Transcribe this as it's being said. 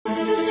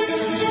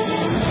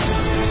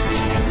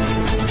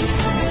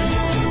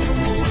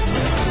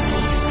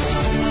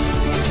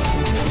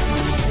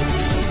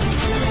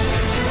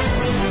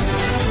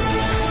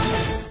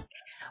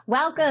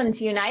Welcome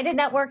to United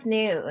Network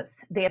News,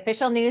 the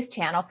official news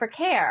channel for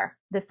CARE,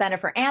 the Center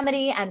for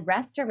Amity and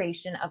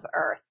Restoration of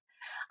Earth.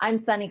 I'm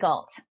Sunny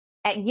Galt.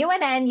 At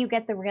UNN, you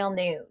get the real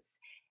news.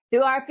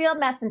 Through our field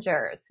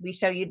messengers, we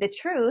show you the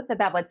truth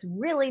about what's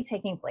really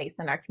taking place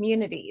in our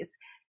communities.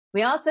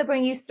 We also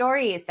bring you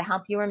stories to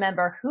help you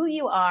remember who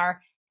you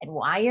are and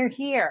why you're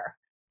here,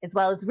 as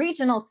well as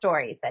regional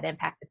stories that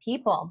impact the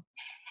people.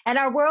 And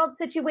our World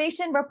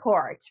Situation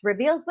Report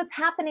reveals what's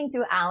happening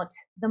throughout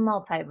the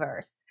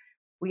multiverse.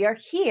 We are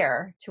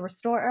here to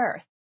restore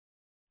Earth.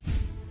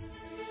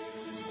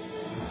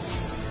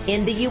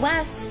 In the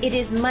U.S., it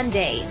is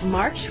Monday,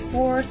 March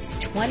 4th,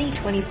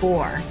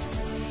 2024.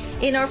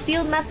 In our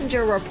Field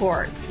Messenger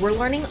reports, we're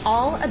learning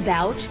all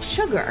about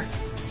sugar,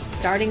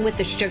 starting with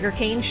the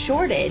sugarcane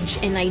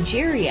shortage in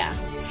Nigeria.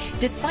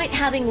 Despite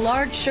having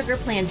large sugar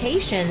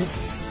plantations,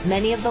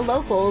 many of the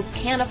locals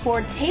can't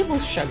afford table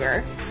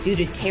sugar due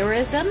to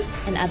terrorism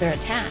and other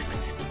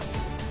attacks.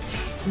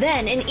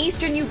 Then in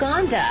eastern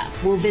Uganda,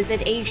 we'll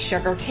visit a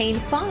sugarcane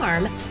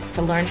farm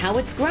to learn how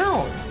it's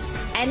grown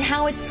and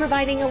how it's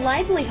providing a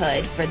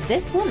livelihood for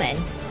this woman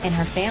and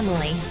her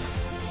family.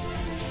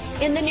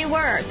 In the New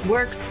Earth,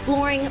 we're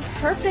exploring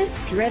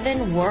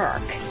purpose-driven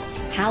work.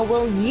 How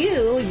will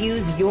you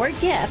use your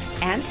gifts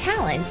and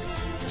talents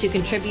to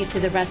contribute to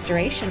the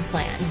restoration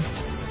plan?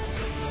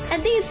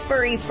 And these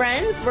furry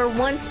friends were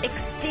once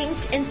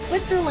extinct in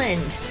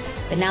Switzerland,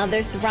 but now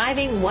they're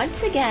thriving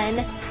once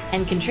again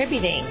and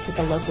contributing to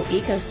the local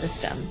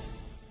ecosystem.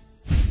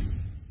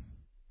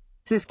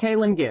 This is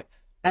Calen Gipp,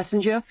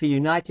 messenger for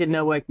United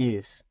Network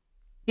News.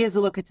 Here's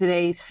a look at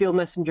today's Field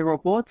Messenger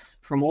reports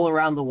from all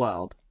around the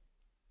world.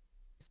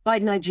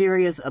 Despite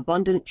Nigeria's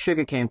abundant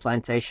sugarcane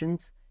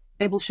plantations,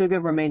 table sugar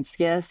remains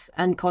scarce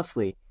and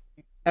costly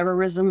due to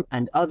terrorism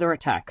and other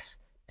attacks,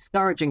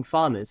 discouraging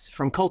farmers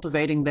from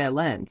cultivating their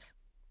lands.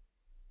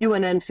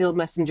 UNN Field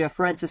Messenger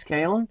Francis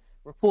Kyayon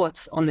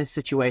reports on this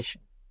situation.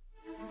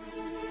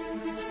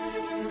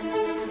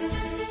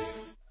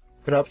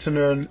 Good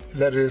afternoon,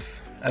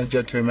 ladies and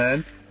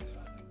gentlemen.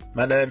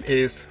 My name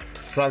is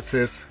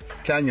Francis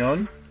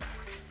Kyayon,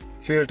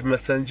 Field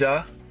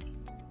Messenger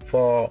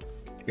for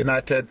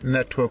United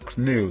Network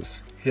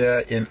News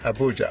here in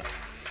Abuja.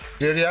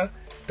 Area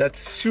that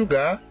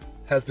sugar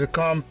has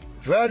become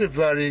very,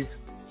 very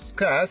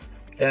scarce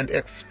and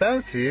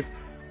expensive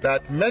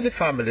that many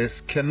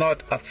families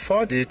cannot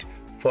afford it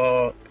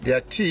for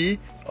their tea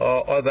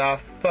or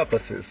other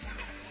purposes.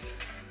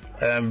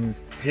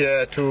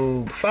 Here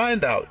to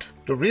find out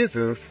the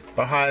reasons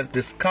behind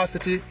the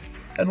scarcity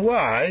and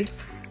why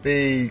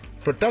the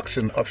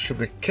production of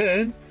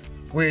sugarcane,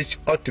 which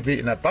ought to be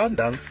in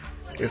abundance,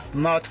 is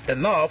not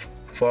enough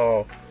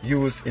for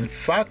use in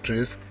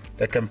factories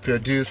that can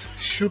produce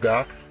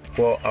sugar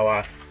for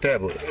our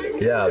tables.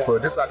 Yeah, so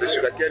these are the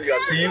sugarcane you are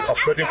seeing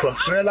operating from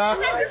trailer,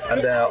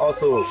 and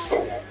also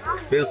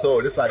these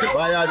are the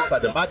buyers, these are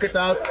the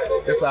marketers,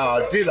 these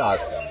are our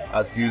dealers,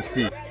 as you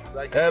see.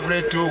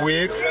 Every 2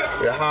 weeks,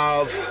 we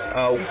have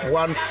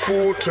one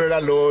full trailer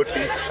load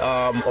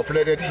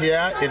operated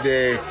here in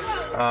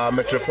the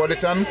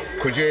Metropolitan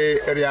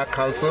Kuje Area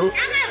Council,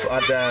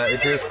 and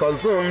it is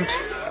consumed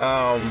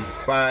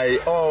by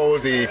all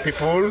the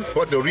people,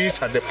 both the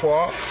rich and the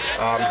poor.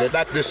 They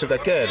like this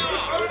sugarcane.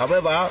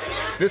 However,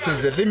 this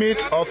is the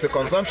limit of the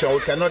consumption.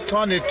 We cannot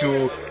turn it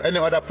to any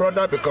other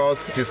product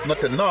because it is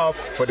not enough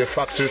for the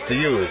factories to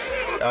use.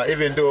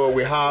 Even though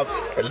we have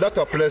a lot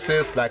of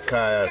places like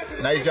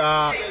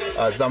Niger,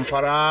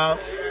 Zamfara,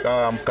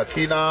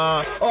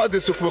 Katsina, all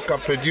these people can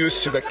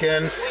produce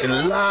sugarcane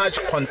in large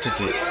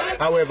quantity.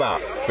 However,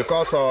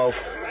 because of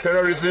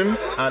terrorism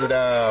and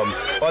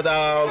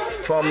other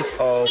forms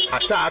of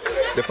attack,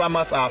 the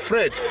farmers are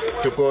afraid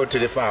to go to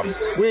the farm.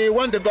 We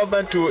want the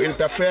government to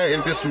interfere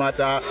in this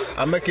matter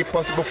and make it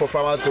possible for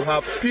farmers to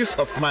have peace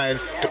of mind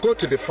to go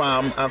to the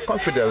farm and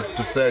confidence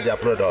to sell their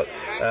product.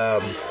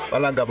 Thank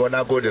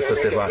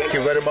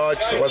you very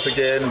much. Once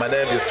again, my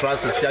name is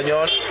Francis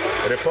Kyayon,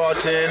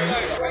 reporting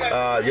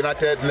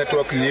United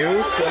Network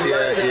News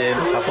here in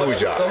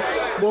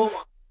Abuja.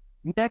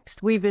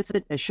 Next, we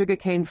visit a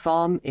sugarcane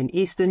farm in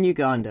eastern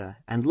Uganda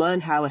and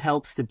learn how it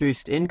helps to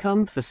boost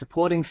income for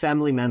supporting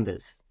family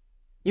members.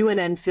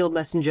 UNN Field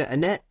Messenger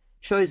Annet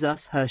shows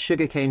us her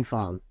sugarcane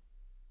farm.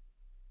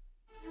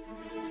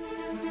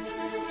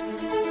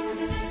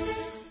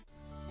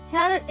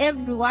 Hello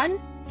everyone,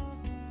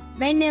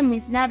 my name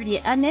is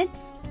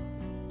Annet,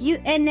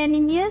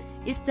 UNN News,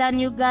 Eastern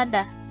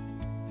Uganda.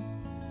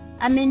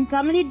 I'm in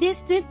Kamuli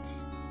District,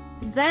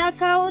 Zaya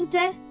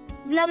County,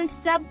 Blunt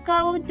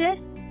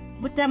Sub-County,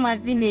 Butama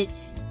Village.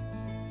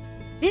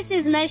 This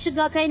is my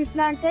sugarcane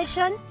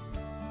plantation,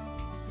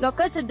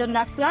 located on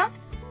a swamp,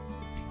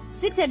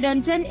 seated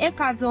on 10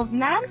 acres of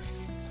land.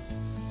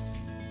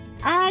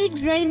 I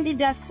drained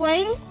the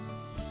swale.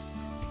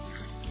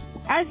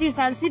 As you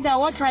can see, the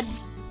water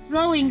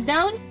flowing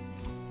down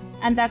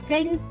and the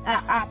canes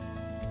are up.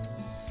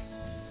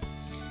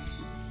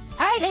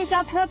 I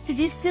interpreted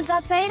this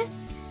sugarcane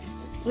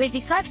with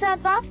the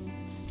cassava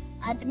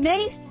and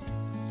maize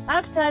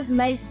acts as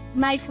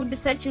my food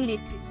security.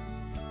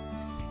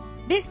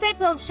 This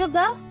type of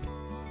sugar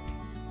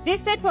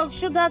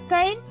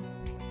cane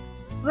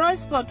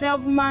grows for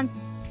 12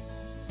 months.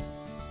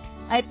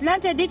 I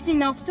planted it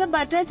in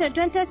October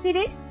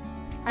 2023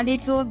 and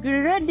it will be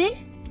ready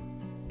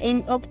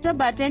in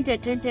October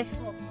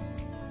 2024.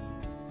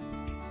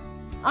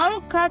 I'll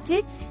cut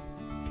it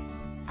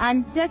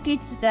and take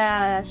it to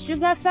the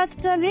sugar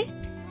factory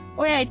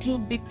where it will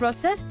be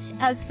processed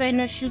as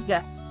final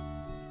sugar.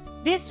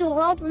 This will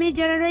help me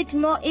generate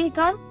more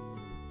income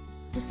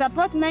to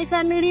support my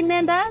family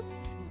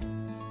members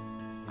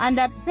and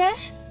pay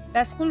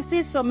the school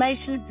fees for my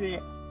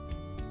children.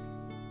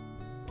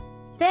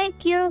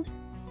 Thank you.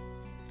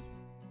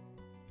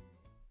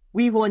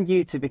 We want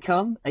you to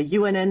become a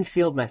UNN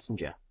field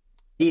messenger.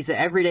 These are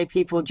everyday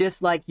people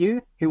just like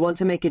you who want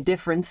to make a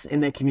difference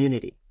in their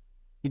community.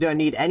 You don't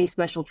need any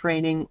special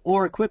training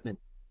or equipment.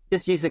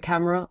 Just use a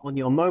camera on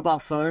your mobile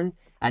phone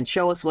and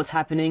show us what's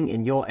happening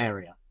in your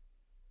area.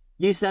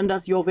 You send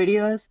us your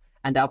videos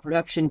and our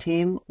production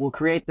team will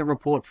create the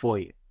report for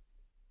you.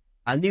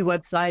 Our new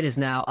website is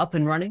now up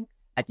and running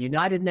at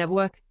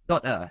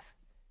unitednetwork.earth.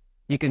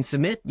 You can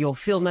submit your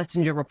Field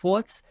Messenger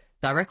reports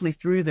directly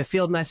through the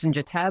Field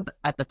Messenger tab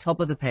at the top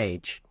of the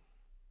page.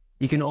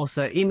 You can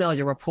also email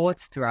your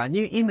reports through our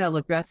new email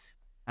address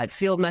at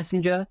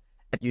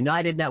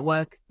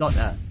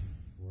fieldmessenger@unitednetwork.earth.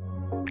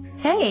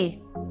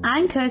 Hey,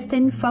 I'm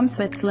Kirsten from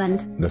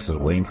Switzerland. This is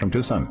Wayne from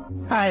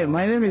Tucson. Hi,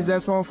 my name is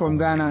Desmond from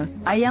Ghana.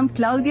 I am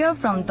Claudia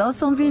from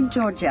Dawsonville,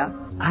 Georgia.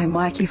 I'm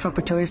Mikey from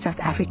Pretoria, South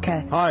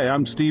Africa. Hi,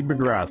 I'm Steve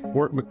McGrath,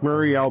 Fort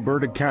McMurray,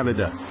 Alberta,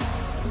 Canada.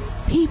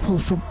 People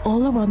from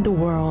all around the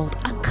world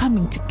are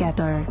coming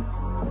together.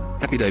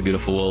 Happy day,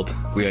 beautiful world.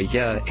 We are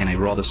here in a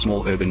rather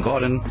small urban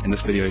garden, and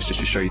this video is just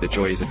to show you the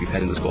joys that we've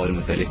had in this garden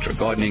with electric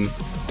gardening.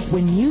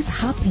 When news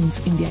happens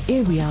in their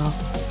area,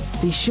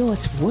 they show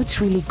us what's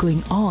really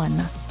going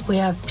on. We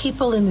have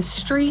people in the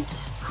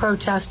streets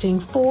protesting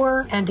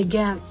for and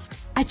against.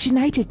 At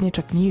United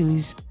Network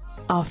News,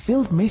 our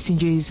field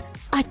messengers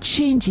are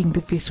changing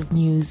the face of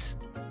news.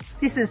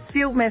 This is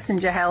Field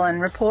Messenger Helen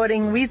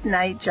reporting with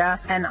nature,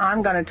 and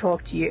I'm going to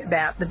talk to you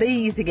about the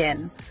bees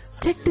again.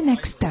 Take the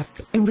next step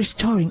in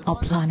restoring our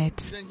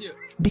planet.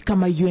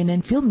 Become a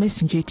UNN field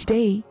messenger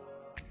today.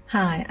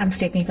 Hi, I'm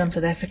Stephanie from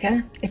South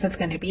Africa. If it's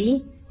going to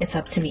be, it's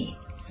up to me.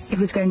 If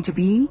it's going to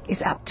be,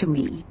 it's up to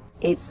me.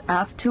 It's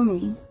up to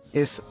me.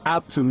 It's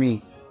up to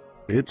me.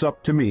 It's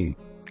up to me.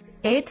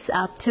 It's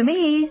up to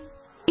me.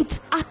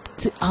 It's up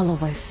to all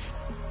of us.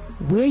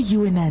 We're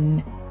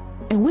UNN,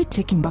 and we're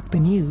taking back the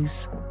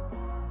news.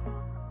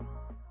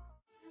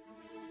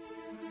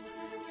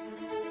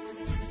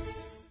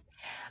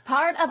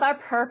 Part of our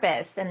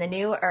purpose in the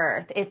new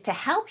earth is to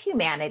help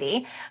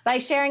humanity by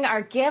sharing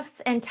our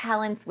gifts and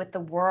talents with the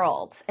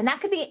world. And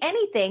that could be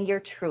anything you're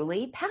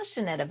truly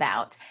passionate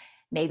about.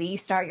 Maybe you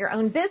start your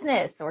own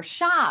business or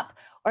shop,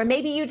 or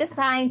maybe you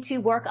decide to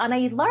work on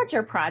a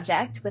larger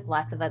project with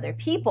lots of other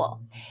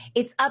people.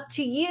 It's up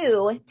to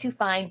you to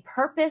find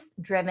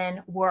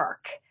purpose-driven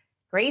work.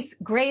 Grace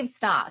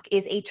Gravestock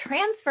is a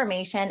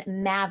transformation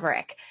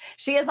maverick.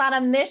 She is on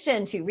a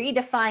mission to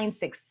redefine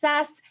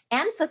success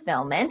and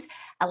fulfillment,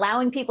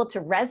 allowing people to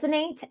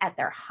resonate at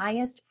their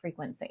highest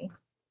frequency.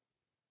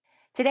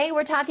 Today,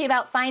 we're talking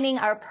about finding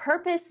our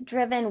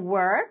purpose-driven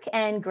work,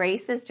 and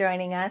Grace is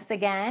joining us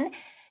again.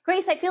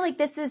 Grace, I feel like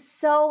this is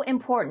so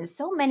important.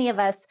 So many of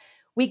us,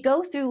 we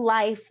go through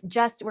life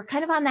we're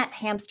kind of on that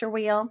hamster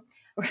wheel,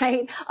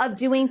 right, of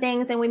doing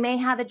things, and we may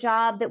have a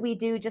job that we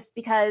do just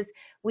because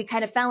we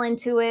kind of fell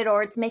into it,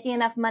 or it's making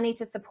enough money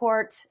to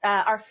support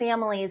our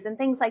families and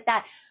things like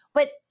that.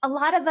 But a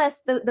lot of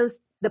us,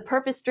 the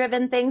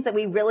purpose-driven things that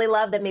we really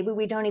love that maybe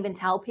we don't even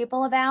tell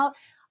people about,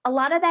 a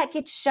lot of that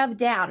gets shoved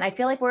down. I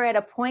feel like we're at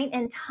a point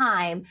in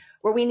time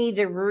where we need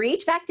to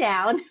reach back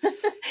down,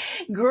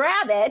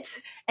 grab it,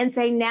 and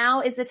say,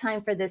 now is the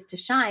time for this to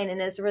shine.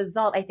 And as a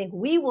result, I think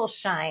we will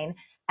shine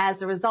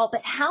as a result.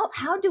 But how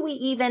do we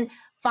even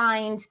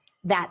find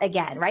that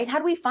again, right? How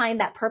do we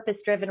find that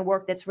purpose-driven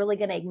work that's really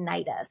going to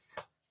ignite us?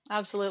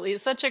 Absolutely.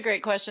 It's such a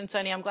great question,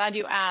 Sunny. I'm glad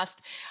you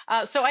asked.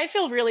 So I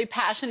feel really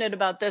passionate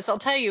about this. I'll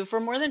tell you, for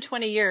more than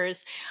 20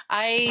 years,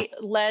 I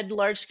led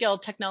large-scale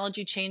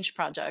technology change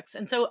projects.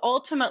 And so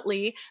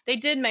ultimately, they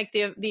did make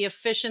the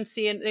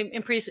efficiency and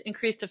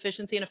increased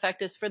efficiency and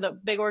effectiveness for the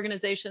big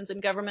organizations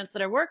and governments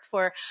that I worked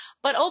for.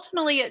 But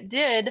ultimately, it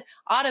did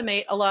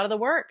automate a lot of the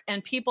work,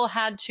 and people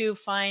had to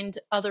find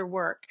other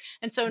work.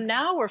 And so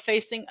now we're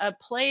facing a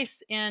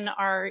place in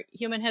our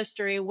human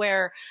history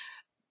where,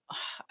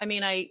 I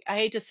mean, I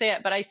hate to say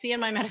it, but I see in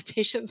my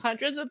meditations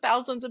hundreds of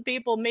thousands of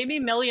people, maybe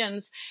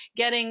millions,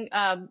 getting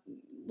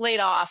laid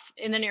off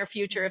in the near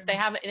future if they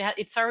haven't.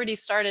 It's already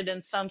started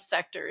in some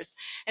sectors.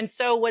 And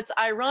so what's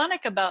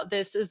ironic about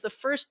this is the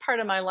first part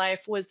of my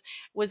life was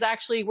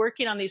actually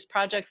working on these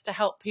projects to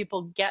help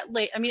people get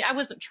laid. I mean, I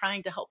wasn't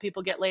trying to help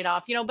people get laid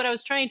off, but I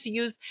was trying to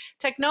use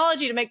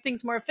technology to make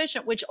things more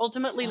efficient, which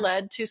ultimately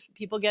led to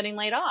people getting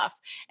laid off.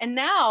 And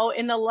now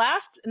in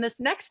this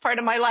next part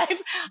of my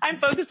life, I'm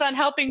focused on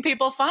helping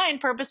people find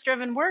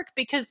purpose-driven work,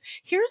 because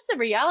here's the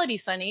reality,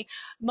 Sunny.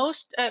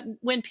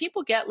 When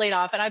people get laid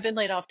off, and I've been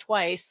laid off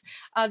twice,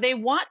 they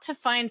want to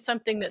find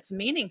something that's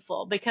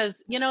meaningful,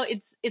 because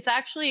it's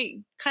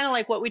actually kind of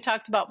like what we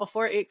talked about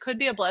before. It could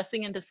be a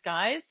blessing in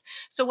disguise.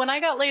 So when I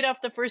got laid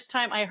off the first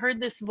time, I heard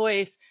this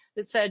voice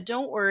that said,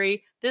 "Don't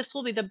worry, this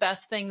will be the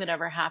best thing that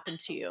ever happened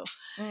to you."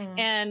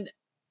 And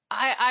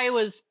I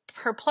was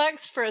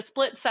perplexed for a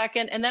split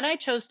second, and then I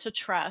chose to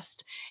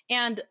trust.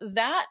 And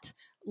that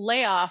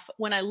layoff,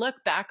 when I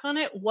look back on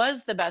it,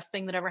 was the best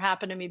thing that ever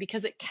happened to me,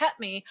 because it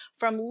kept me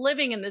from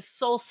living in this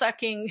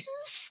soul-sucking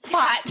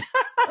spot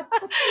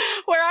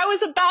where I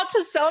was about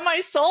to sell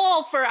my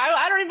soul for,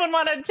 I don't even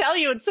want to tell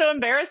you, it's so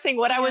embarrassing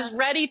what I was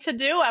ready to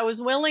do. I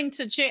was willing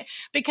to change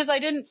because I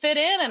didn't fit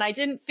in and I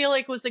didn't feel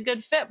like it was a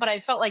good fit, but I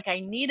felt like I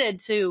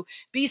needed to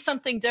be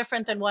something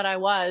different than what I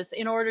was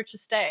in order to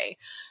stay.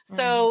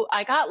 So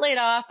I got laid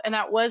off, and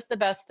that was the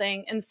best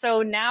thing. And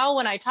so now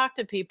when I talk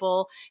to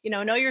people,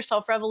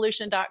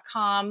 knowyourselfrevolution.com,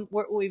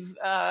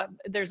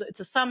 it's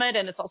a summit,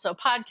 and it's also a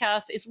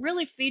podcast. It's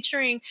really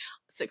featuring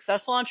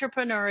successful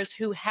entrepreneurs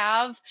who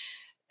have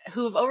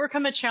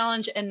overcome a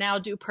challenge and now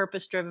do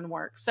purpose-driven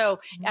work. So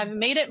I've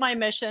made it my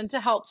mission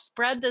to help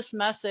spread this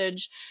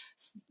message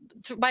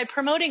by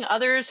promoting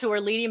others who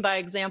are leading by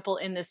example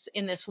in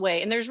this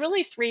way. And there's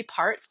really 3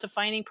 parts to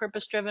finding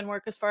purpose-driven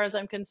work as far as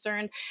I'm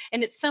concerned.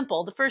 And it's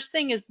simple. The first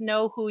thing is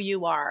know who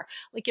you are.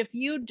 Like, if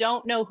you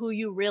don't know who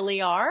you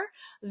really are,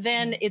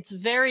 then it's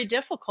very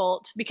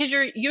difficult, because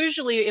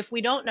if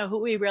we don't know who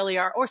we really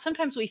are, or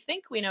sometimes we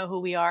think we know who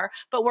we are,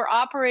 but we're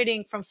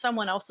operating from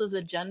someone else's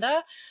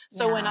agenda.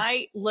 So when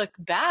I look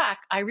back,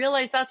 I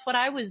realize that's what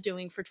I was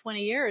doing for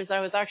 20 years. I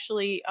was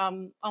actually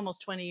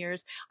almost 20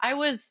 years. I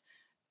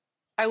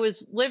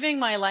was living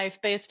my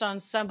life based on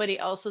somebody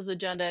else's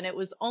agenda. And it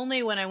was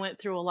only when I went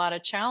through a lot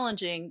of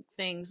challenging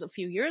things a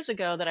few years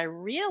ago that I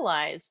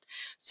realized.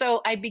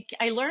 So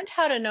I learned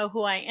how to know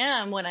who I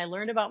am when I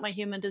learned about my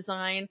human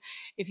design.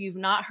 If you've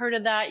not heard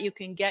of that, you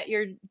can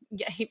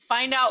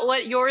find out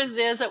what yours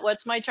is at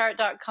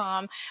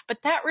whatsmychart.com.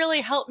 But that really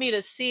helped me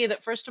to see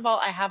that, first of all,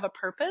 I have a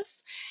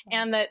purpose,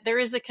 and that there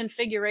is a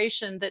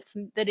configuration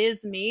that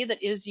is me,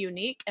 that is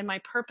unique. And my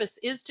purpose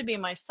is to be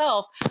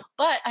myself,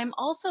 but I'm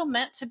also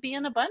meant to be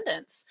in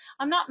abundance.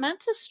 I'm not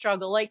meant to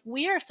struggle. Like,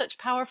 we are such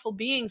powerful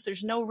beings.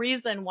 There's no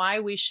reason why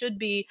we should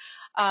be.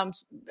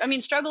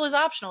 Struggle is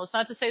optional. It's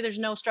not to say there's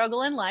no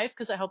struggle in life,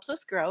 because it helps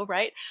us grow,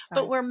 right?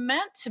 But we're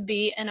meant to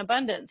be in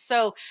abundance.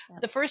 So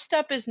the first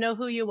step is know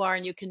who you are,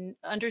 and you can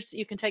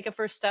take a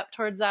first step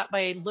towards that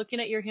by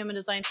looking at your human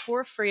design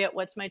for free at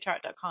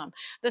whatsmychart.com.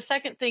 The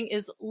second thing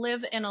is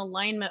live in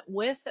alignment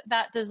with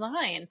that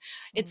design.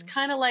 It's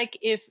kind of like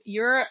if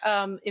you're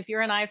an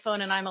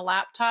iPhone and I'm a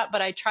laptop,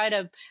 but I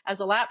as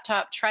a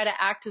laptop, try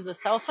to act as a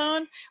cell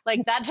phone.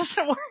 Like, that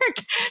doesn't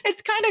work.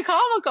 It's kind of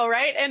comical,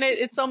 right? And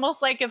it's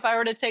almost like if I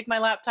were to take my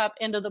laptop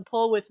into the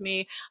pool with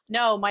me.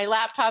 No, my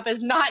laptop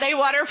is not a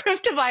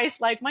waterproof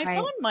device like my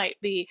phone might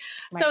be.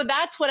 So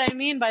that's what I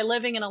mean by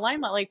living in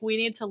alignment. Like, we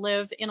need to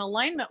live in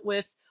alignment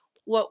with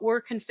what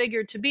we're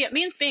configured to be. It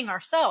means being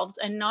ourselves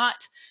and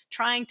not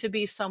trying to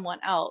be someone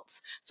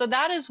else. So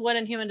that is what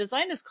in human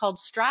design is called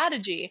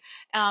strategy.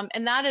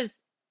 And that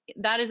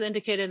is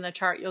indicated in the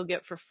chart you'll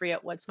get for free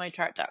at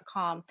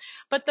whatsmychart.com.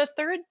 But the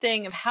third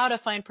thing of how to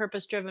find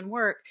purpose-driven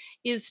work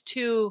is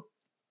to,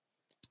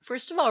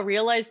 first of all,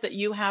 realize that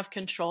you have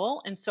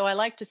control. And so I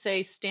like to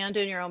say, stand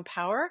in your own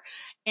power.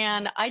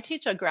 And I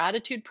teach a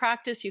gratitude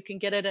practice. You can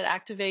get it at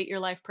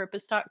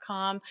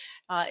activateyourlifepurpose.com.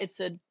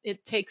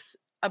 It takes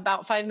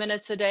about 5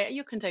 minutes a day.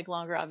 You can take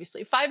longer,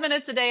 obviously. 5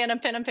 minutes a day and a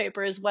pen and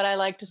paper is what I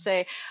like to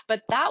say.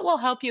 But that will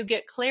help you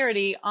get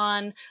clarity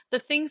on the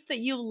things that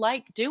you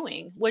like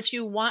doing, what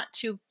you want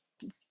to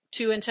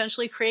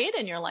intentionally create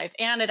in your life.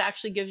 And it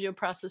actually gives you a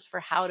process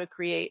for how to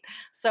create.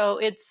 So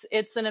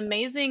it's an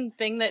amazing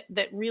thing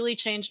that really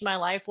changed my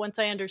life once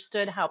I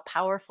understood how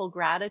powerful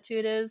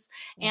gratitude is.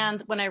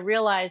 And when I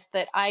realized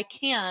that I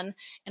can,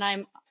 and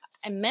I'm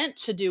meant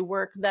to do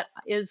work that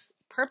is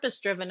purpose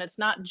driven. It's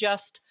not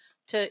just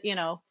to,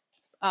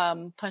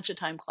 punch a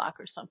time clock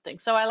or something.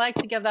 So I like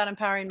to give that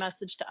empowering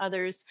message to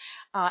others.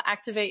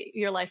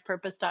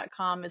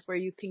 ActivateYourLifePurpose.com is where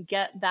you can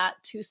get that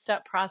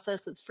 2-step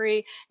process. It's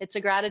free. It's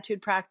a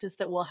gratitude practice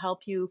that will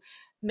help you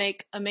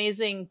make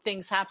amazing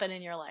things happen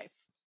in your life.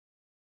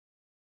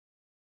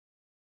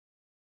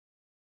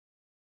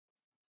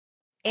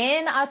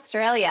 In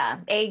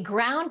Australia, a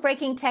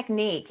groundbreaking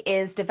technique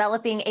is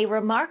developing a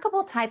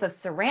remarkable type of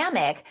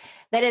ceramic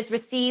that has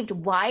received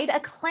wide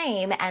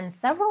acclaim and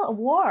several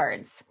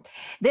awards.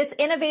 This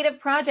innovative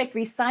project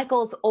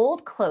recycles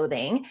old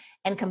clothing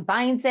and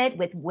combines it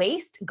with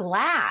waste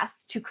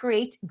glass to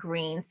create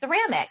green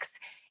ceramics,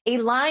 a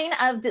line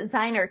of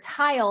designer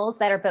tiles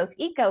that are both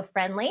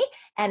eco-friendly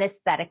and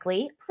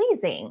aesthetically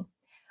pleasing.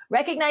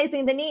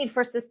 Recognizing the need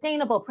for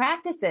sustainable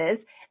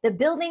practices, the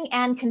building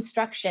and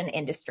construction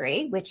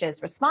industry, which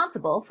is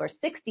responsible for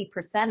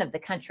 60% of the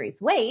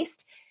country's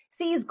waste,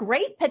 sees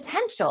great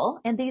potential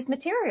in these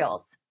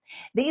materials.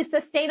 These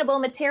sustainable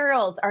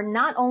materials are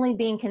not only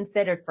being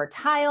considered for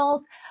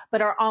tiles,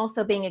 but are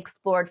also being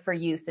explored for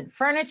use in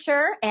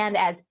furniture and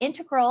as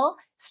integral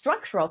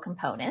structural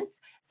components,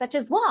 such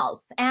as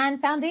walls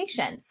and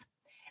foundations.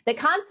 The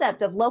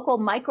concept of local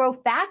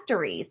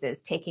micro-factories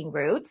is taking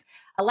root,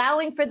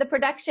 allowing for the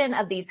production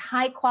of these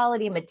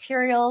high-quality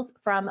materials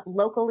from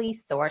locally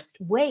sourced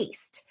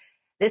waste.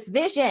 This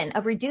vision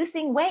of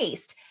reducing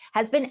waste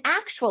has been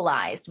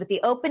actualized with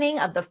the opening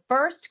of the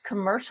first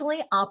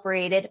commercially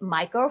operated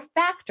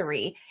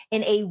micro-factory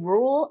in a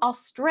rural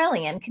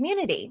Australian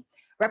community,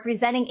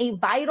 representing a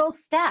vital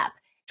step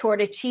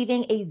toward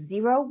achieving a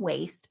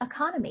zero-waste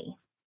economy.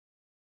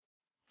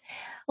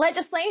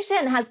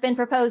 Legislation has been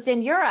proposed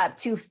in Europe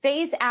to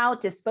phase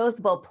out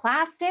disposable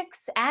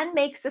plastics and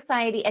make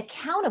society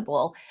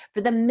accountable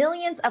for the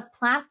millions of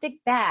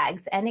plastic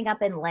bags ending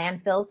up in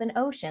landfills and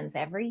oceans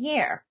every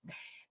year.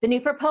 The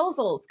new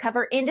proposals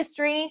cover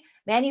industry,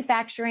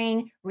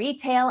 manufacturing,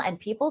 retail, and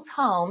people's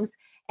homes,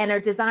 and are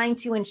designed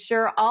to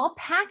ensure all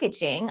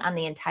packaging on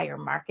the entire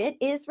market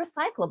is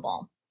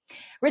recyclable.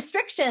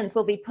 Restrictions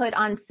will be put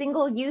on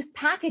single-use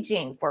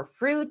packaging for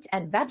fruit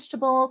and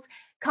vegetables,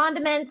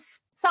 condiments,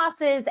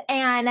 sauces,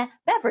 and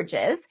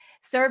beverages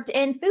served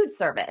in food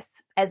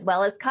service, as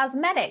well as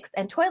cosmetics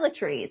and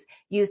toiletries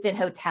used in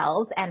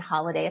hotels and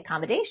holiday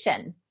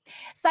accommodation.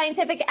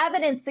 Scientific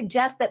evidence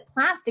suggests that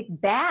plastic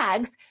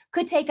bags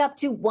could take up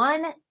to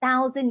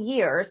 1,000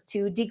 years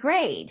to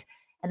degrade,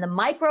 and the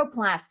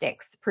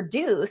microplastics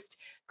produced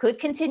could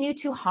continue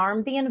to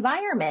harm the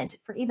environment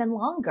for even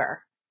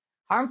longer.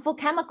 Harmful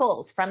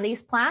chemicals from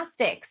these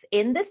plastics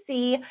in the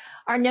sea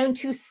are known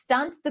to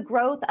stunt the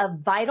growth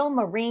of vital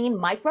marine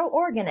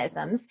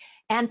microorganisms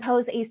and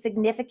pose a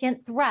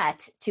significant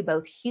threat to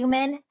both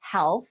human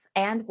health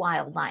and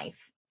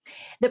wildlife.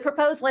 The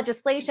proposed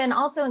legislation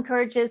also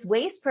encourages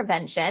waste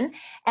prevention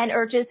and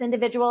urges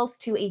individuals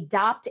to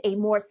adopt a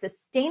more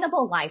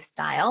sustainable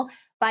lifestyle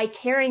by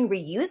carrying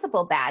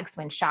reusable bags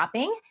when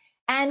shopping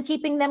and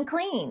keeping them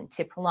clean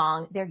to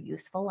prolong their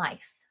useful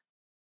life.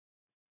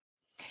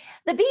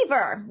 The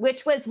beaver,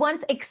 which was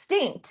once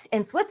extinct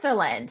in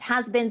Switzerland,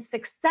 has been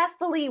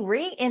successfully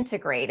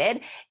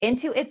reintegrated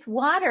into its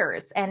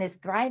waters and is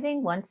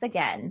thriving once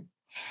again.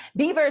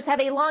 Beavers have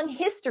a long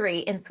history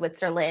in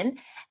Switzerland,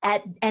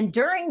 and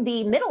during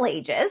the Middle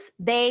Ages,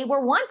 they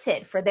were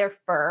wanted for their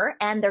fur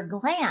and their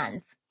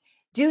glands.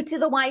 Due to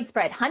the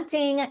widespread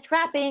hunting,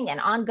 trapping, and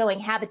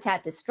ongoing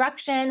habitat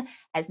destruction,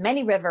 as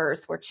many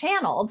rivers were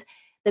channeled,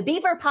 the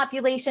beaver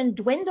population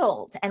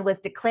dwindled and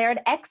was declared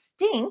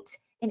extinct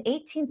in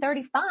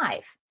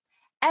 1835.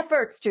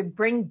 Efforts to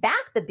bring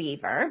back the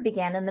beaver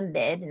began in the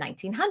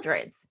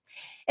mid-1900s.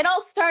 It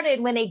all started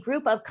when a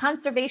group of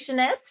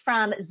conservationists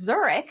from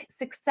Zurich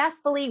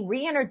successfully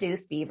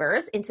reintroduced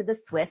beavers into the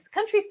Swiss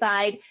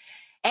countryside.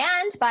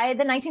 And by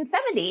the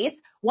 1970s,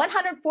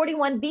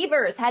 141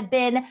 beavers had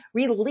been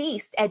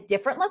released at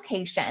different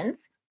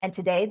locations. And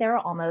today there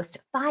are almost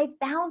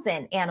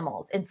 5,000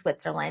 animals in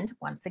Switzerland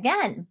once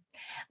again.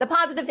 The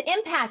positive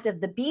impact of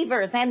the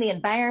beavers and the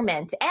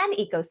environment and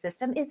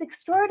ecosystem is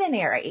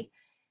extraordinary.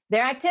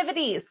 Their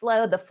activities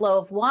slow the flow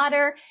of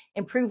water,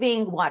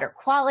 improving water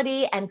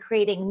quality and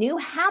creating new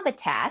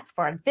habitats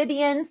for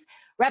amphibians,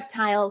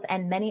 reptiles,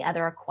 and many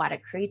other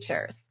aquatic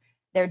creatures.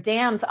 Their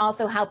dams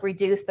also help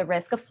reduce the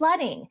risk of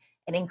flooding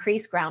and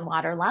increase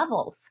groundwater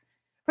levels.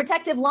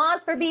 Protective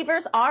laws for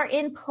beavers are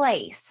in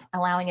place,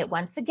 allowing it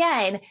once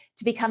again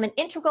to become an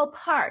integral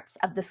part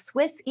of the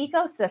Swiss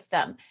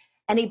ecosystem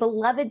and a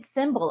beloved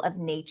symbol of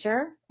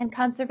nature and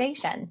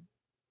conservation.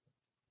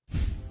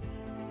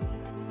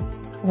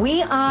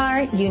 We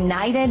are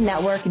United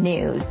Network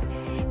News.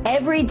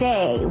 Every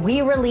day,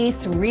 we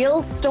release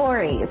real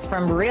stories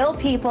from real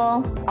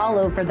people all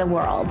over the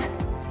world.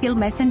 Field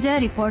Messenger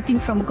reporting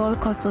from Gold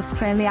Coast,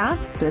 Australia,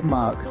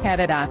 Denmark,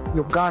 Canada,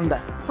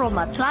 Uganda, from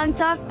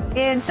Atlanta,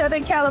 in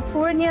Southern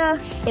California.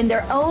 In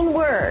their own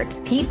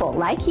words, people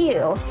like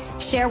you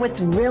share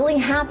what's really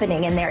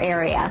happening in their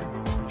area.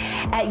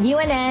 At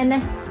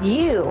UNN,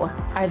 you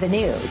are the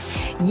news.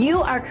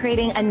 You are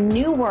creating a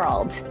new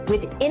world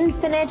with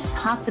infinite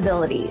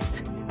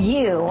possibilities.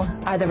 You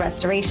are the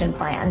restoration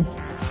plan.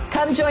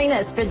 Come join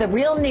us for the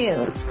real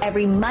news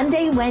every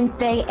Monday,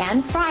 Wednesday,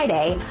 and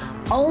Friday,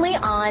 only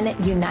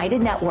on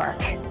United Network.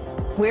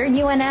 We're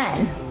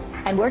UNN,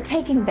 and we're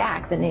taking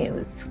back the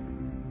news.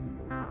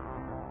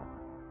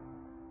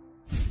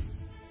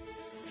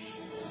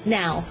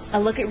 Now, a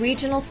look at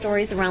regional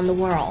stories around the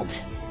world.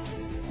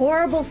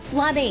 horrible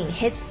flooding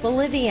hits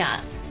Bolivia,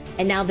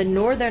 and now the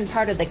northern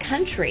part of the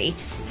country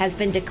has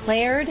been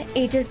declared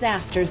a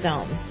disaster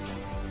zone.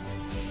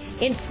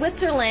 In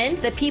Switzerland,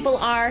 the people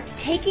are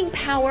taking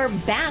power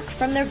back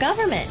from their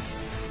government.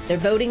 They're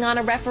voting on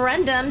a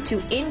referendum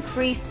to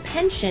increase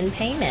pension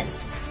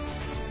payments.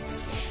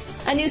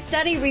 A new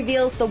study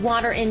reveals the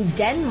water in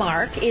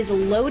Denmark is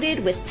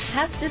loaded with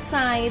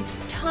pesticides,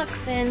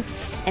 toxins,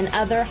 and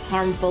other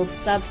harmful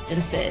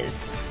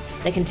substances.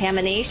 The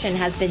contamination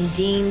has been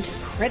deemed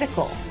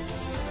critical.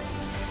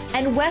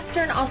 And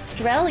Western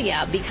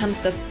Australia becomes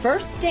the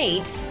first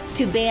state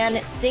to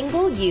ban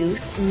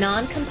single-use,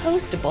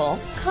 non-compostable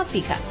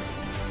coffee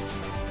cups.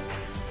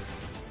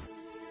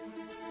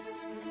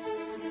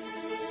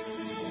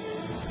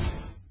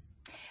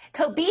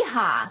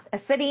 Cobija, a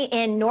city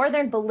in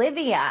northern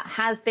Bolivia,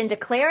 has been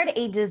declared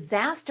a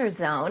disaster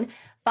zone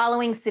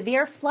following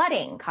severe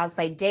flooding caused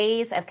by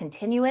days of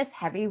continuous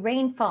heavy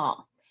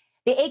rainfall.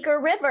 The Acre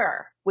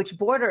River, which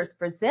borders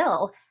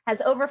Brazil,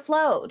 has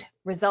overflowed,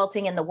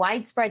 resulting in the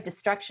widespread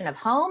destruction of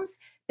homes,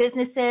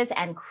 businesses,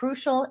 and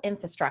crucial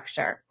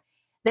infrastructure.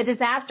 The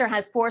disaster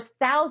has forced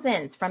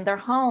thousands from their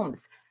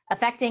homes,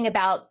 affecting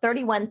about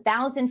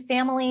 31,000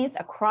 families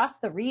across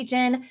the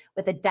region,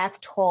 with a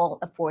death toll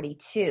of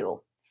 42.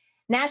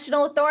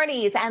 National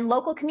authorities and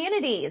local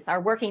communities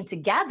are working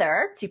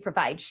together to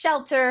provide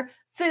shelter,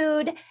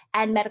 food,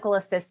 and medical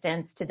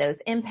assistance to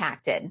those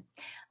impacted.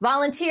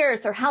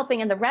 Volunteers are helping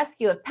in the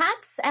rescue of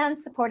pets and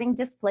supporting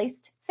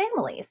displaced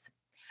families.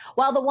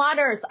 While the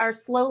waters are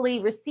slowly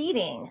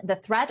receding, the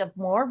threat of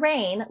more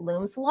rain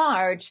looms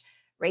large,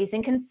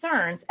 raising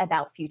concerns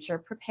about future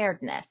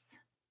preparedness.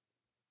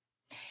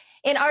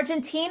 In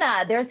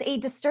Argentina, there's a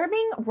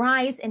disturbing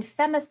rise in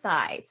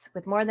femicides,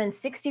 with more than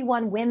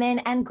 61 women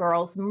and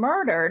girls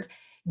murdered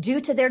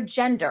due to their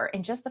gender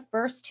in just the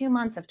first 2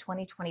 months of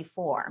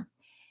 2024.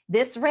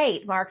 This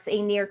rate marks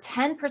a near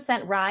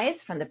 10%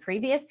 rise from the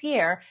previous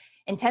year,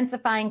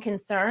 intensifying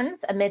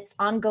concerns amidst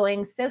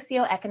ongoing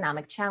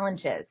socioeconomic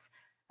challenges.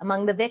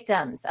 Among the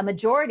victims, a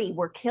majority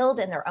were killed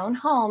in their own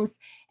homes,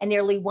 and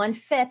nearly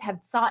 1/5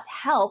 have sought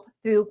help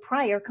through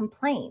prior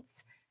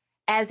complaints.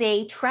 As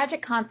a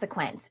tragic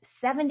consequence,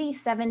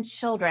 77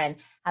 children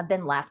have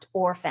been left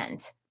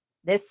orphaned.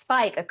 This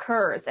spike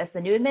occurs as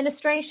the new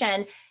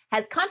administration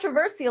has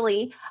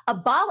controversially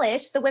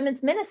abolished the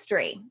women's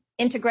ministry,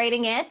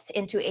 integrating it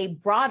into a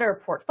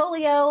broader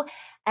portfolio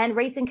and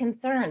raising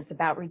concerns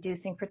about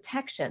reducing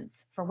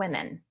protections for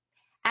women.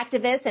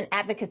 Activists and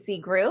advocacy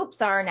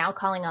groups are now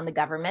calling on the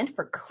government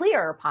for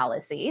clearer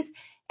policies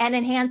and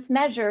enhanced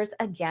measures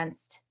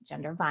against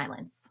gender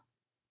violence.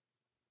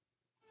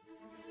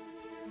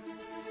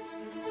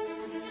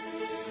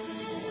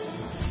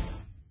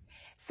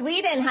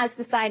 Sweden has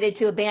decided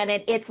to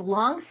abandon its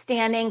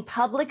long-standing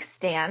public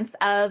stance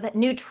of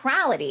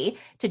neutrality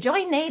to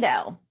join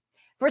NATO.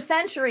 For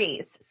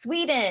centuries,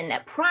 Sweden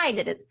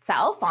prided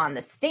itself on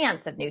the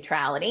stance of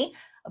neutrality,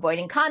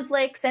 avoiding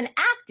conflicts and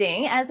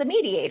acting as a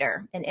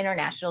mediator in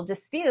international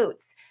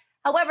disputes.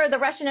 However, the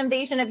Russian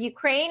invasion of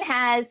Ukraine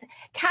has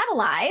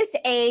catalyzed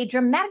a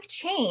dramatic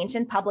change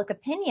in public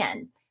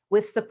opinion,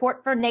 with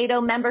support for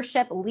NATO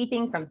membership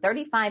leaping from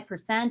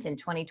 35% in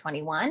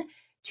 2021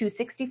 to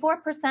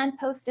 64%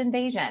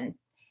 post-invasion.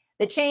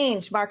 The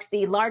change marks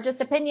the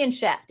largest opinion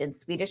shift in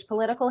Swedish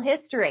political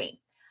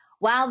history.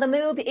 While the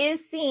move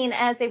is seen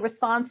as a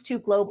response to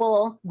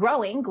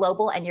growing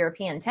global and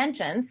European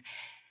tensions,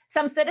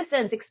 some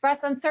citizens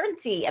express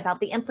uncertainty about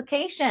the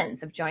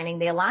implications of joining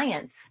the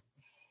alliance.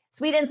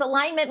 Sweden's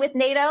alignment with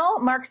NATO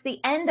marks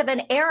the end of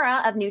an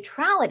era of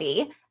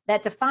neutrality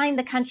that defined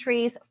the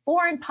country's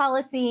foreign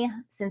policy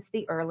since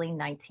the early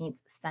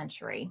 19th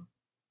century.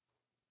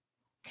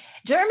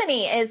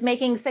 Germany is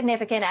making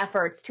significant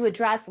efforts to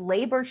address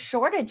labor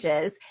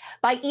shortages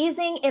by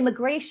easing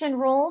immigration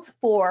rules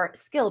for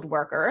skilled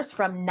workers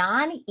from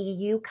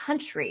non-EU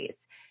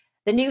countries.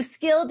 The new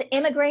Skilled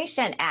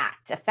Immigration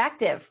Act,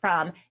 effective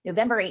from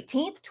November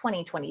 18th,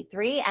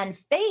 2023, and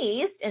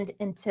phased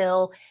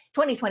until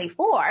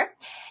 2024,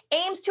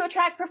 aims to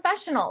attract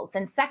professionals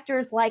in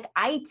sectors like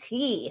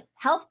IT,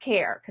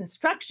 healthcare,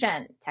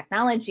 construction,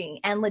 technology,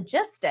 and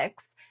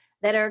logistics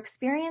that are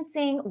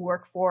experiencing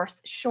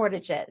workforce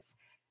shortages.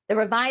 The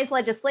revised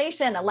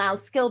legislation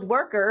allows skilled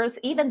workers,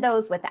 even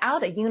those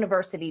without a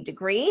university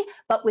degree,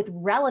 but with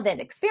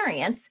relevant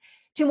experience,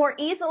 to more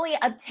easily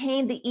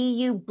obtain the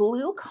EU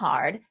Blue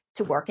Card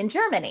to work in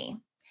Germany.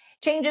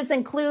 Changes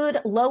include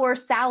lower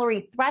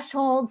salary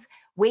thresholds,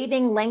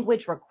 waiving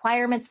language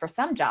requirements for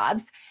some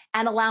jobs,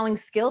 and allowing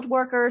skilled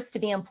workers to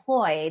be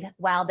employed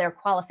while their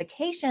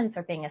qualifications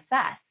are being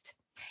assessed.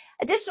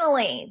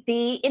 Additionally,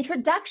 the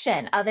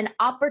introduction of an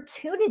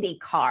opportunity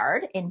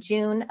card in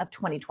June of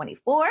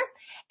 2024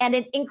 and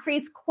an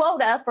increased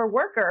quota for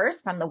workers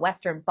from the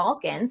Western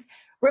Balkans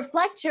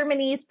reflect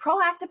Germany's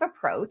proactive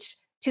approach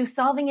to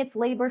solving its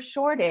labor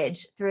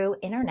shortage through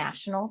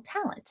international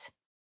talent.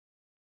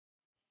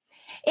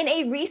 In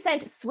a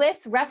recent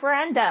Swiss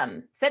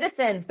referendum,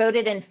 citizens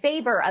voted in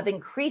favor of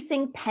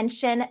increasing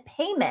pension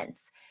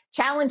payments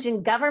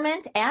challenging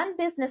government and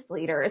business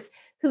leaders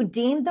who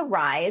deemed the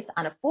rise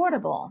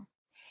unaffordable.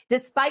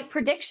 Despite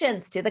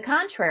predictions to the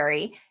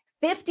contrary,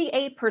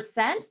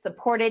 58%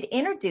 supported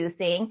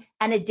introducing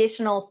an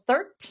additional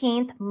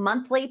 13th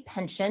monthly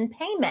pension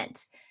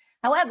payment.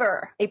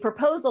 However, a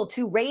proposal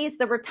to raise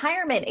the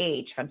retirement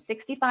age from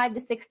 65 to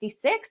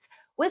 66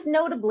 was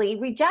notably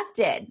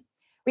rejected,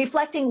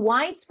 reflecting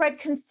widespread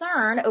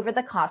concern over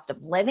the cost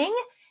of living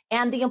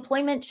and the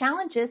employment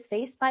challenges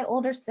faced by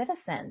older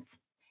citizens.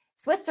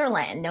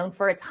 Switzerland, known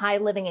for its high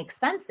living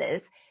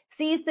expenses,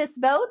 sees this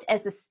vote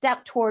as a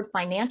step toward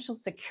financial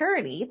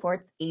security for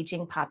its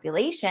aging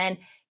population,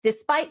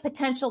 despite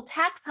potential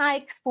tax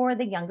hikes for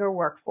the younger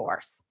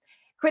workforce.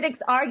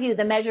 Critics argue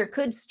the measure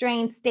could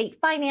strain state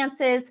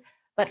finances,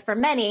 but for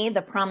many,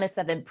 the promise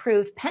of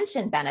improved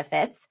pension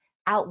benefits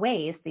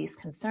outweighs these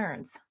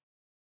concerns.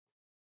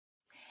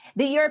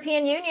 The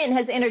European Union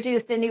has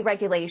introduced a new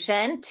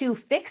regulation to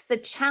fix the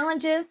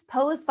challenges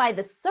posed by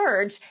the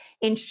surge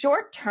in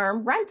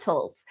short-term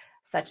rentals,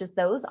 such as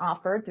those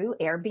offered through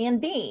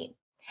Airbnb.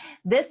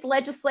 This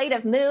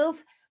legislative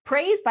move,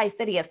 praised by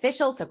city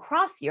officials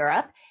across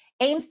Europe,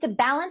 aims to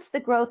balance the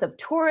growth of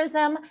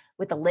tourism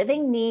with the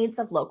living needs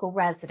of local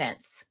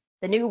residents.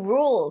 The new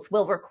rules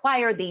will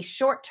require these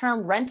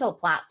short-term rental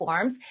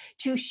platforms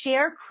to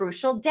share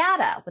crucial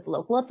data with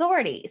local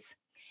authorities.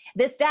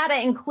 This data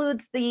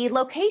includes the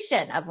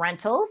location of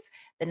rentals,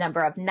 the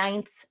number of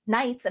nights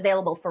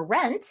available for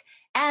rent,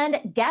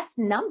 and guest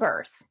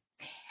numbers.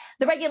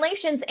 The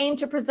regulations aim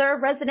to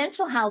preserve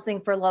residential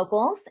housing for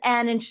locals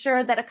and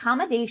ensure that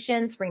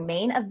accommodations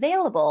remain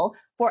available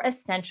for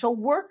essential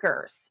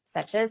workers,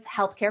 such as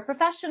healthcare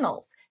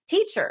professionals,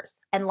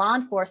 teachers, and law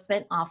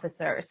enforcement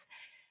officers.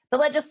 The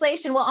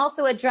legislation will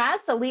also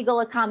address illegal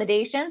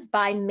accommodations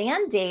by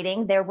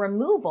mandating their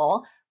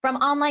removal from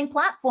online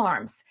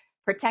platforms,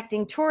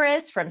 protecting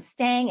tourists from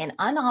staying in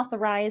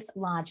unauthorized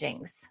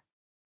lodgings.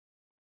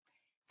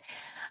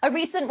 A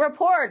recent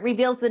report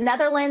reveals the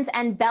Netherlands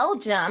and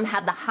Belgium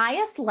have the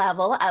highest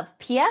level of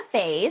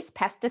PFAS,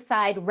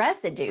 pesticide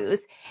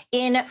residues,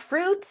 in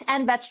fruit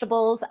and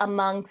vegetables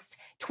amongst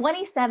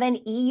 27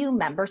 EU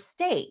member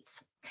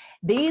states.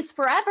 These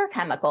forever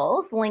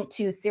chemicals linked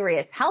to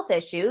serious health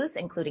issues,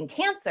 including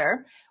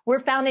cancer, were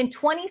found in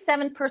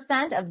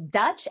 27% of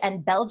Dutch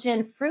and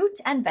Belgian fruit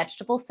and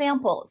vegetable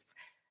samples.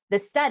 The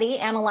study,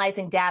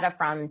 analyzing data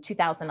from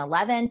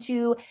 2011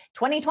 to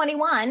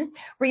 2021,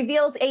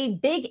 reveals a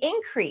big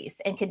increase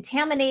in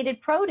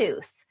contaminated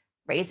produce,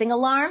 raising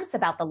alarms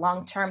about the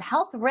long-term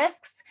health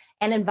risks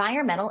and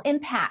environmental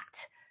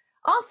impact.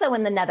 Also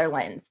in the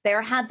Netherlands,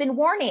 there have been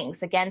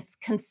warnings against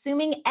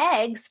consuming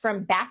eggs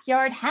from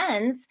backyard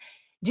hens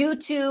due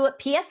to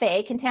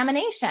PFA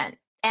contamination,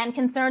 and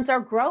concerns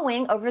are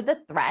growing over the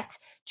threat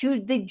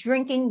to the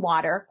drinking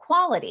water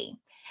quality.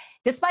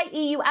 Despite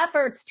EU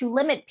efforts to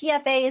limit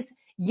PFA's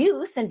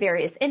use in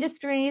various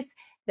industries,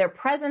 their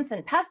presence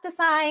in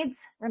pesticides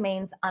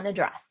remains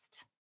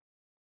unaddressed.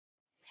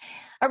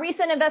 A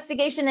recent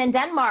investigation in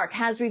Denmark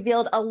has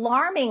revealed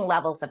alarming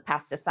levels of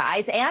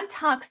pesticides and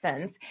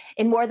toxins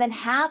in more than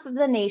half of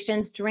the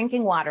nation's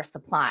drinking water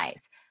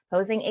supplies,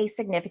 posing a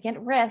significant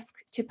risk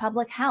to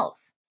public health.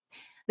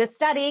 The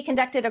study,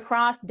 conducted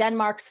across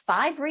Denmark's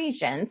 5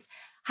 regions,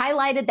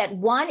 highlighted that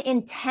 1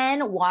 in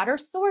 10 water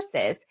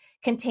sources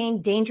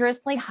contain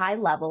dangerously high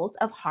levels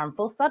of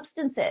harmful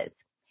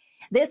substances.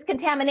 This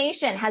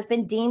contamination has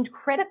been deemed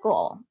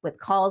critical, with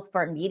calls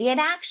for immediate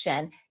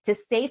action to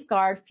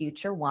safeguard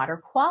future water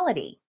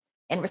quality.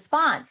 In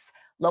response,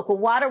 local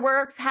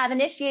waterworks have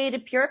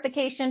initiated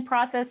purification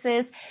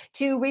processes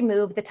to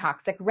remove the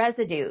toxic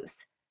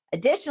residues.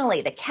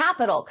 Additionally, the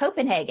capital,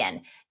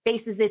 Copenhagen,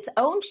 faces its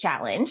own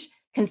challenge,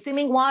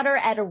 consuming water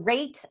at a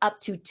rate up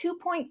to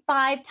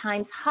 2.5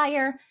 times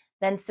higher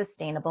than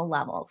sustainable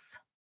levels.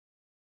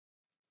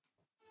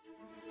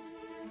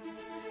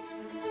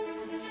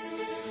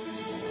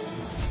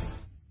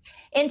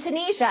 In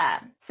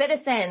Tunisia,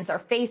 citizens are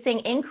facing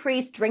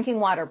increased drinking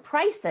water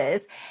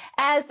prices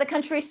as the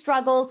country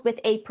struggles with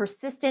a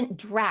persistent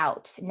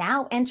drought,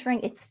 now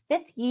entering its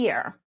 5th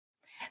year.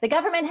 The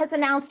government has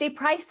announced a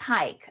price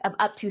hike of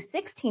up to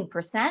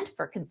 16%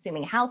 for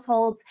consuming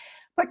households,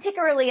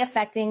 particularly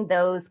affecting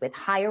those with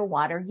higher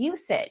water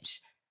usage.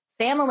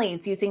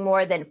 Families using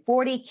more than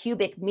 40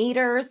 cubic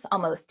meters,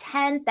 almost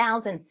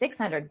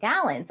 10,600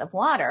 gallons of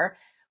water,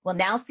 will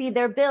now see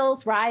their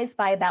bills rise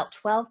by about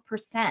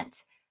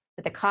 12%.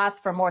 With the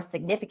cost for more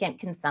significant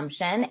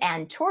consumption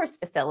and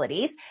tourist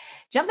facilities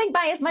jumping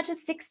by as much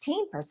as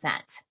 16%.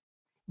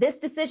 This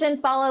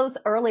decision follows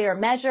earlier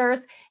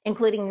measures,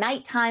 including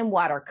nighttime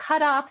water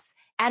cutoffs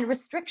and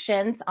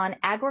restrictions on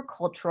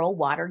agricultural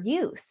water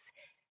use.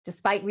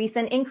 Despite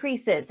recent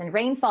increases in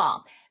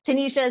rainfall,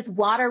 Tunisia's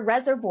water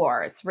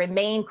reservoirs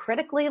remain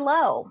critically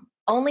low,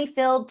 only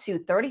filled to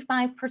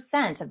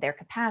 35% of their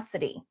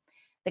capacity.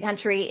 The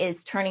country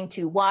is turning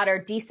to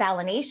water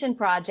desalination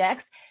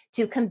projects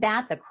to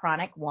combat the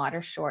chronic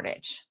water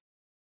shortage.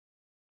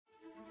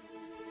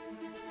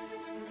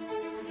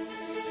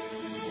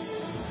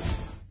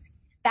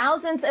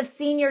 Thousands of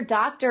senior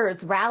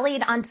doctors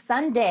rallied on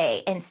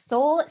Sunday in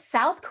Seoul,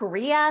 South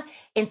Korea,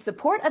 in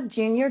support of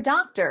junior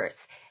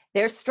doctors.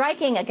 They're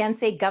striking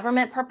against a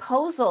government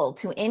proposal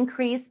to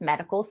increase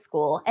medical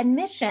school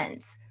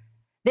admissions.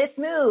 This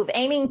move,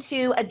 aiming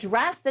to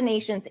address the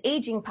nation's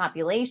aging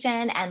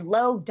population and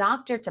low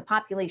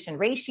doctor-to-population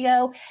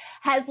ratio,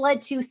 has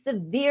led to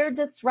severe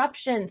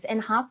disruptions in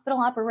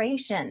hospital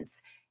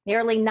operations.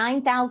 Nearly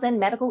 9,000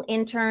 medical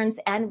interns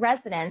and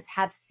residents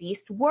have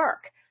ceased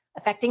work,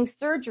 affecting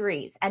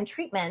surgeries and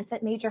treatments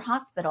at major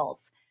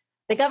hospitals.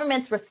 The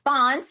government's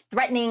response,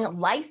 threatening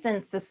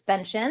license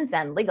suspensions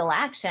and legal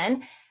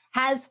action,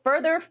 has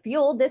further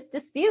fueled this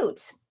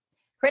dispute.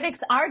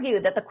 Critics argue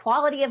that the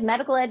quality of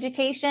medical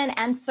education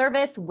and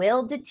service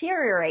will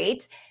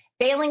deteriorate,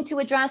 failing to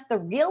address the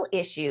real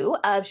issue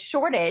of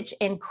shortage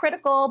in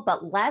critical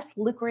but less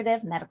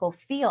lucrative medical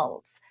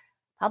fields.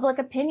 Public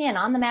opinion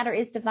on the matter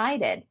is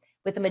divided,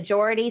 with the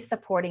majority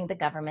supporting the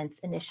government's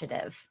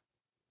initiative.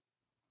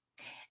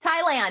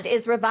 Thailand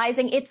is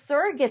revising its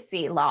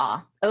surrogacy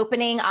law,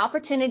 opening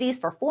opportunities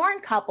for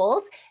foreign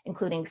couples,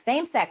 including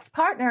same-sex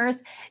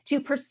partners, to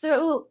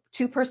pursue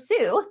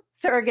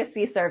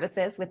surrogacy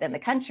services within the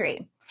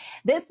country.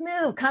 This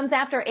move comes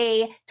after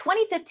a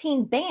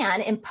 2015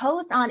 ban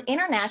imposed on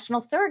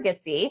international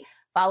surrogacy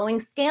following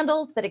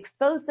scandals that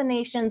exposed the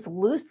nation's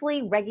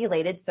loosely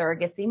regulated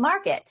surrogacy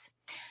market.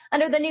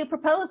 Under the new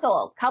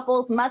proposal,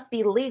 couples must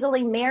be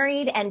legally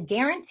married and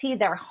guarantee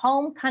their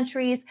home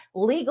country's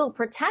legal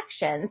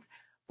protections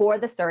for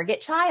the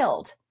surrogate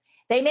child.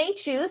 They may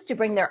choose to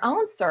bring their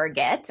own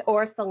surrogate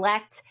or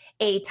select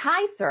a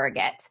Thai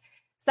surrogate,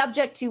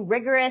 subject to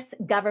rigorous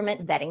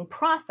government vetting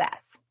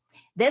process.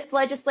 This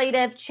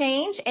legislative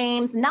change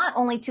aims not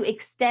only to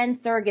extend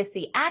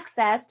surrogacy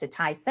access to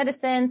Thai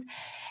citizens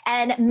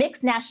and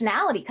mixed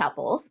nationality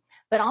couples,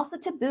 but also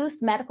to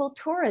boost medical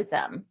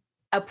tourism.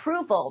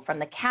 Approval from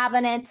the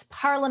Cabinet,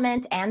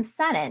 Parliament, and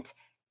Senate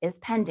is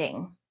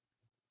pending.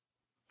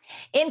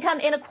 Income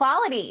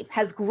inequality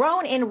has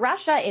grown in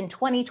Russia in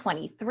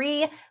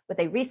 2023, with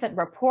a recent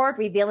report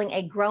revealing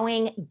a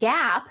growing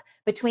gap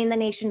between the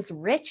nation's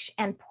rich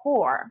and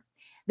poor.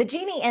 The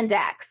Gini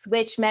index,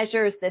 which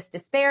measures this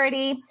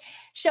disparity,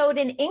 showed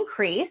an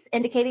increase,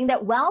 indicating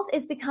that wealth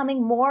is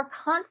becoming more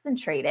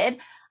concentrated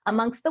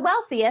amongst the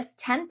wealthiest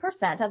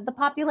 10% of the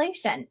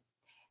population.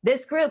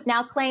 This group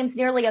now claims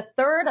nearly a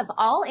third of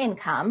all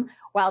income,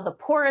 while the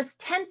poorest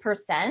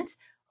 10%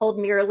 hold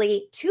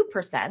merely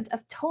 2%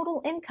 of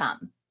total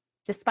income.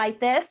 Despite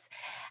this,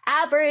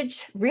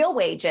 average real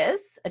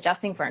wages,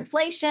 adjusting for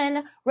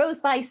inflation, rose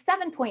by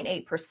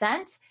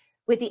 7.8%,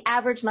 with the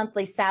average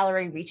monthly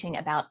salary reaching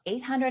about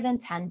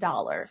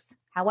 $810.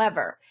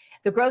 However,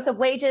 the growth of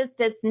wages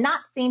does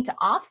not seem to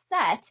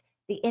offset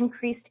the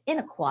increased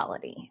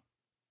inequality.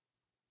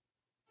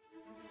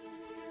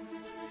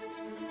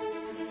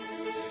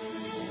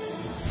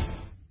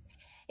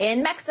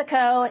 In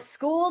Mexico,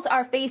 schools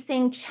are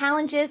facing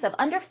challenges of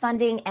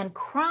underfunding and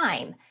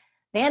crime.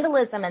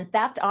 Vandalism and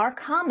theft are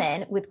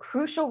common, with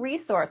crucial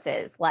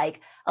resources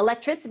like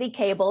electricity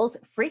cables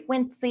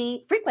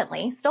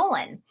frequently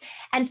stolen.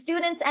 And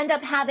students end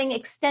up having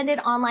extended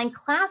online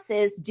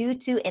classes due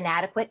to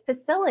inadequate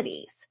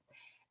facilities.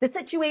 The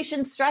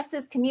situation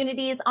stresses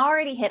communities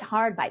already hit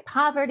hard by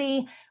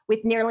poverty,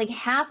 with nearly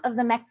half of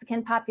the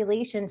Mexican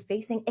population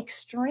facing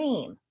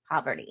extreme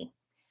poverty.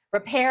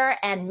 Repair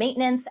and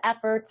maintenance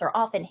efforts are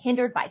often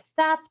hindered by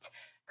theft,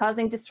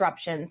 causing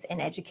disruptions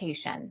in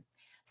education.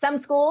 Some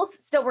schools,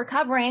 still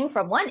recovering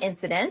from one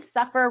incident,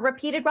 suffer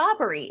repeated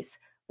robberies,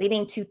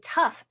 leading to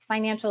tough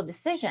financial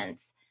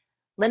decisions.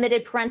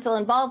 Limited parental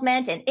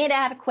involvement and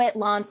inadequate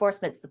law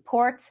enforcement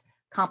support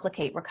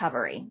complicate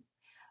recovery.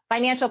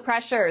 Financial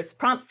pressures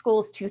prompt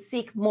schools to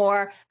seek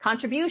more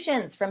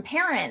contributions from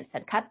parents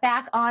and cut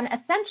back on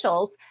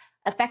essentials,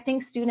 affecting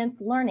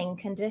students' learning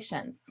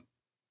conditions.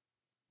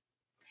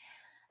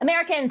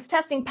 Americans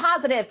testing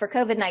positive for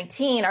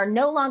COVID-19 are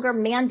no longer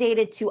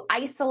mandated to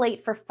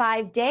isolate for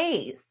 5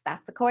 days.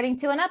 That's according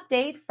to an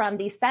update from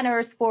the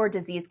Centers for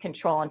Disease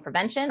Control and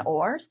Prevention,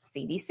 or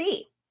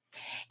CDC.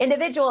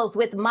 Individuals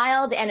with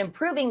mild and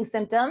improving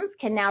symptoms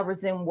can now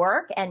resume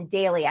work and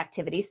daily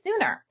activities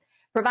sooner,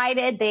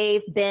 provided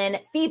they've been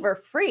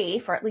fever-free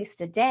for at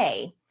least a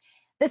day.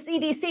 The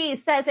CDC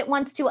says it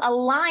wants to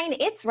align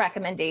its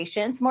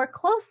recommendations more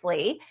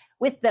closely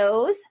with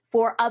those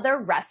for other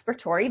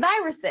respiratory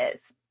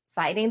viruses,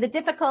 citing the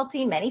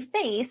difficulty many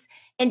face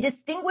in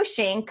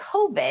distinguishing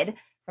COVID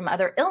from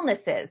other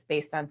illnesses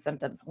based on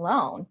symptoms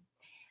alone.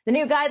 The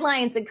new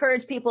guidelines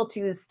encourage people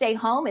to stay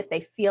home if they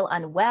feel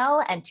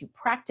unwell and to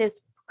practice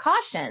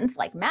precautions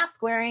like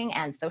mask wearing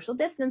and social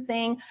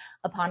distancing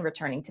upon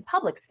returning to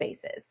public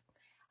spaces.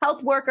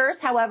 Health workers,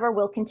 however,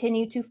 will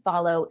continue to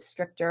follow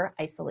stricter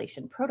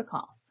isolation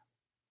protocols.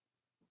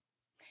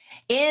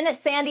 In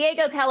San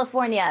Diego,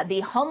 California,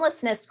 the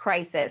homelessness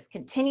crisis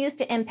continues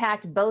to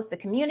impact both the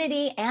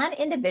community and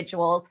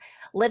individuals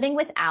living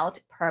without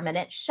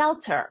permanent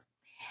shelter.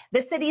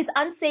 The city's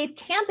unsafe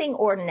camping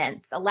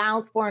ordinance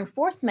allows for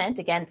enforcement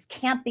against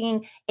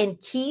camping in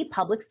key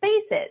public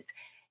spaces,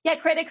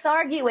 Yet critics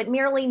argue it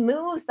merely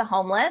moves the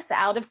homeless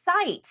out of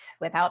sight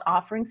without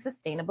offering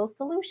sustainable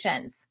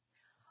solutions.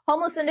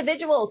 Homeless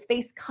individuals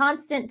face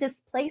constant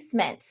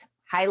displacement,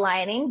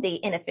 highlighting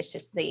the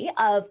inefficiency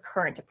of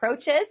current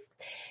approaches.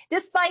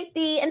 Despite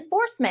the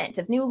enforcement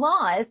of new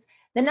laws,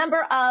 the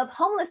number of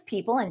homeless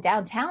people in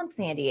downtown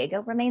San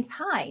Diego remains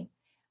high,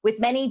 with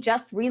many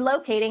just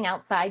relocating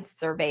outside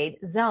surveyed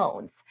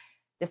zones.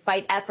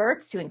 Despite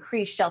efforts to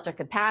increase shelter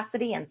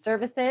capacity and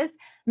services,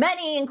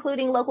 many,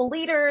 including local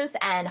leaders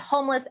and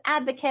homeless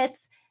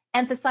advocates,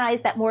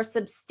 emphasize that more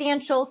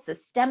substantial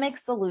systemic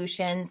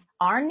solutions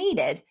are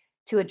needed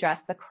to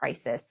address the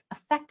crisis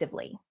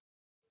effectively.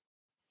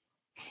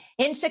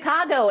 In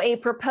Chicago, a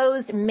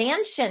proposed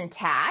mansion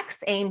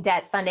tax aimed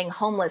at funding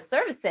homeless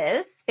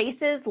services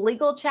faces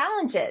legal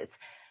challenges,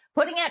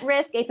 putting at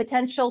risk a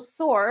potential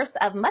source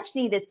of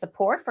much-needed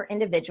support for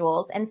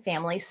individuals and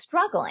families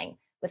struggling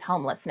with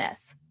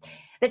homelessness.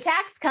 The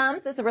tax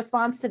comes as a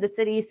response to the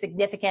city's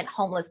significant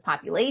homeless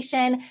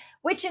population,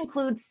 which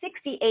includes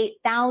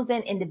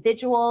 68,000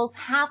 individuals,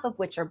 half of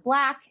which are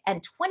Black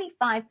and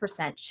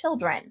 25%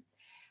 children.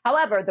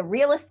 However, the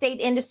real estate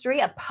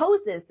industry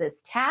opposes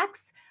this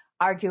tax,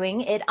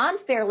 arguing it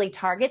unfairly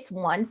targets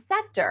one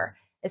sector,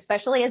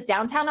 especially as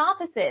downtown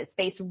offices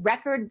face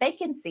record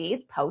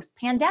vacancies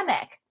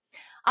post-pandemic.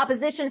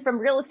 Opposition from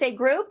real estate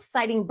groups,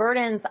 citing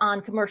burdens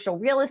on commercial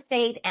real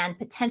estate and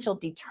potential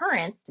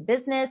deterrence to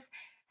business,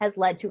 has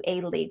led to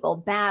a legal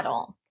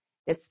battle.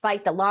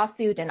 Despite the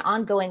lawsuit and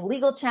ongoing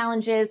legal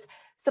challenges,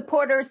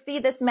 supporters see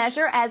this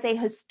measure as a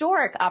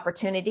historic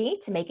opportunity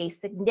to make a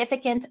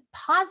significant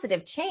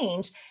positive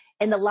change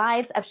in the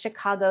lives of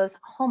Chicago's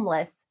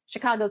homeless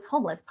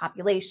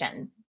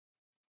population.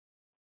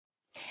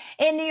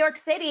 In New York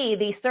City,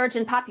 the surge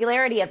in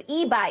popularity of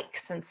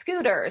e-bikes and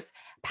scooters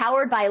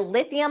powered by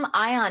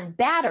lithium-ion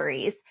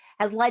batteries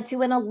has led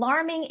to an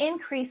alarming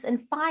increase in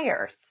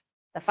fires.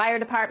 The Fire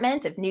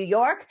Department of New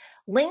York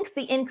links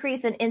the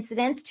increase in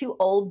incidents to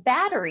old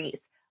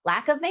batteries,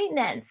 lack of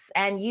maintenance,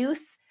 and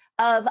use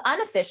of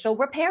unofficial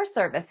repair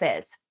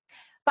services.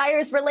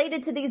 Fires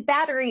related to these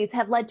batteries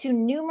have led to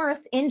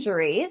numerous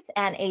injuries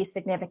and a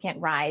significant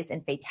rise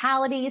in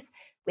fatalities,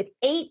 with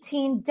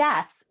 18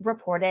 deaths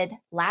reported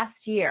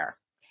last year.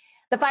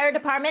 The fire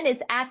department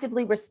is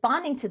actively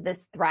responding to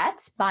this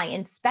threat by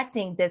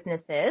inspecting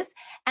businesses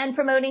and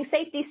promoting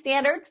safety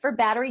standards for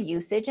battery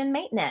usage and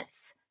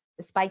maintenance.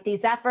 Despite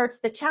these efforts,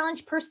 the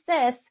challenge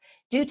persists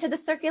due to the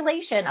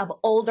circulation of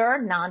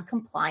older,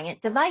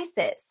 non-compliant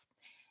devices.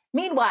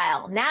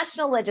 Meanwhile,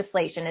 national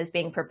legislation is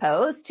being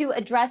proposed to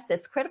address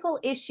this critical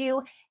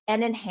issue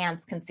and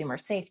enhance consumer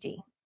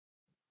safety.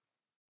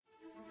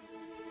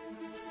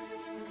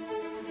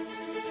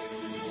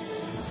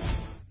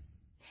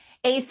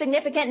 A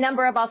significant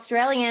number of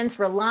Australians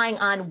relying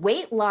on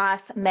weight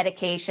loss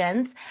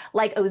medications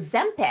like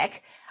Ozempic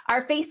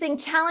are facing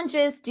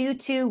challenges due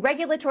to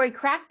regulatory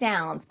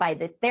crackdowns by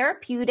the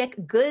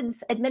Therapeutic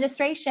Goods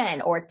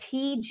Administration, or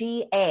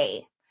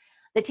TGA.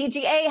 The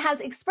TGA has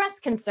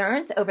expressed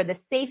concerns over the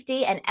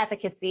safety and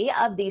efficacy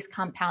of these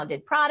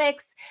compounded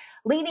products,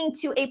 leading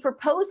to a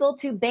proposal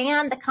to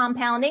ban the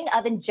compounding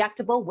of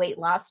injectable weight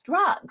loss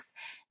drugs.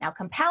 Now,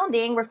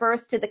 compounding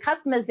refers to the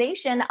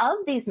customization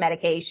of these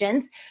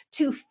medications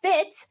to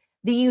fit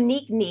the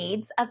unique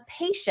needs of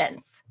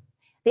patients.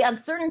 The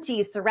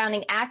uncertainty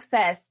surrounding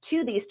access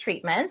to these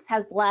treatments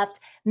has left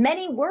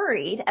many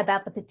worried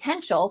about the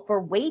potential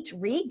for weight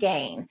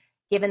regain,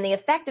 given the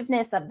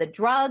effectiveness of the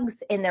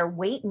drugs in their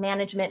weight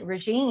management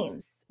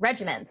regimens.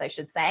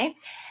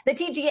 The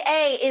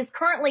TGA is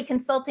currently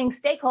consulting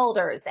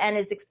stakeholders and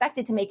is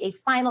expected to make a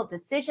final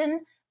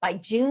decision by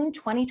June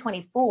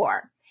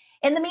 2024.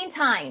 In the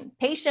meantime,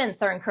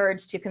 patients are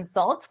encouraged to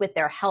consult with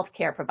their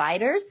healthcare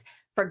providers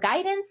for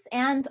guidance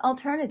and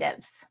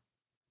alternatives.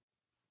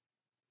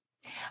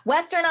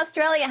 Western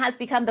Australia has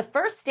become the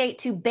first state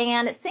to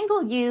ban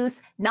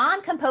single-use,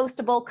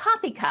 non-compostable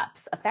coffee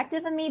cups,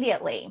 effective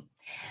immediately.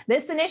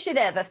 This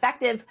initiative,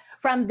 effective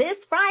from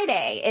this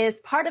Friday,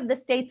 is part of the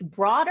state's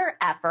broader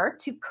effort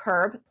to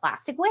curb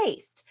plastic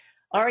waste,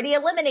 already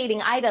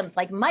eliminating items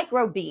like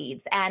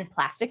microbeads and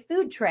plastic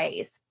food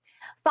trays.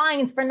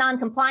 Fines for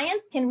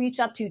non-compliance can reach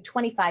up to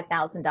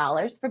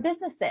 $25,000 for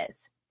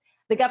businesses.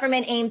 The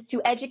government aims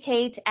to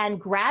educate and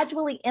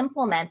gradually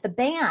implement the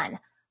ban,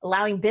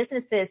 allowing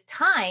businesses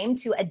time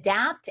to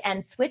adapt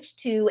and switch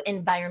to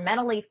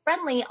environmentally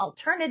friendly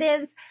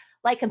alternatives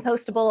like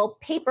compostable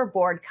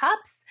paperboard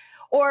cups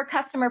or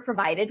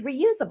customer-provided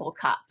reusable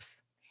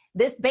cups.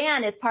 This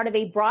ban is part of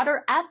a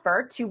broader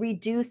effort to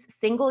reduce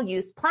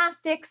single-use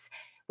plastics,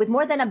 with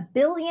more than 1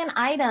 billion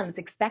items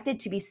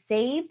expected to be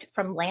saved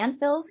from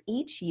landfills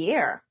each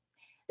year.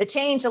 The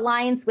change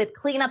aligns with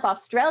Clean Up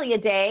Australia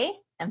Day,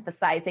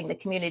 emphasizing the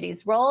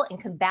community's role in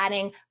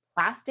combating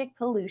plastic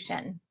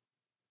pollution.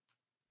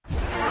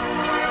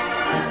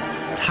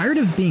 Tired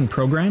of being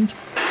programmed?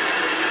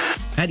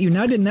 At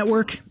United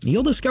Network,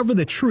 you'll discover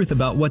the truth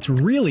about what's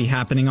really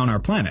happening on our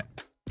planet.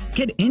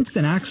 Get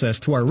instant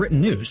access to our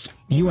written news,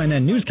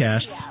 UNN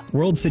newscasts,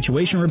 world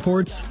situation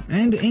reports,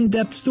 and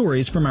in-depth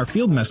stories from our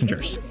field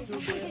messengers.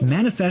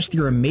 Manifest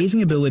your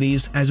amazing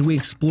abilities as we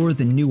explore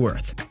the new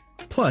Earth.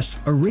 Plus,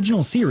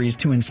 original series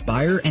to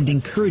inspire and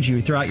encourage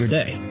you throughout your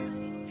day.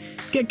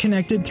 Get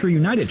connected through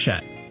United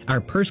Chat, our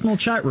personal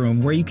chat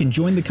room where you can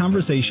join the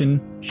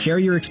conversation, share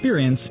your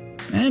experience,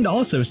 and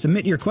also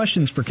submit your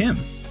questions for Kim.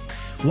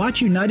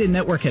 Watch United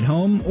Network at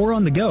home or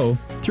on the go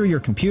through your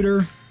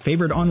computer,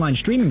 favorite online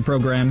streaming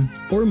program,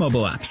 or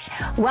mobile apps.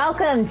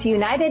 Welcome to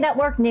United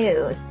Network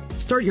News.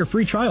 Start your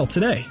free trial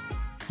today.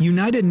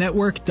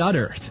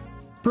 UnitedNetwork.Earth,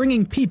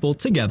 bringing people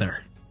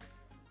together.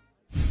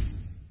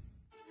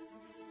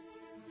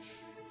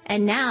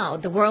 And now,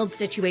 the World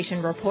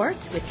Situation Report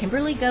with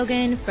Kimberly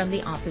Gogan from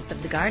the Office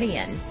of the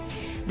Guardian.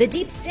 The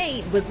deep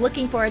state was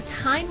looking for a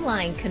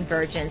timeline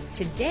convergence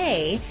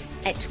today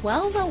at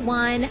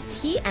 12:01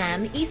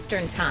 p.m.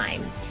 Eastern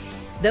Time.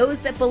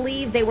 Those that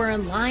believe they were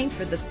in line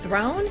for the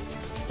throne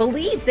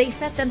believe they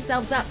set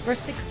themselves up for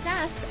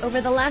success over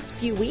the last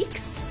few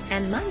weeks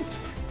and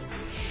months.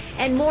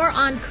 And more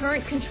on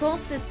current control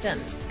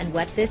systems and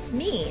what this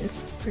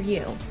means for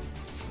you.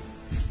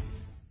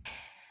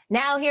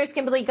 Now here's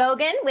Kimberly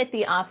Gogan with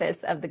the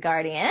Office of the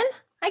Guardian.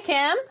 Hi,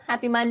 Kim.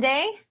 Happy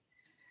Monday.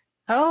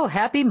 Oh,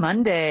 happy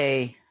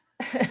Monday.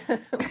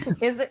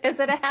 Is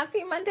it a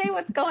happy Monday?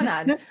 What's going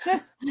on?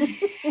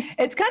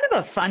 It's kind of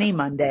a funny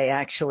Monday,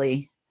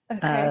 actually,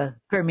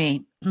 for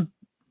me,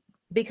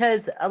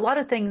 because a lot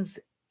of things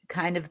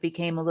kind of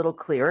became a little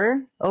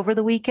clearer over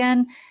the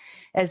weekend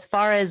as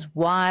far as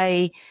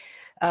why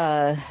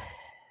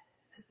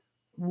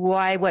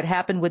what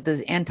happened with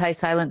the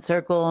anti-silent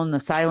circle and the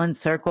silent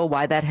circle,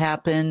 why that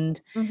happened,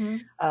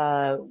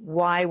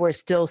 why we're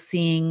still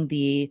seeing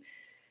the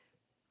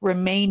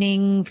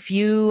remaining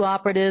few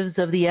operatives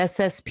of the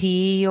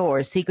SSP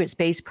or secret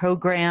space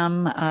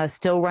program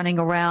still running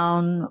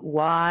around.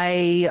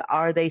 Why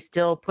are they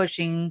still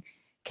pushing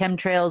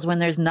chemtrails when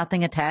there's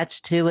nothing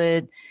attached to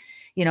it?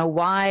 You know,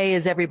 why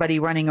is everybody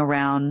running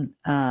around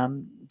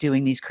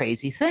doing these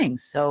crazy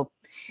things? So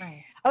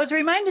I was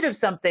reminded of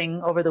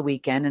something over the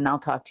weekend, and I'll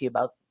talk to you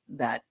about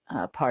that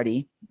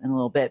party in a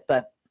little bit.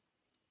 But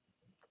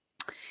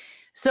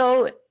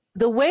so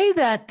the way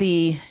that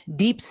the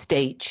deep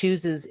state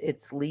chooses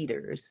its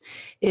leaders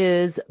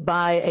is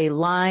by a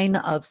line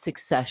of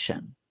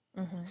succession.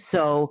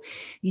 So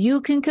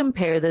you can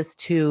compare this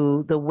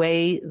to the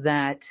way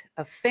that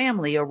a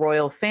family, a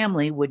royal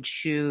family, would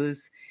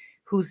choose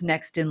who's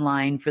next in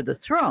line for the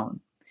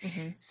throne.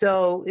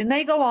 So, and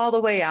they go all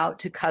the way out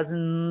to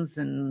cousins,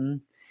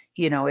 and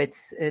you know,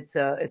 it's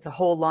a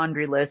whole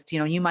laundry list. You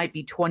know, you might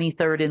be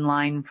 23rd in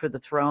line for the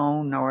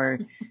throne or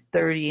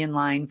 30 in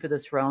line for the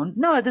throne.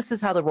 No, this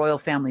is how the royal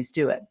families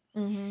do it.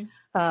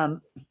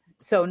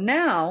 So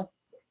now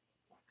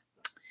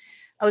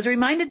I was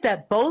reminded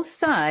that both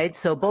sides,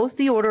 so both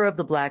the Order of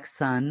the Black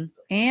Sun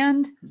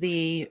and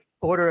the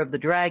Order of the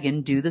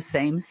Dragon, do the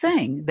same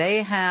thing.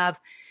 They have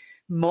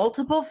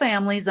multiple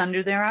families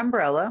under their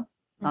umbrella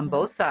on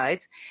both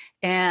sides,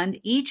 and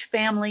each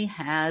family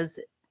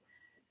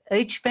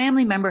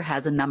member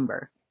has a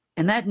number,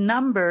 and that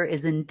number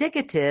is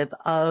indicative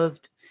of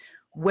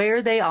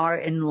where they are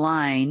in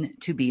line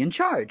to be in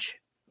charge.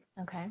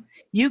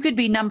 You could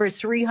be number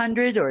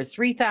 300 or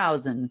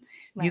 3,000.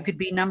 You could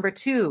be number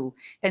 2.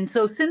 And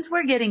so since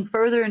we're getting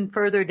further and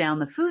further down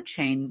the food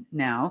chain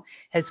now,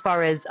 as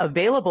far as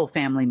available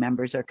family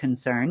members are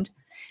concerned,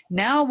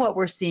 now what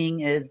we're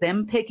seeing is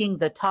them picking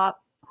the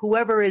top,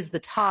 whoever is the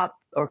top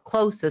or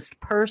closest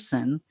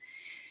person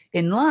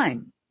in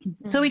line.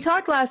 So we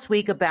talked last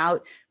week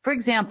about, for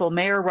example,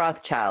 Mayor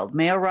Rothschild.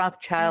 Mayor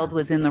Rothschild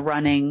was in the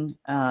running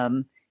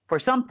for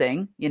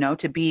something, you know,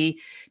 to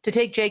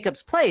take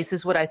Jacob's place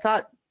is what I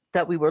thought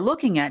that we were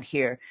looking at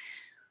here.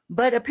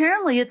 But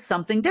apparently it's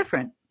something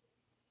different.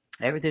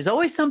 There's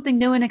always something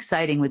new and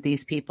exciting with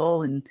these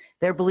people, and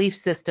their belief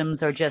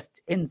systems are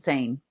just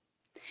insane.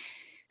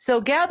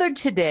 So gathered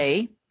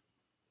today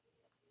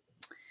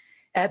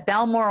at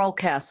Balmoral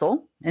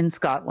Castle in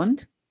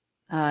Scotland,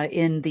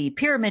 in the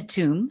pyramid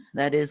tomb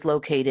that is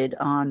located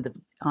on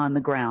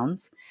the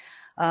grounds,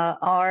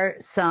 are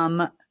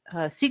some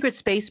secret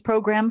space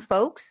program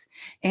folks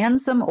and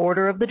some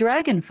Order of the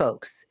Dragon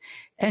folks.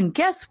 And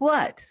guess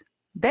what?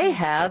 They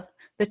have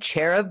the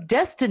chair of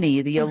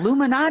destiny, the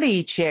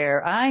Illuminati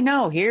chair. I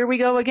know, here we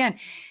go again.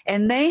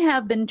 And they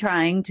have been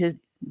trying to,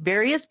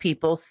 various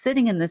people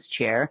sitting in this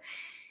chair.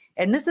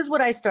 And this is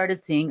what I started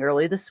seeing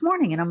early this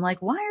morning. And I'm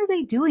like, why are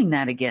they doing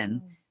that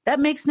again?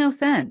 That makes no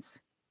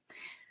sense.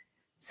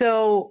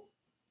 So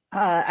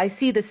I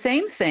see the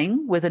same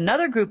thing with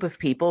another group of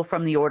people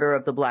from the Order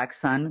of the Black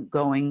Sun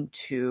going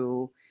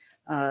to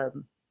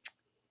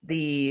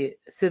the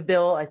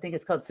Seville, I think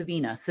it's called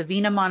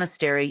Savina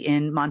Monastery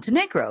in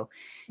Montenegro.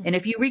 And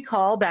if you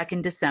recall, back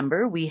in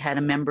December, we had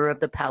a member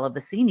of the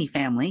Pallavicini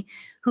family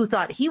who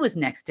thought he was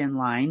next in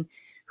line,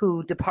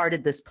 who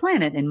departed this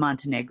planet in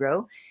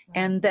Montenegro.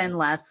 And then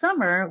last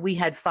summer, we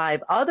had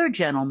 5 other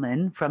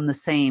gentlemen from the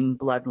same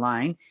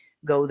bloodline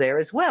go there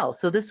as well.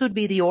 So this would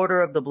be the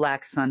Order of the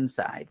Black Sun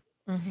side.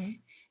 Mm-hmm.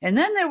 And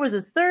then there was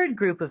a third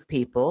group of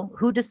people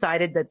who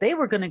decided that they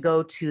were going to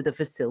go to the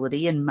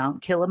facility in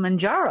Mount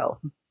Kilimanjaro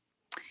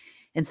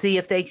and see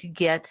if they could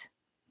get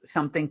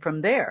something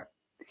from there.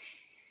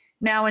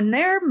 Now, in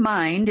their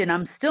mind, and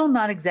I'm still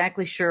not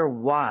exactly sure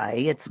why,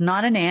 it's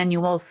not an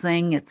annual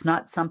thing, it's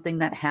not something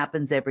that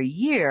happens every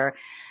year.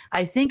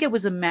 I think it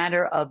was a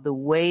matter of the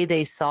way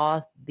they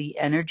saw the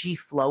energy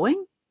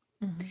flowing.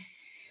 Mm-hmm.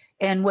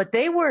 And what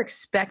they were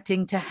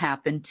expecting to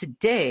happen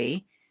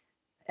today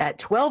at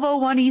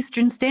 12:01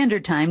 Eastern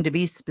Standard Time, to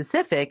be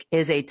specific,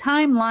 is a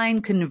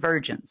timeline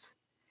convergence.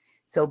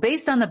 So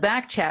based on the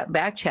back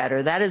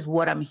chatter, that is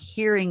what I'm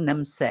hearing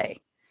them say.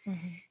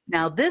 Mm-hmm.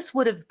 Now, this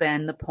would have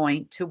been the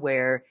point to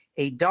where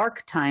a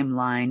dark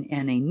timeline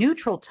and a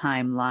neutral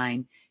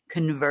timeline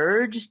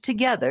converged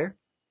together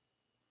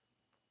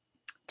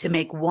to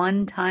make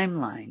one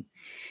timeline.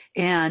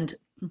 And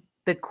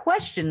the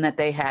question that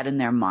they had in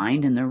their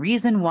mind, and the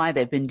reason why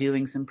they've been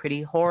doing some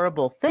pretty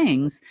horrible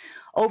things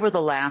over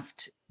the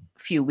last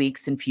few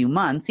weeks and few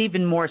months,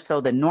 even more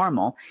so than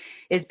normal,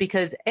 is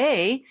because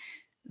A,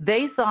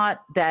 they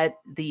thought that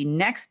the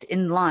next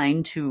in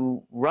line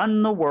to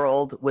run the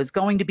world was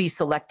going to be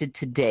selected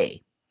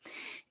today.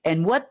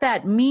 And what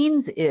that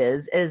means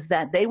is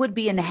that they would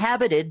be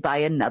inhabited by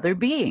another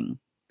being.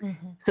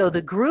 Mm-hmm. So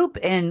the group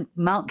in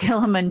Mount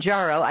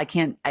Kilimanjaro,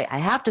 I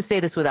have to say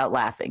this without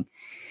laughing.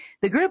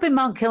 The group in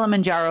Mount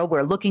Kilimanjaro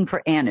were looking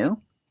for Anu.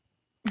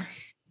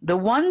 The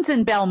ones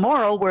in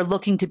Balmoral were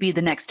looking to be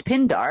the next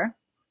Pindar.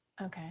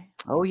 Okay.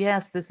 Oh,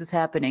 yes, this is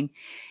happening.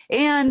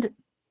 And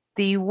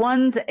the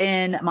ones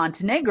in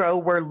Montenegro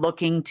were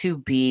looking to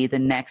be the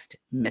next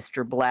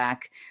Mr.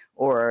 Black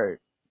or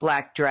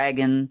Black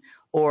Dragon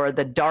or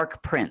the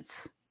Dark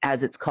Prince,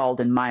 as it's called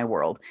in my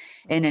world.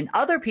 And in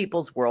other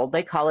people's world,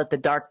 they call it the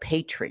Dark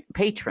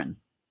Patron.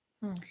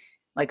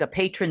 Like a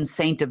patron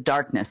saint of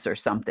darkness or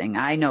something.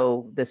 I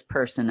know this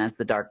person as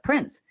the Dark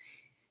Prince.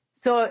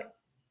 So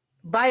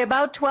by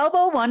about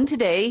 12:01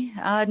 today,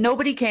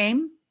 nobody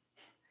came,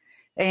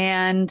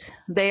 and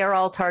they are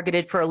all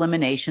targeted for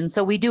elimination.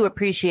 So we do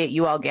appreciate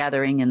you all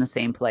gathering in the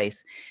same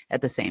place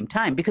at the same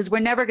time, because we're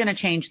never going to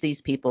change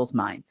these people's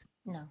minds.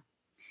 No.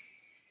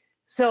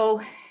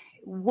 So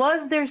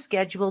was there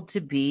scheduled to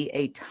be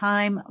a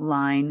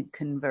timeline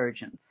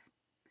convergence?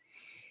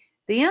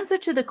 The answer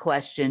to the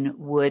question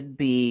would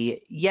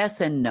be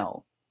yes and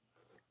no.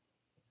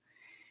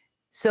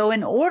 So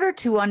in order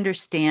to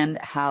understand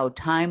how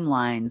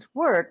timelines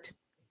worked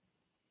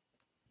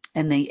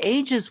and the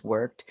ages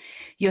worked,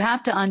 you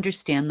have to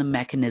understand the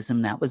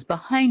mechanism that was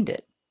behind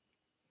it.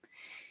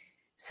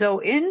 So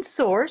in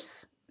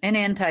source and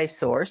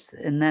anti-source,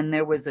 and then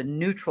there was a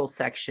neutral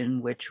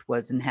section which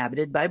was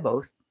inhabited by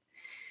both,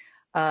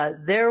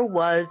 there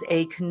was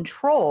a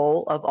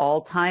control of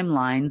all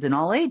timelines in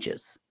all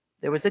ages.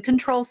 There was a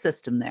control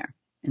system there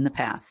in the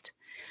past,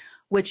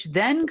 which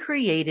then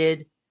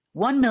created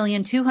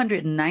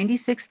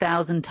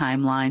 1,296,000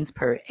 timelines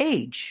per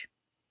age.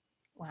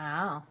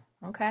 Wow.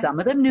 Okay. Some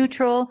of them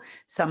neutral,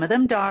 some of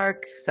them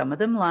dark, some of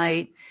them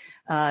light,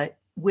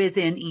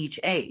 within each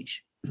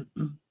age.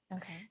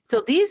 Okay.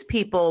 So these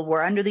people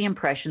were under the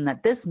impression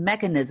that this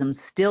mechanism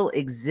still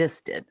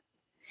existed,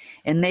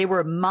 and they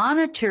were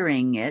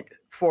monitoring it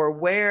for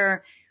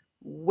where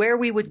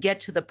we would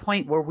get to the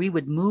point where we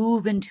would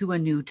move into a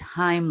new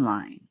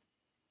timeline.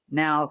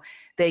 Now,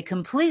 they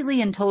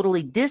completely and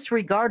totally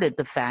disregarded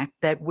the fact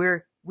that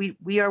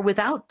we are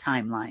without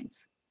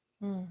timelines.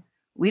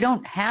 We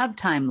don't have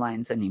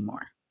timelines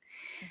anymore.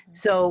 Mm-hmm.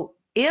 So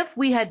if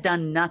we had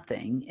done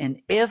nothing,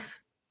 and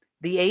if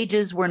the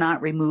ages were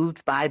not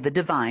removed by the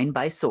divine,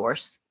 by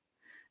source,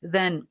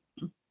 then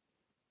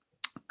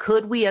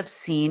could we have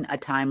seen a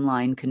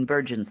timeline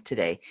convergence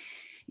today?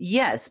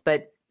 Yes,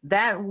 but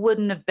that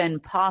wouldn't have been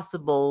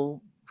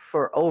possible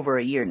for over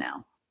a year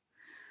now.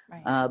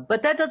 Right.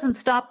 But that doesn't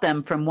stop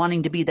them from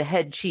wanting to be the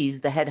head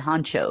cheese, the head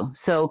honcho.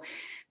 So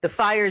the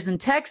fires in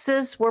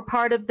Texas were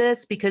part of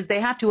this because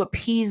they have to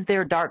appease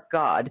their dark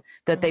god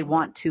that they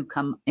want to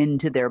come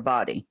into their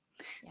body.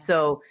 Yeah.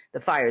 So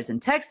the fires in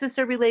Texas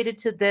are related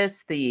to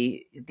this.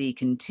 The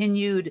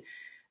continued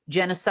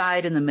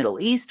genocide in the Middle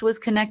East was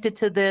connected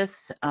to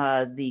this.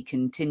 The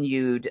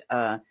continued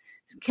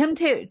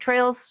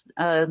chemtrails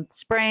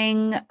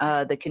spraying,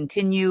 the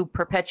continued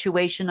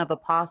perpetuation of a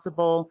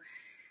possible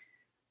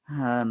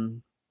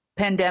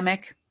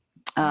pandemic,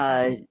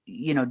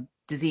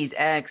 disease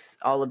X,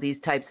 all of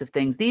these types of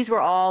things. These were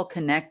all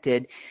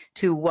connected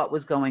to what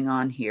was going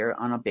on here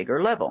on a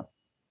bigger level.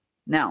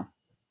 Now,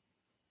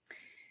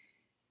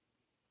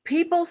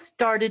 people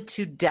started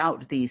to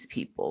doubt these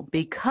people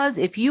because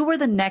if you were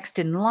the next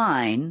in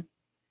line,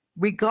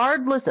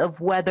 regardless of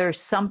whether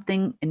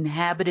something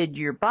inhabited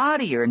your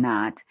body or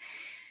not,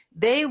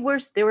 there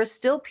were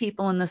still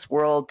people in this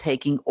world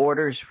taking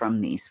orders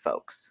from these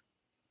folks.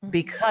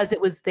 Because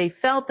they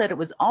felt that it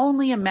was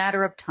only a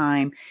matter of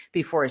time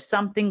before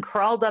something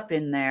crawled up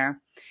in there,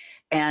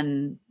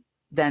 and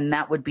then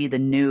that would be the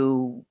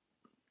new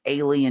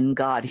alien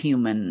god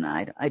human.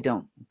 I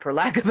don't, for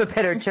lack of a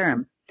better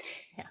term.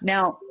 Yeah.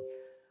 Now,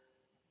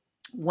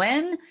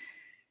 when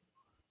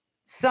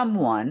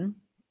someone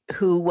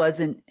who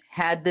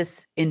had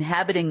this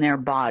inhabiting their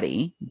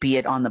body, be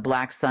it on the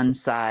Black Sun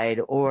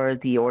side or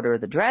the Order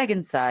of the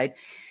Dragon side,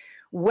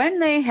 when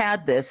they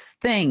had this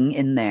thing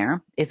in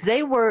there, if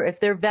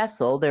their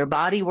vessel, their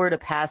body were to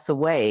pass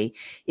away,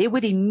 it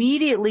would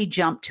immediately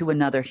jump to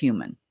another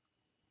human.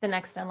 The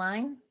next in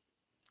line?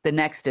 The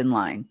next in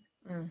line.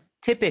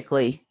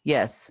 Typically,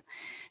 yes.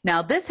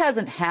 Now, this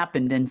hasn't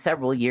happened in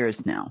several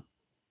years now.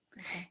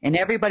 Okay. And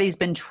everybody's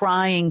been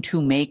trying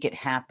to make it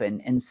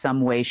happen in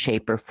some way,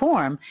 shape, or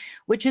form,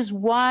 which is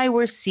why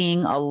we're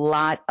seeing a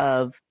large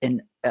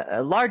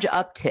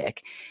uptick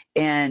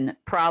in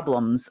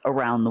problems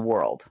around the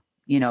world.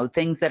 You know,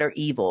 things that are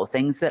evil,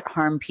 things that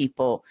harm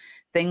people,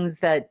 things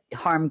that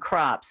harm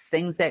crops,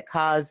 things that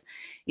cause,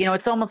 you know,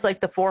 it's almost like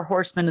the 4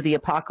 horsemen of the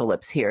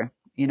apocalypse here,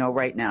 you know,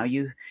 right now.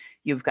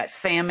 You've got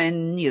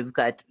famine, you've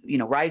got, you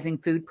know, rising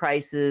food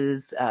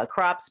prices,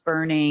 crops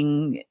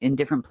burning in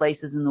different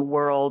places in the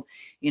world.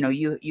 You know,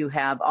 you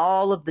have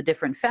all of the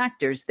different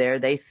factors there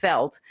they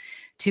felt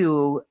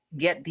to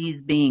get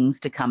these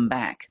beings to come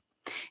back.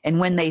 And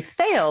when they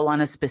fail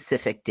on a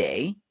specific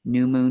day,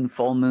 new moon,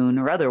 full moon,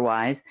 or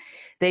otherwise,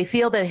 they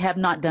feel they have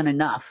not done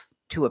enough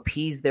to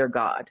appease their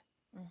God.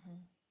 Mm-hmm.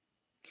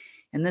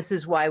 And this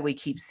is why we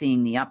keep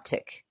seeing the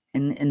uptick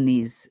in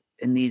these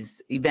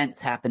events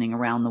happening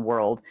around the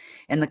world,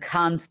 and the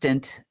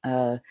constant,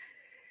 you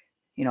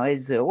know,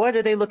 is what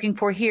are they looking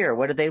for here?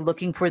 What are they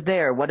looking for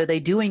there? What are they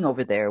doing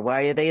over there?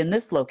 Why are they in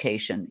this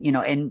location? You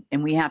know, and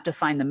we have to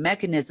find the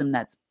mechanism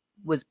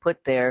was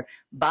put there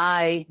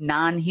by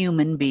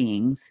non-human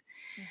beings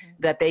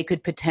that they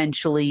could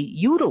potentially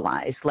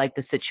utilize, like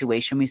the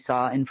situation we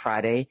saw on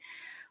Friday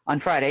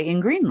in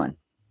Greenland.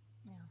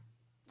 Yeah.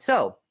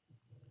 So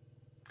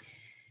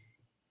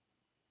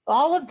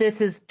all of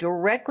this is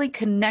directly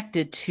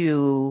connected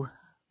to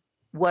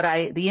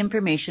the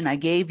information I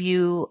gave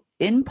you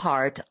in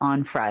part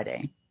on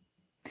Friday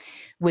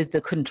with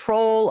the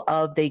control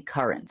of the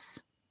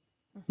currents.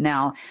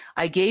 Now,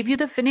 I gave you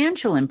the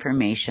financial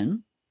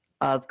information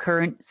of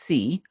current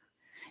C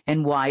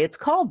and why it's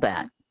called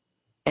that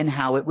and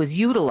how it was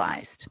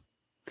utilized.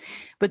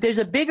 But there's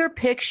a bigger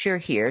picture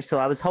here, so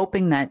I was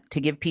hoping that to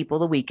give people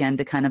the weekend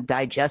to kind of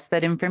digest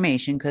that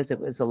information, because it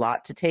was a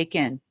lot to take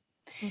in.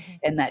 Mm-hmm.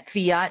 And that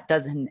fiat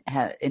doesn't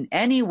in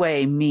any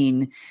way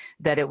mean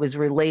that it was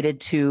related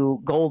to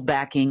gold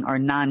backing or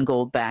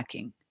non-gold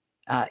backing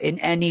in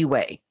any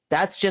way.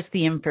 That's just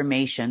the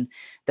information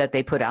that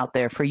they put out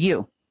there for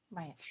you.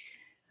 Right.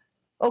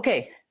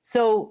 Okay,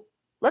 so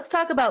let's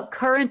talk about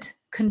current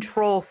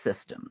control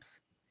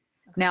systems.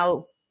 Okay.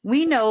 Now,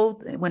 we know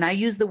when I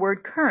use the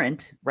word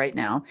current right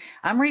now,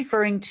 I'm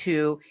referring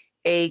to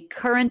a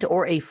current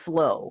or a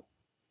flow.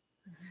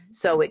 Mm-hmm.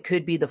 So it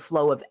could be the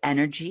flow of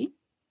energy,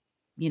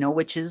 you know,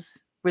 which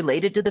is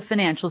related to the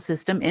financial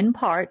system in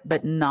part,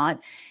 but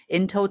not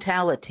in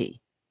totality.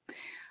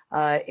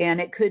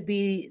 And it could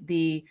be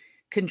the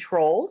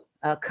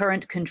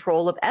current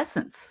control of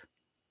essence,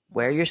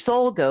 where your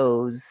soul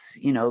goes.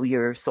 You know,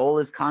 your soul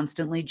is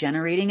constantly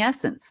generating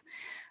essence.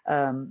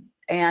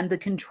 And the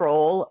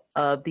control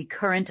of the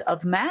current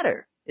of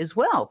matter as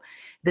well.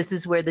 This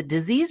is where the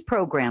disease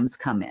programs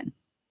come in.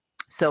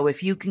 So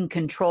if you can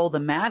control the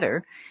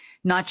matter,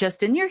 not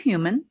just in your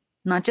human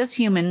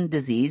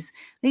disease,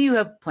 then you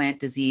have plant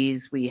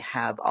disease. We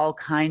have all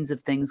kinds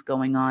of things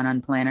going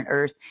on planet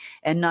Earth,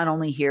 and not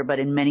only here, but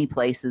in many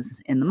places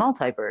in the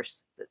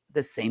multiverse.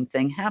 The same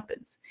thing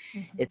happens.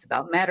 Mm-hmm. It's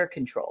about matter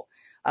control,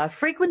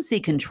 frequency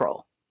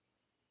control,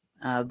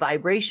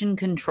 vibration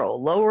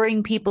control,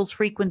 lowering people's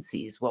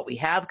frequencies. What we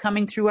have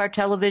coming through our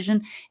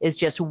television is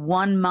just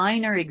one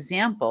minor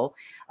example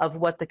of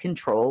what the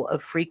control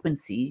of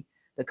frequency,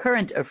 the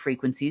current of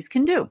frequencies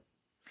can do.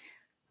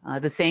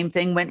 The same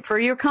thing went for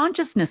your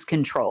consciousness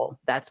control.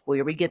 That's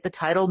where we get the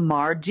title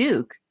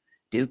Marduk,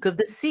 Duke of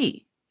the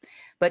Sea.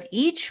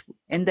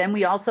 And then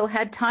we also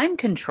had time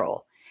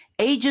control,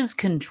 ages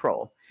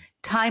control,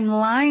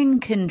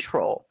 timeline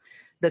control,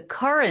 the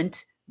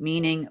current,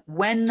 meaning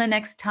when the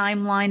next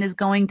timeline is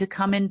going to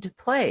come into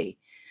play.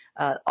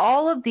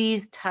 All of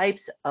these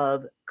types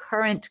of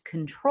current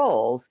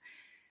controls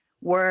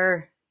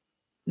were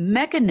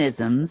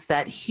mechanisms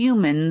that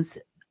humans,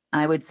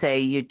 I would say,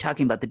 you're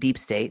talking about the deep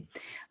state,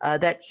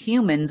 that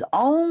humans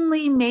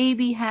only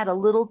maybe had a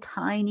little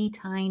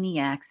tiny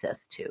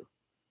access to.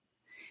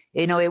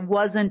 You know, it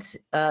wasn't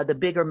the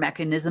bigger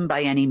mechanism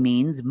by any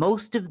means.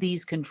 Most of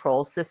these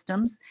control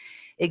systems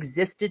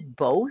existed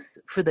both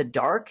for the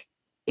dark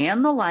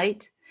and the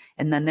light,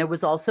 and then there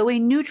was also a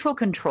neutral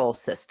control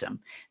system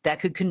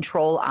that could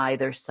control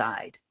either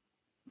side.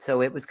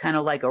 So it was kind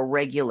of like a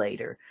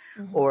regulator,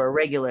 mm-hmm. or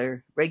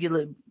a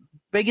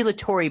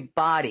regulatory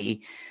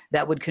body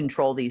that would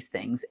control these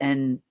things,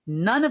 and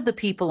none of the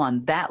people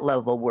on that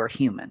level were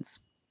humans.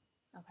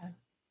 Okay.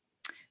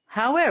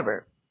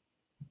 However,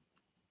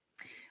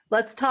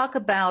 let's talk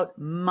about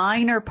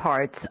minor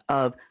parts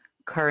of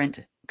current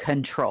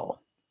control.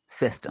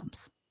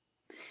 systems.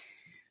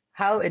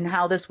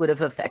 How this would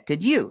have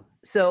affected you.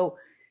 So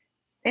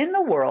in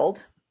the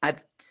world,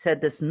 I've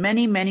said this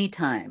many, many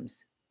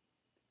times,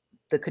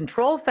 the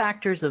control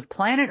factors of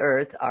planet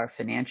Earth are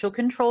financial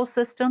control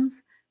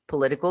systems,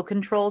 political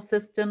control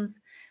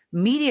systems,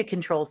 media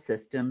control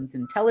systems,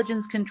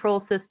 intelligence control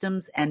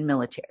systems, and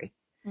military.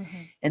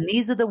 Mm-hmm. And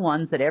these are the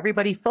ones that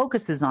everybody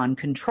focuses on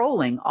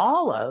controlling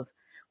all of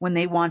when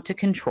they want to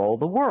control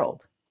the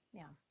world.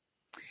 Yeah.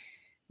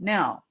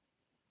 Now,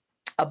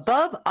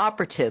 above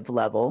operative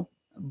level,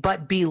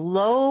 but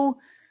below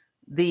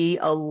the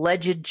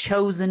alleged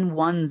chosen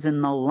ones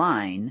in the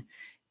line,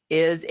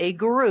 is a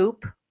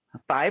group,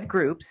 5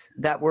 groups,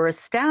 that were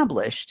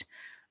established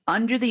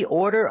under the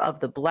Order of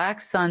the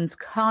Black Sun's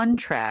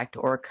contract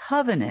or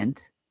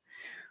covenant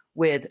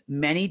with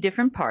many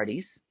different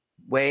parties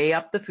way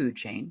up the food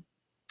chain.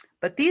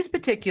 But these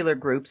particular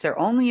groups are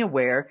only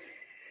aware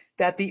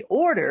that the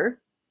Order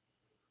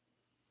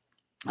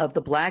of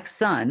the Black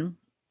Sun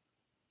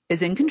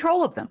is in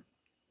control of them.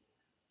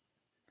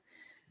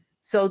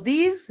 So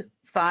these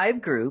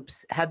 5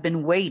 groups have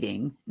been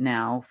waiting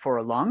now for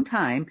a long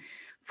time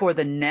for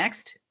the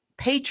next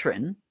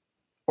patron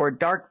or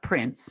dark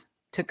prince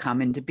to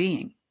come into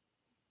being.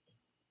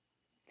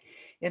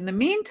 In the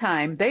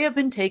meantime, they have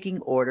been taking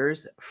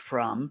orders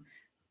from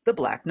the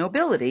black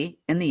nobility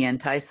in the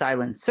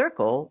anti-silent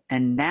circle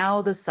and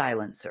now the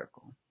silent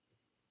circle.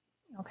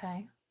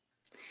 Okay.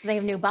 So they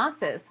have new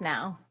bosses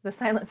now, the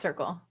silent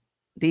circle.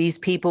 These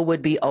people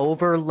would be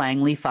over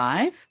Langley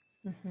 5.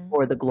 Mm-hmm.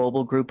 Or the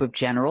global group of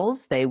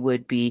generals. They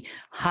would be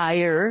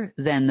higher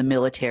than the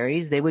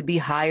militaries. They would be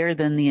higher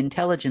than the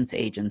intelligence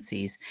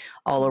agencies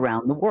all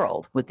around the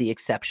world, with the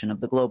exception of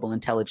the Global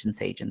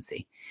Intelligence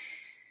Agency.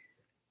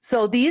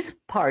 So these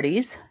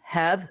parties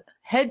have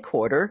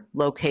headquarter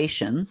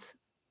locations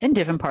in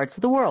different parts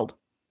of the world.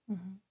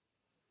 Mm-hmm.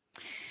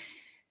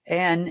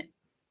 And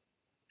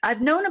I've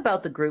known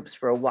about the groups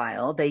for a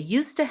while. They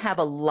used to have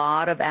a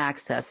lot of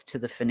access to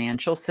the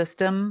financial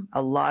system,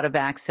 a lot of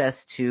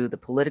access to the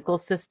political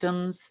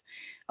systems,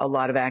 a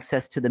lot of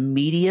access to the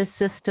media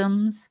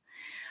systems,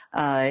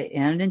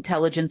 and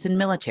intelligence and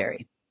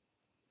military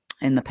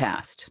in the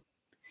past.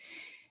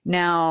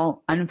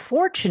 Now,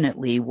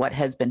 unfortunately, what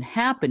has been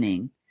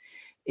happening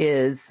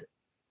is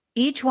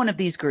each one of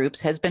these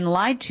groups has been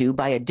lied to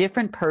by a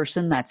different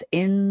person that's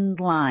in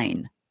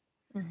line.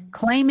 Mm-hmm.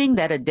 Claiming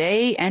that a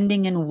day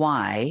ending in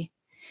Y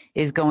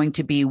is going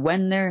to be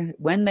when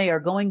they are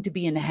going to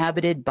be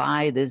inhabited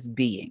by this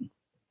being.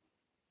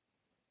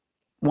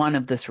 One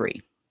of the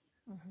 3.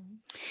 Mm-hmm.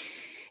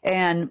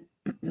 And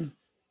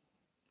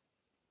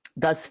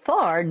thus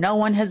far, no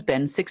one has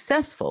been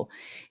successful.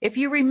 If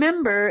you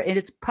remember,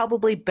 it's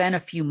probably been a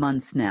few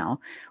months now,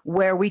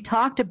 where we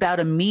talked about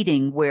a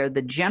meeting where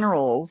the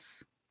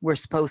generals were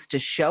supposed to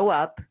show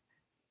up.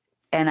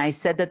 And I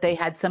said that they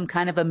had some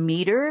kind of a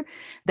meter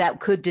that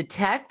could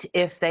detect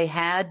if they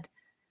had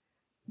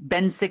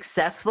been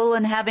successful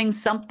in having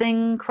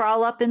something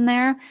crawl up in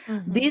there.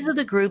 Mm-hmm. These are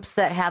the groups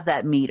that have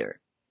that meter.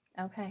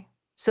 Okay.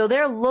 So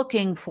they're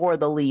looking for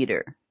the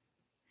leader.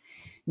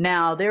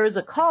 Now, there is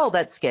a call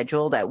that's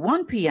scheduled at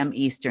 1 p.m.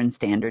 Eastern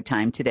Standard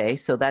Time today.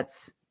 So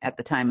that's at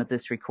the time of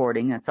this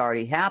recording. That's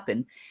already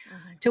happened.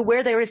 Mm-hmm. To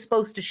where they were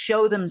supposed to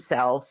show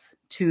themselves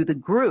to the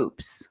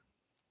groups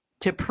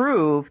to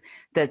prove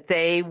that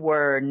they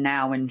were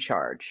now in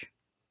charge.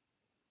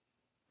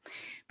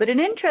 But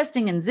an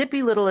interesting and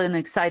zippy little and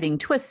exciting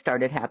twist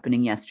started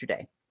happening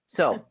yesterday.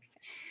 So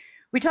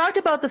we talked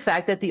about the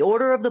fact that the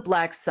Order of the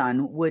Black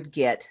Sun would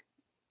get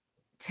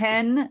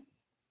 10%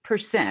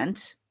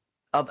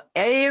 of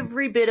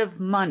every bit of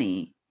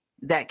money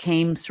that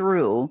came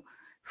through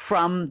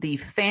from the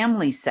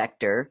family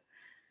sector,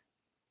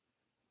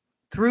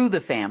 through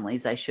the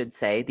families, I should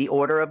say, the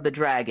Order of the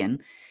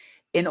Dragon,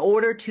 in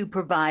order to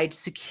provide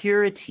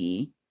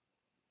security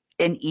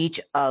in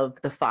each of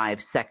the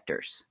 5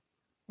 sectors.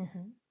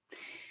 Mm-hmm.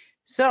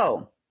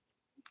 So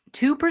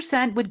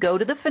 2% would go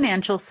to the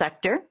financial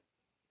sector,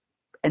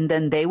 and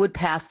then they would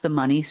pass the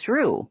money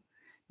through.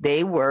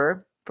 They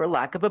were, for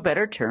lack of a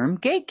better term,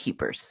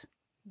 gatekeepers.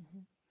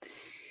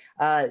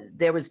 Mm-hmm.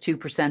 There was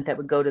 2% that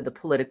would go to the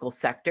political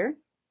sector,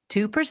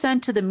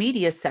 2% to the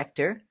media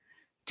sector,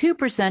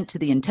 2% to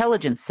the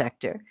intelligence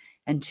sector,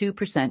 and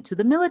 2% to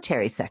the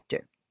military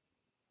sector.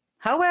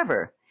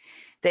 However,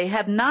 they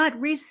have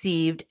not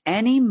received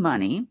any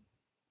money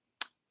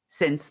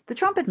since the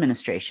Trump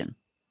administration.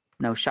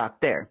 No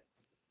shock there.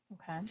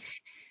 Okay.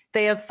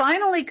 They have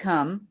finally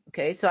come,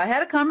 so I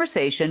had a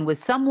conversation with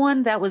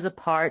someone that was a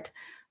part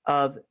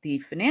of the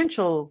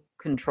financial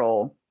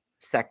control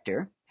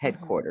sector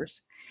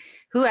headquarters,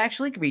 mm-hmm. who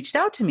actually reached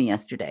out to me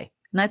yesterday.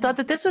 And I thought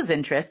that this was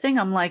interesting.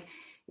 I'm like,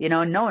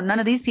 no, none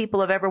of these people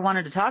have ever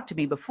wanted to talk to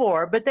me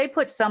before, but they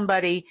put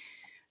somebody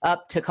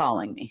up to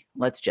calling me,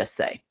 let's just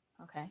say.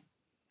 Okay.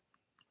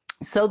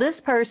 So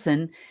this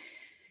person,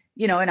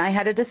 and I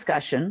had a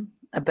discussion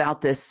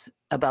about this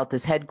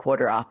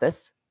headquarter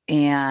office,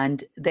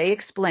 and they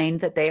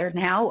explained that they are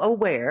now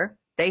aware.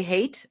 They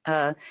hate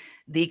the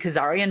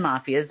Khazarian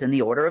mafias and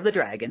the Order of the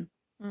Dragon.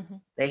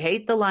 They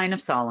hate the line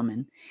of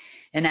Solomon.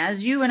 And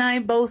as you and I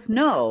both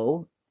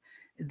know,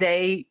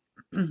 this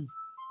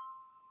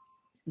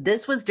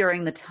was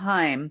during the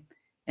time,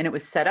 and it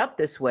was set up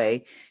this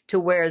way, to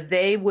where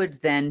they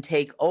would then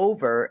take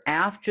over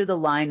after the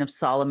line of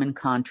Solomon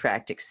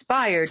contract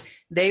expired.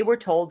 They were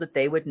told that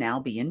they would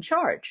now be in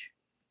charge.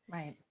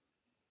 Right.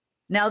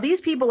 Now, these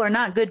people are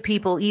not good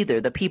people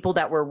either, the people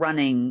that were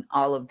running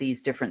all of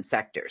these different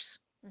sectors.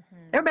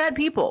 They're bad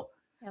people.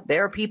 Yep.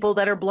 There are people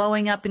that are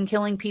blowing up and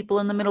killing people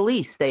in the Middle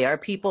East. They are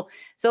people.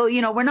 So,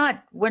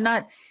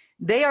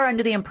 they are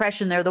under the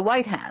impression they're the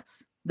white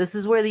hats. This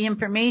is where the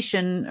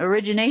information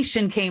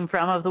origination came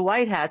from of the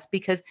white hats,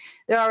 because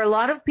there are a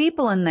lot of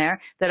people in there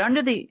that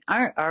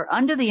are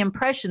under the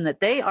impression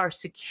that they are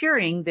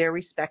securing their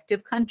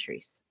respective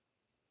countries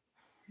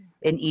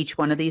in each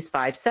one of these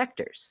 5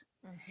 sectors.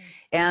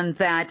 And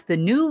that the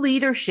new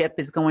leadership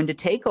is going to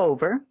take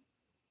over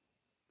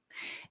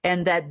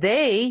and that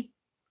they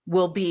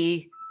will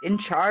be in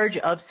charge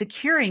of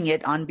securing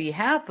it on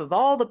behalf of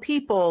all the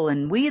people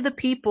and we the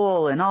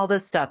people and all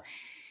this stuff.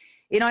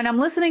 And I'm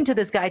listening to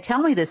this guy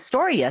tell me this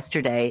story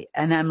yesterday,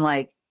 and I'm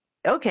like,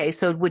 okay,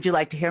 so would you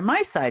like to hear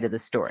my side of the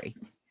story?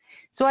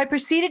 So I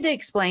proceeded to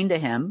explain to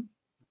him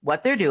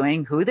what they're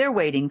doing, who they're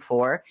waiting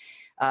for.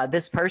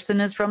 This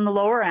person is from the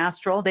lower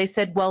astral. They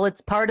said, well,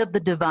 it's part of the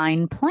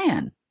divine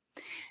plan.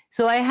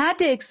 So I had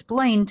to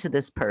explain to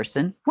this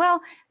person, well,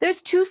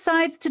 there's 2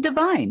 sides to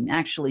divine,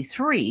 actually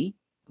 3,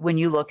 when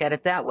you look at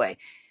it that way.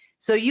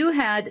 So you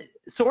had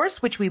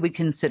source, which we would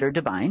consider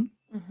divine.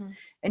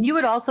 And you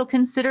would also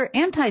consider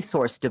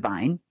anti-source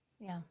divine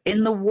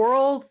in the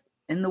world,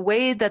 in the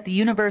way that the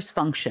universe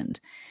functioned,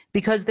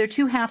 because they're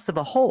 2 halves of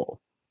a whole.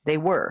 They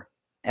were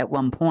at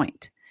one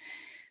point.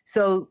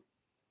 So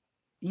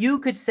you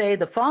could say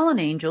the fallen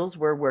angels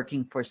were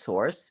working for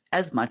source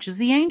as much as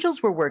the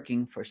angels were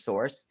working for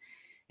source,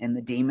 and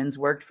the demons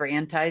worked for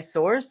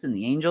anti-source, and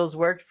the angels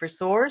worked for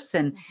source,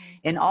 and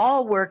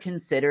all were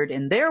considered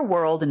in their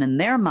world and in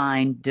their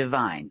mind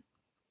divine.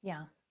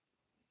 Yeah.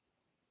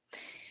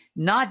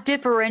 Not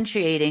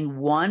differentiating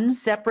one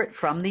separate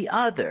from the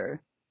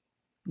other,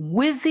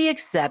 with the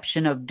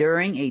exception of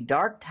during a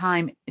dark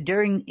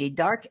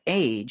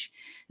age,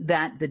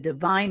 that the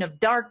divine of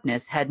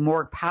darkness had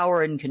more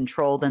power and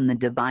control than the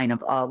divine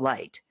of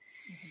light.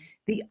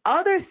 The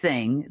other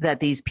thing that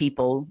these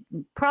people,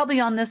 probably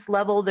on this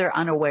level, they're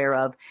unaware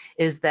of,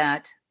 is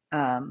that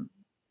the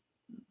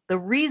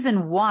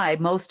reason why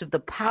most of the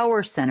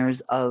power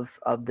centers of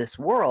this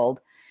world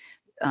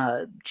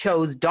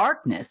chose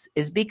darkness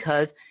is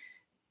because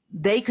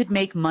they could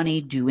make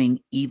money doing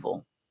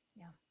evil.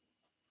 Yeah.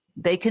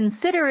 They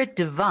consider it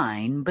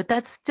divine, but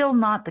that's still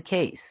not the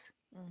case.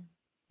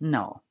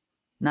 No,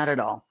 not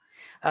at all.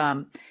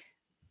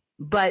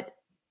 But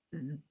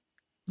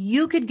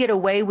you could get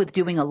away with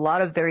doing a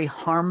lot of very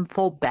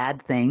harmful,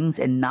 bad things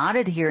and not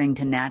adhering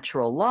to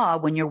natural law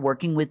when you're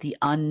working with the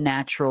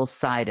unnatural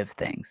side of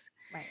things.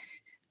 Right.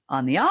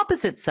 On the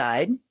opposite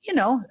side,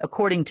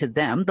 according to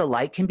them, the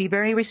light can be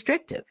very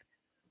restrictive.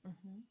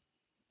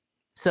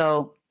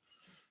 So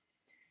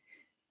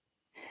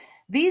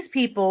these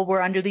people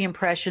were under the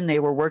impression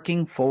they were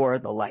working for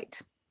the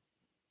light.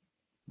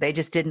 They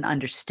just didn't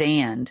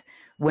understand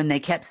when they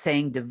kept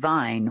saying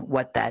divine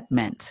what that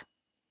meant.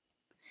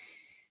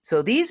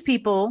 So these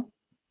people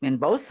in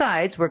both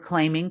sides were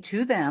claiming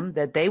to them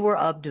that they were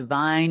of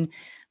divine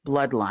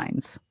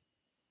bloodlines.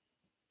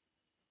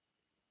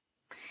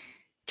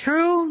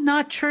 True,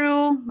 not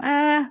true,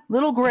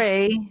 little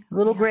gray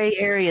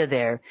area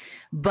there.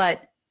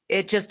 But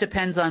it just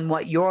depends on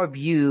what your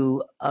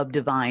view of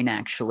divine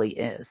actually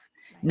is.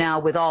 Now,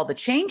 with all the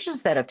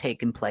changes that have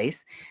taken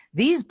place,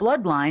 these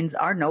bloodlines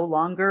are no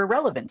longer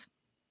relevant.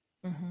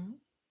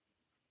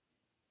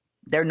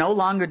 They're no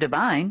longer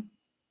divine.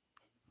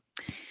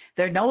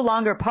 They're no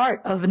longer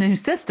part of a new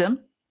system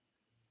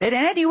in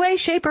any way,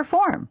 shape, or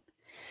form.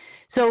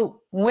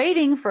 So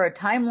waiting for a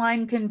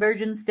timeline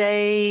convergence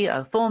day,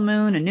 a full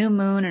moon, a new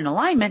moon, an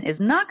alignment is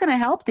not going to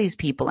help these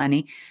people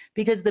any,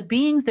 because the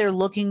beings they're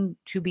looking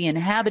to be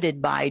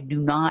inhabited by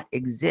do not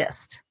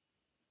exist.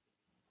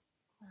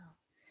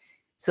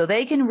 So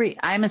they can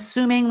I'm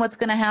assuming what's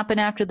going to happen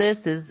after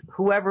this is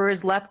whoever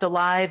is left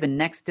alive and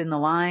next in the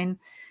line,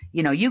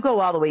 you go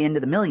all the way into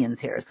the millions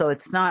here. So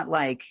it's not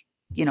like,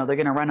 they're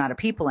going to run out of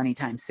people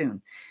anytime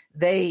soon.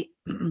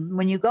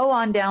 When you go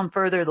on down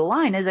further the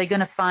line, are they going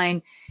to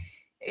find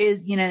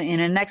is, in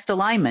a next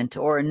alignment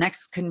or a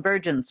next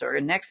convergence or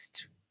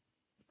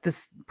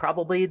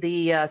probably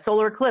the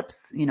solar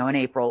eclipse, in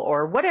April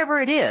or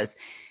whatever it is,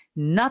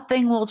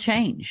 nothing will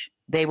change.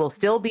 They will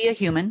still be a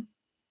human.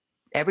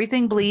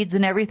 Everything bleeds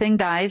and everything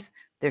dies.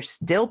 They're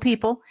still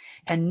people,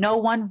 and no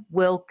one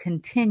will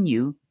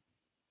continue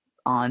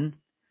on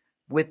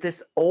with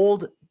this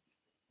old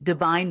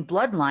divine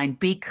bloodline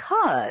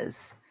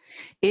because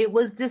it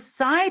was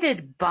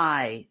decided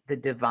by the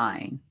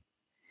divine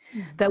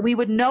that we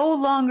would no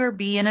longer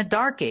be in a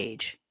dark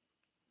age.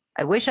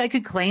 I wish I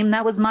could claim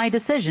that was my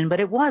decision, but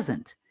it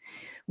wasn't.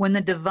 When the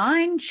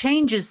divine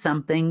changes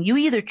something, you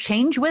either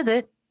change with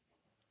it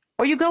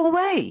or you go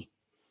away.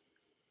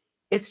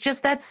 It's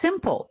just that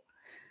simple.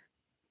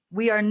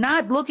 We are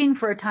not looking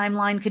for a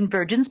timeline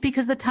convergence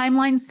because the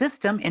timeline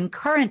system in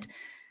current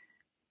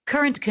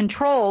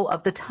control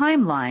of the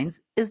timelines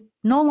is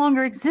no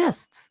longer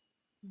exists.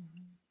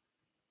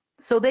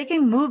 So they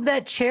can move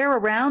that chair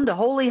around to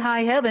holy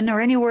high heaven or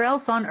anywhere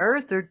else on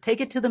earth or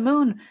take it to the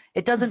moon.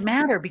 It doesn't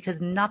matter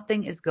because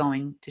nothing is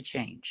going to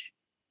change.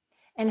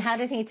 And how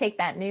did he take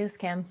that news,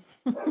 Kim?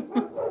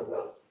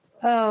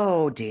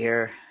 Oh,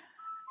 dear.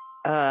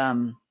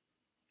 The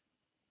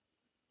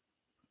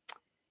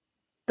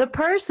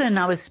person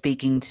I was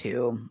speaking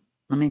to,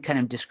 let me kind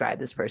of describe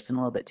this person a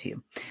little bit to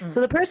you.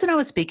 So the person I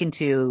was speaking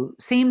to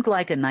seemed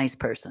like a nice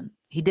person.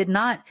 He did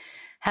not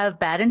have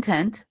bad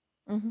intent.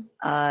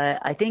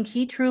 I think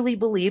he truly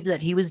believed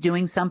that he was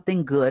doing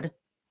something good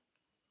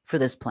for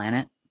this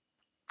planet,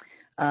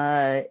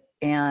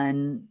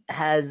 and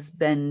has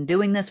been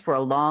doing this for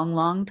a long,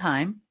 long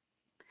time.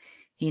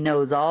 He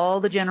knows all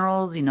the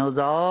generals. He knows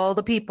all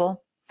the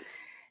people.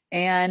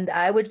 And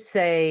I would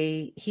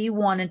say he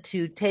wanted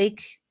to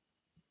take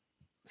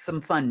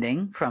some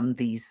funding from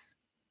these,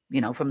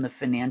 from the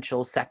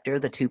financial sector,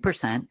 the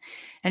 2%,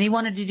 and he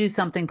wanted to do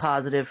something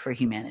positive for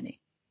humanity.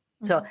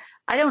 So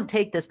I don't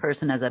take this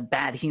person as a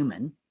bad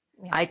human.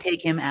 Yeah. I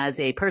take him as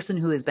a person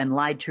who has been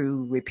lied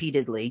to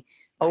repeatedly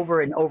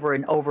over and over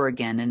and over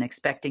again and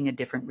expecting a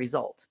different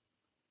result.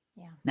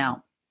 Yeah.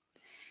 Now,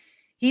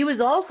 he was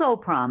also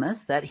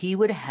promised that he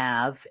would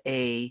have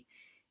a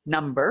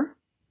number,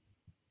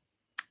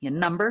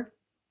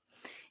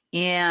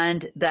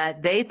 and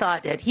that they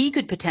thought that he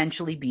could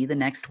potentially be the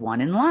next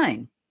one in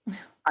line,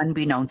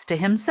 unbeknownst to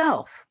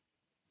himself,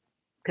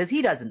 because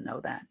he doesn't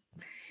know that.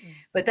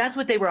 But that's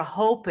what they were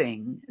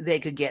hoping they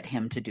could get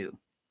him to do,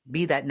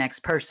 be that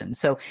next person.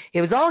 So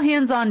it was all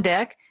hands on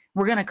deck.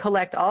 We're going to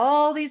collect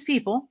all these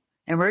people,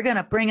 and we're going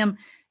to bring them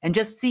and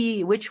just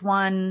see which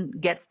one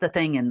gets the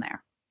thing in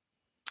there,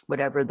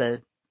 whatever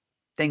the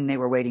thing they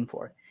were waiting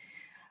for.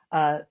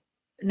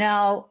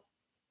 Now,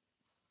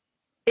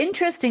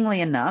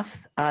 interestingly enough,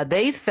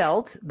 they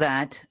felt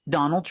that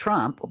Donald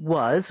Trump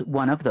was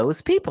one of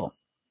those people,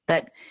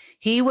 that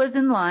he was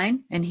in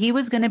line and he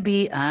was going to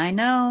be, I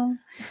know.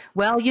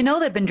 Well,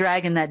 they've been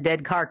dragging that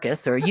dead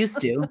carcass, or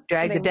used to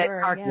drag the dead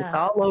carcass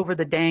all over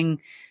the dang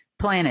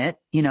planet,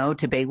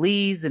 to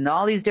Belize and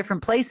all these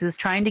different places,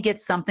 trying to get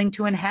something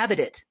to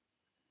inhabit it.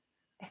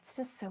 It's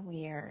just so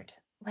weird.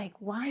 Like,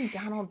 why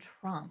Donald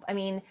Trump? I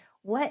mean,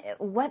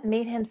 what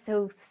made him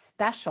so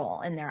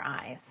special in their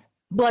eyes?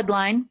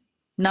 Bloodline,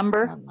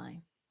 number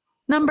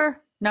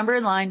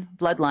in line,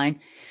 bloodline.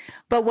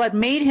 But what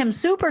made him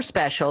super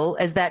special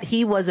is that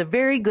he was a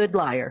very good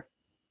liar.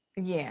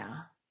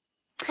 Yeah.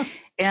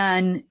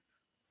 And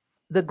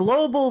the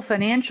global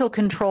financial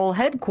control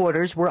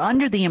headquarters were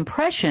under the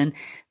impression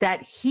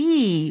that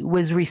he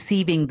was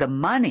receiving the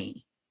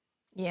money.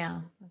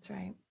 Yeah, that's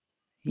right.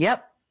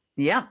 Yep.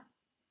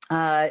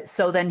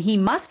 So then he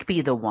must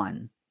be the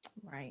one.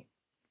 Right.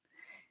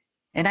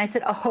 And I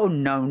said, oh,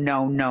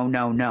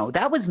 no.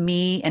 That was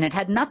me, and it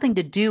had nothing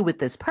to do with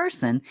this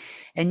person.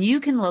 And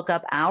you can look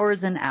up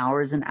hours and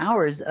hours and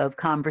hours of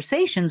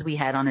conversations we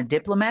had on a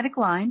diplomatic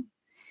line,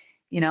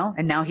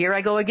 and now here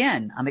I go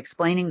again. I'm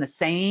explaining the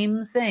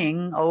same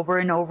thing over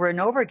and over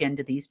and over again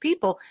to these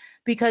people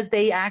because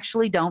they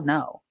actually don't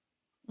know.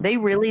 They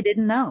really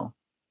didn't know.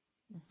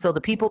 So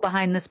the people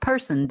behind this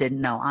person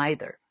didn't know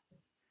either.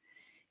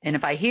 And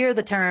if I hear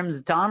the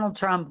terms Donald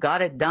Trump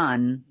got it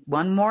done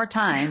one more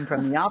time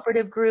from the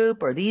operative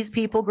group or these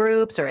people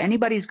groups or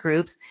anybody's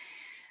groups,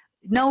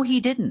 no, he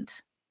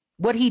didn't.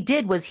 What he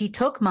did was he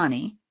took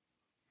money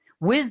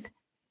and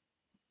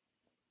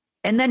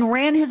then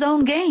ran his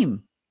own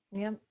game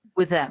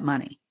with that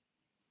money.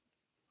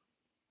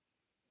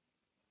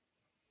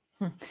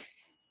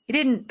 He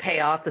didn't pay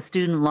off the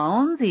student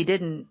loans. He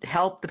didn't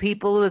help the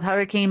people with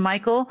Hurricane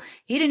Michael.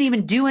 He didn't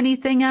even do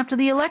anything after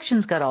the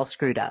elections got all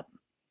screwed up.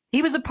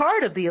 He was a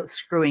part of the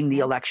screwing the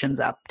elections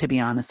up, to be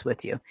honest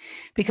with you,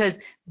 because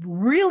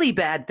really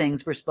bad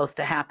things were supposed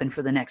to happen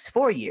for the next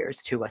 4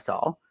 years to us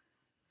all.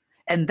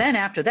 And then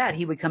after that,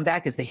 he would come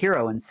back as the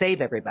hero and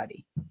save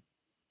everybody.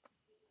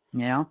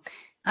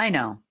 I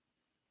know.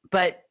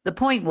 But the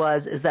point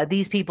is that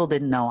these people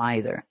didn't know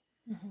either.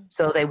 Mm-hmm.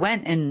 So they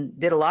went and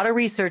did a lot of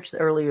research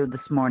earlier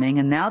this morning,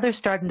 and now they're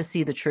starting to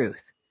see the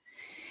truth.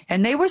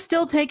 And they were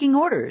still taking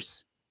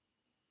orders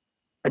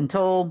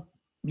until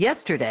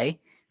yesterday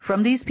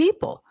from these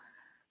people.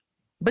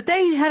 But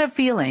they had a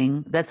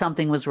feeling that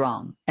something was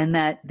wrong and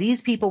that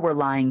these people were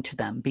lying to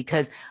them,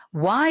 because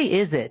why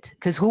is it?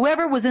 Because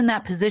whoever was in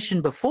that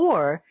position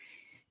before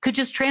could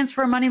just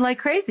transfer money like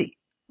crazy.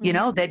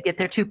 They'd get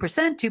their 2%,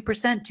 2%,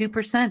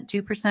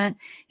 2%, 2%,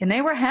 and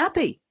they were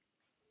happy,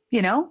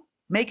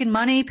 making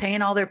money,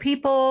 paying all their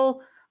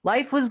people.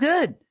 Life was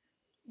good.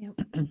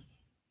 Yep.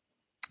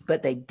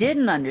 But they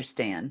didn't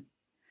understand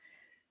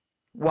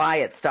why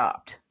it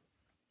stopped.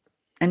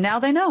 And now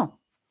they know.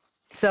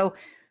 So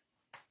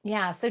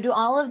do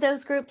all of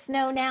those groups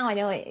know now? I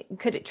know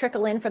could it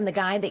trickle in from the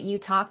guy that you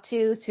talked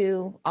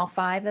to all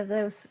 5 of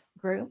those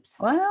groups?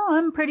 Well,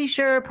 I'm pretty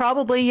sure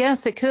probably,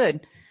 yes, it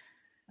could.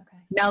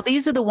 Now,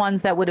 these are the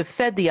ones that would have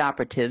fed the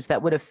operatives,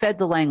 that would have fed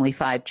the Langley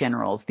Five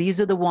generals.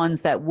 These are the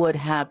ones that would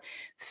have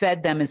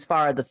fed them as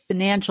far as the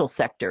financial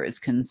sector is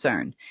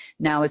concerned.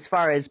 Now, as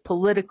far as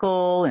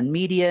political and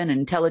media and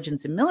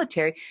intelligence and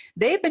military,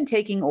 they've been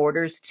taking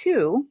orders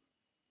too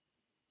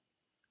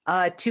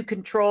to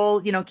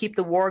control, keep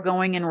the war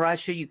going in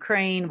Russia,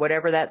 Ukraine,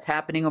 whatever that's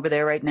happening over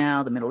there right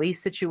now, the Middle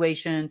East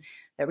situation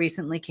that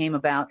recently came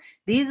about.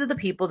 These are the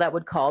people that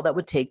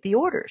would take the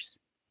orders.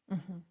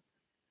 Mm-hmm.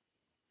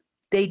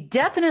 They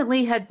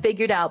definitely had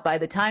figured out by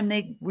the time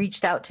they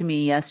reached out to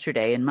me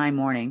yesterday in my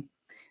morning,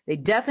 they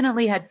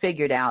definitely had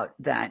figured out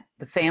that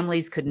the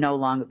families could no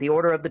longer, the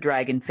Order of the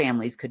Dragon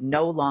families could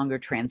no longer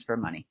transfer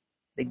money.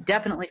 They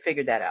definitely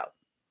figured that out.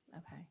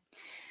 Okay.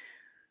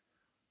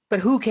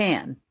 But who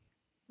can?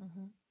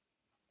 Mm-hmm.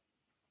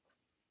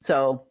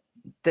 So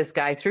this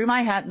guy threw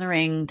my hat in the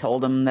ring,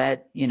 told him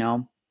that,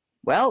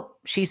 well,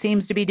 she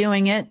seems to be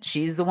doing it.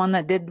 She's the one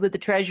that did with the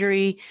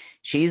Treasury.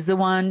 She's the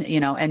one,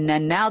 and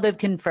then now they've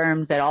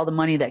confirmed that all the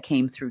money that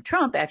came through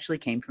Trump actually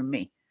came from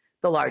me,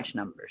 the large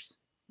numbers.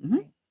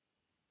 Mm-hmm.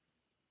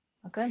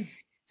 Okay.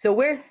 So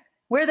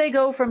where they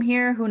go from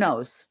here, who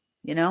knows,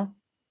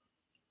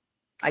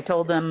 I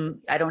told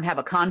them I don't have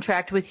a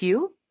contract with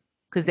you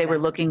because they were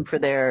looking for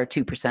their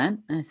 2%. And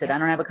I said, I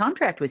don't have a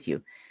contract with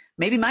you.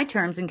 Maybe my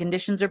terms and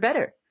conditions are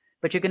better,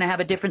 but you're going to have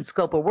a different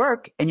scope of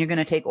work and you're going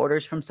to take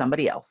orders from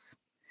somebody else.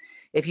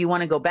 If you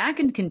want to go back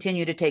and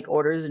continue to take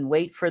orders and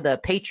wait for the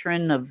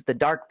patron of the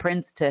Dark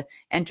Prince to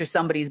enter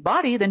somebody's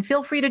body, then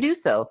feel free to do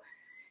so.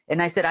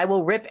 And I said, I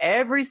will rip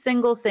every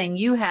single thing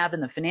you have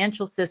in the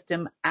financial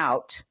system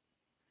out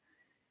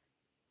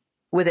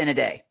within a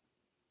day.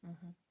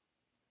 Mm-hmm.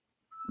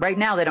 Right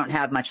now, they don't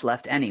have much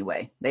left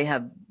anyway.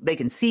 They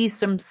can see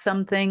some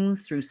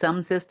things through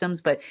some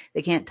systems, but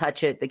they can't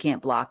touch it. They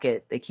can't block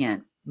it. They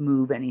can't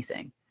move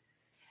anything.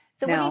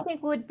 So what do you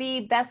think would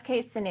be best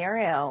case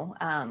scenario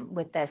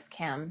with this,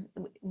 Kim?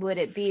 Would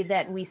it be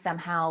that we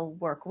somehow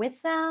work with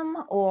them,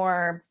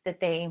 or that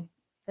they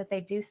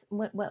do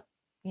what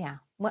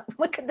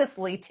could this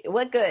lead to?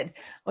 What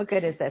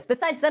good is this?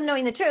 Besides them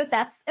knowing the truth,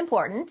 that's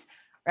important,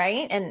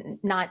 right? And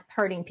not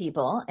hurting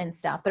people and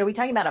stuff. But are we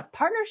talking about a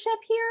partnership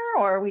here,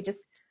 or are we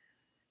just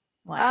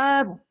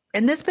what?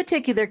 In this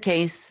particular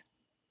case,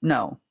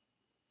 no.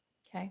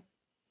 Okay.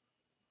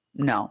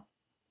 No.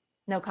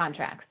 No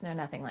contracts, no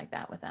nothing like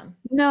that with them.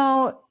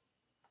 No,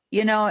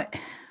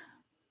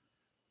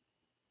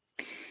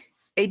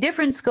 a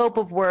different scope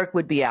of work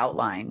would be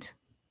outlined.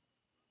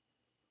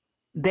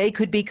 They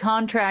could be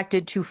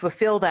contracted to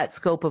fulfill that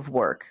scope of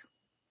work.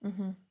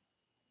 Mm-hmm.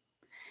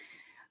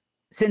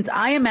 Since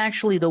I am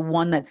actually the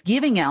one that's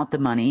giving out the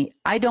money,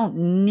 I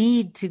don't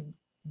need to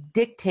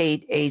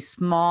dictate a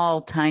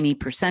small, tiny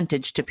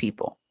percentage to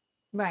people.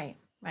 Right,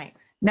 right.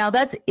 Now,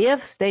 that's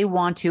if they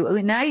want to.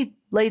 And I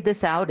laid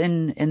this out,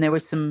 and there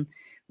was some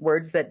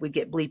words that would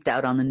get bleeped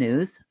out on the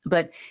news.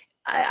 But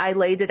I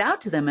laid it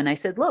out to them, and I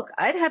said, look,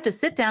 I'd have to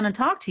sit down and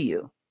talk to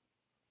you.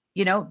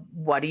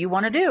 What do you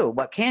want to do?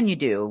 What can you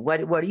do?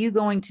 What are you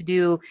going to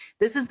do?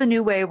 This is the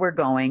new way we're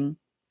going.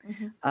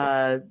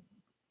 Mm-hmm.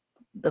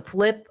 The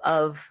flip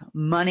of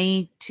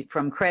money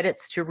from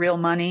credits to real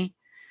money,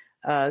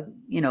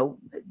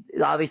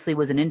 obviously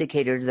was an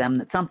indicator to them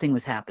that something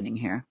was happening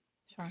here.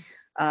 Sure.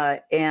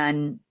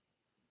 And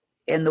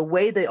the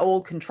way the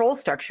old control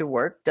structure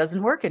worked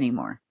doesn't work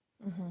anymore.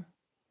 Mm-hmm.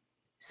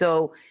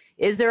 So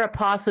is there a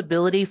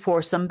possibility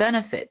for some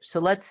benefit?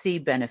 So let's see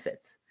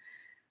benefits.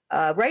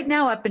 Right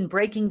now, I've been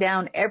breaking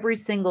down every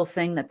single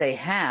thing that they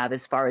have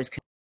as far as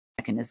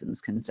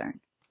mechanisms concerned.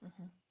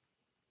 Mm-hmm.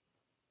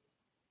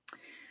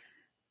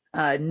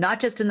 Not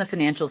just in the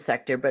financial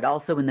sector, but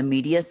also in the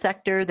media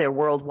sector, their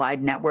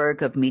worldwide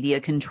network of media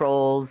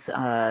controls,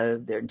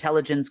 their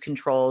intelligence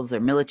controls,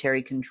 their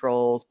military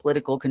controls,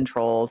 political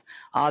controls,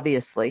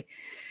 obviously.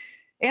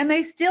 And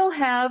they still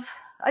have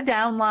a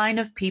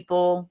downline of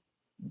people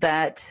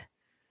that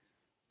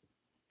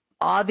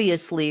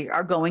obviously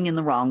are going in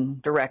the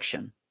wrong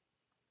direction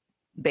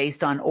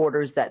based on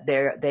orders that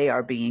they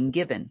are being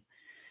given.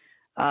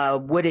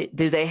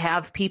 Do they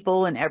have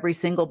people in every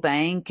single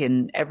bank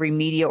and every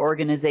media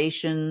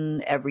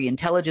organization, every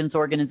intelligence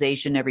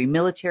organization, every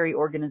military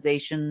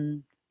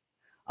organization,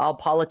 all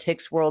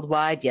politics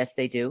worldwide? Yes,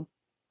 they do.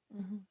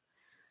 Mm-hmm.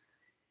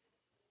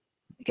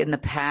 In the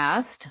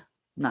past,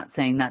 I'm not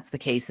saying that's the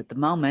case at the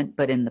moment,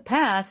 but in the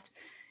past,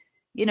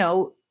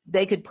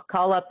 they could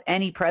call up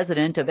any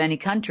president of any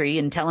country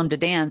and tell him to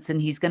dance,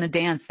 and he's going to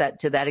dance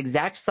to that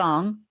exact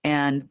song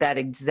and that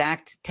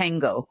exact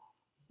tango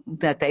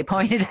that they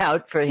pointed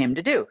out for him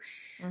to do.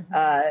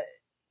 Mm-hmm.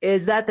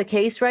 Is that the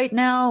case right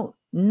now?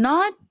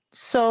 Not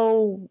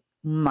so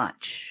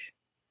much.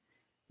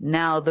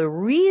 Now, the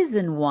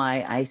reason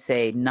why I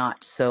say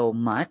not so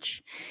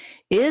much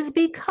is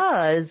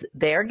because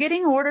they're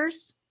getting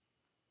orders.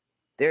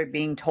 They're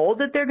being told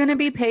that they're going to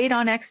be paid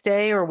on X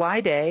day or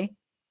Y day.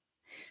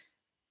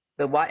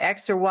 The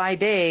X or Y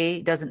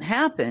day doesn't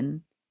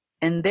happen,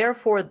 and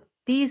therefore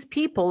these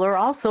people are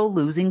also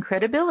losing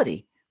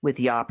credibility with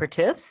the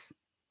operatives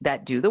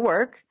that do the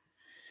work.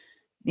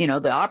 You know,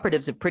 the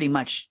operatives have pretty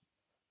much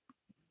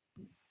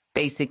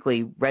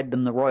basically read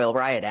them the Royal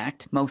Riot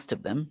Act, most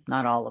of them,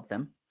 not all of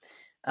them.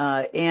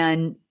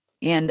 And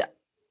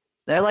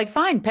they're like,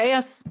 fine, pay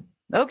us.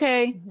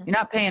 Okay, you're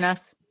not paying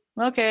us.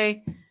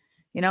 Okay,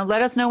 you know,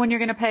 let us know when you're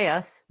going to pay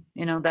us.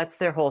 You know, that's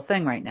their whole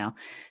thing right now.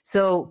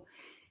 So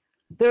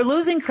they're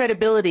losing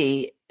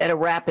credibility at a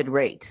rapid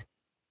rate.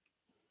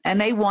 And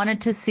they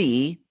wanted to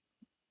see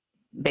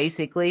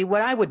basically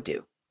what I would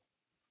do.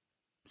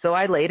 So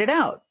I laid it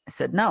out. I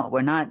said, no,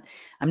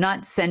 I'm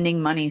not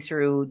sending money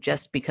through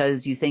just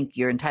because you think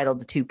you're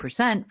entitled to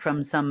 2%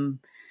 from some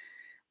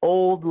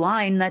old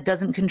line that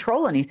doesn't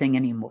control anything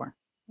anymore.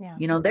 Yeah.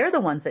 You know, they're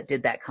the ones that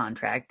did that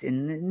contract,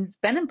 and it's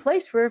been in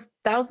place for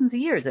thousands of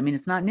years. I mean,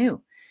 it's not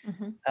new.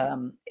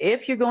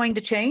 If you're going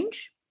to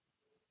change,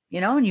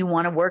 you know, and you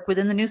want to work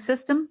within the new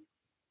system,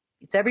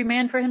 it's every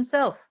man for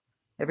himself,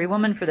 every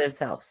woman for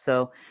themselves.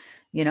 So,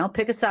 you know,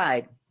 pick a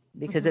side,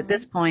 because at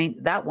this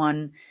point, that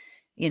one,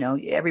 you know,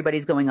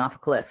 everybody's going off a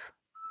cliff.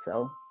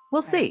 So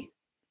we'll see.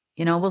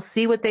 You know, we'll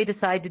see what they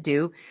decide to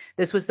do.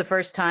 This was the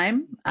first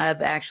time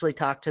I've actually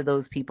talked to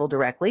those people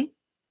directly.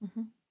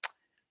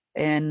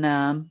 And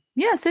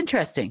yeah, it's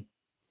interesting.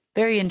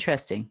 Very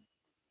interesting.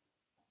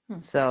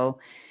 So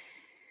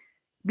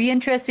be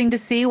interesting to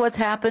see what's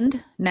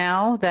happened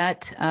now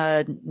that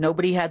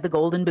nobody had the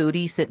golden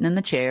booty sitting in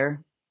the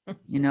chair.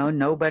 You know,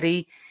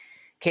 nobody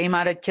came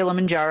out of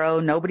Kilimanjaro,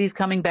 nobody's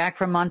coming back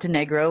from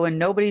Montenegro, and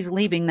nobody's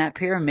leaving that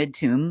pyramid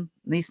tomb,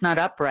 at least not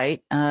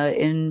upright,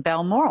 in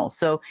Balmoral.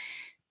 So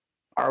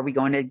are we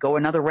going to go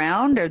another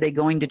round? Are they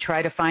going to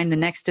try to find the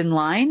next in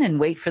line and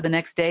wait for the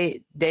next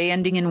day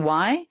ending in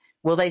Y?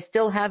 Will they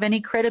still have any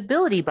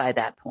credibility by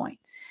that point?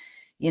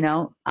 You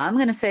know, I'm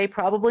going to say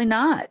probably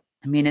not.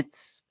 I mean,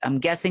 I'm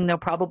guessing they'll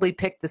probably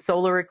pick the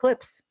solar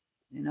eclipse,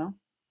 you know,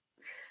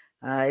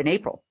 in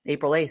April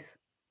 8th.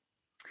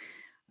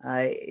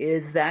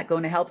 Is that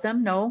going to help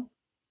them? No.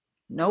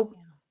 Nope.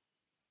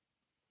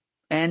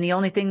 And the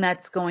only thing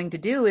that's going to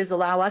do is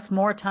allow us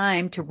more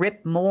time to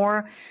rip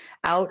more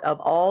out of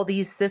all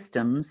these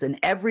systems and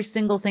every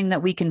single thing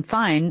that we can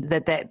find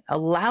that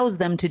allows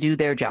them to do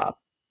their job.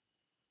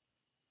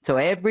 So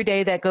every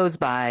day that goes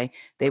by,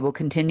 they will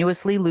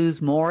continuously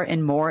lose more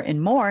and more and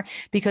more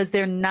because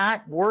they're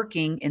not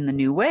working in the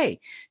new way.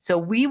 So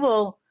we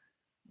will,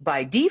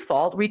 by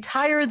default,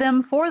 retire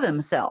them for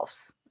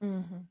themselves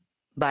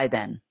by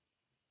then.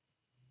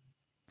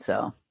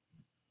 So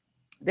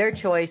their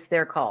choice,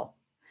 their call.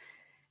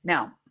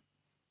 Now,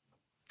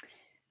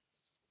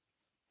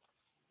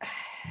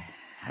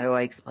 how do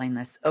I explain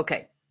this?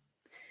 Okay.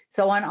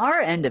 So on our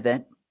end of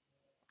it,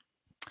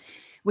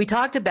 we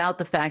talked about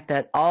the fact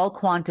that all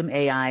quantum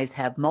AIs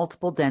have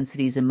multiple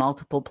densities and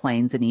multiple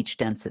planes in each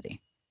density.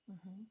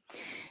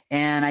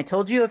 And I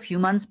told you a few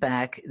months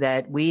back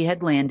that we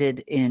had landed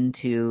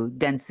into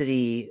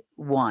density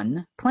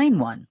 1, plane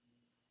 1.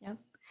 Yep.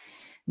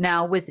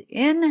 Now,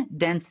 within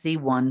density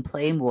 1,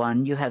 plane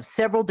 1, you have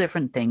several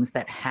different things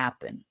that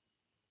happen,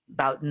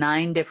 about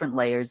 9 different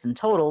layers in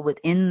total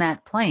within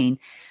that plane,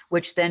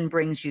 which then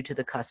brings you to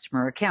the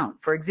customer account.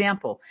 For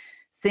example,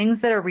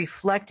 things that are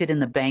reflected in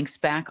the bank's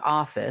back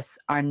office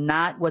are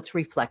not what's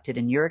reflected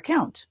in your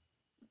account.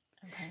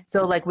 Okay.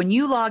 So like when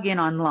you log in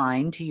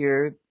online to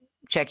your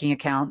checking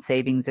account,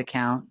 savings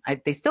account,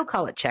 they still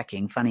call it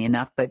checking, funny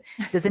enough, but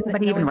does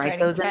anybody even write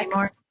those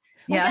anymore?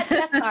 Yeah. We've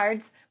got check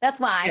cards.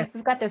 That's why. Yeah.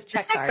 We've got those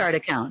check cards. Check card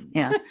account,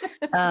 yeah.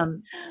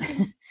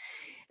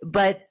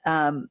 But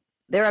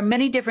there are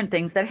many different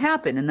things that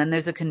happen. And then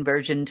there's a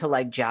conversion to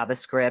like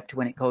JavaScript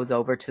when it goes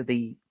over to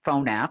the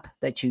phone app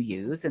that you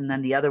use. And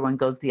then the other one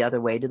goes the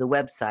other way to the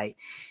website.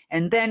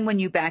 And then when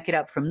you back it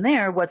up from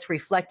there, what's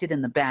reflected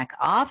in the back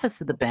office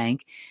of the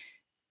bank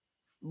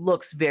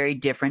looks very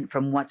different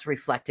from what's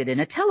reflected in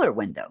a teller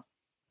window.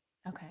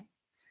 Okay.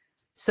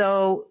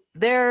 So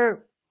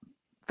they're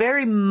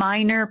very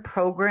minor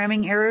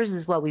programming errors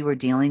is what we were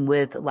dealing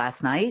with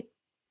last night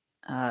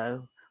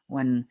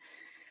when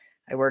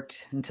I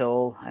worked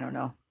until, I don't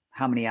know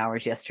how many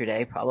hours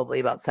yesterday, probably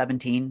about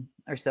 17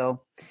 or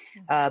so.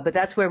 But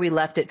that's where we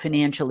left it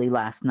financially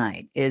last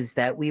night, is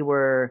that we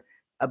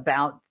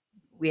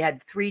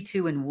had 3,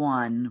 2, and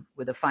 1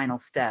 with the final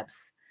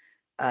steps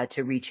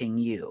to reaching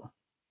you.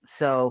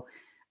 So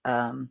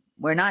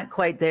we're not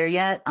quite there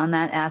yet on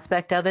that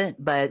aspect of it,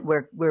 but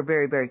we're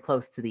very, very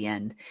close to the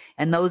end.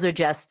 And those are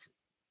just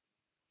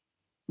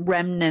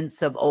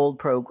remnants of old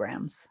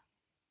programs.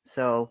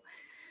 So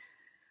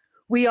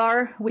we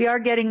are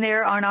getting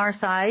there on our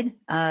side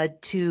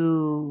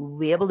to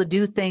be able to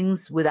do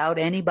things without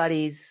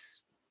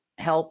anybody's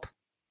help,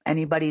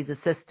 anybody's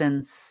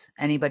assistance,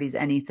 anybody's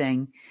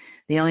anything.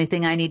 The only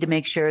thing I need to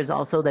make sure is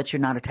also that you're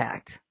not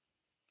attacked.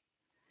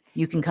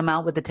 You can come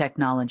out with the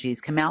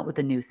technologies, come out with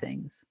the new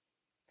things.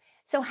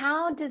 So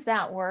how does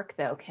that work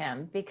though,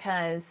 Kim?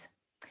 Because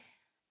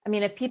I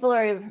mean, if people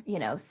are,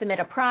 submit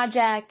a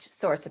project,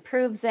 source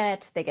approves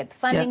it, they get the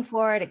funding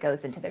for it, it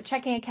goes into their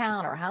checking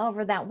account or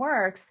however that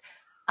works.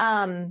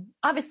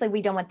 Obviously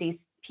we don't want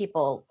these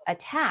people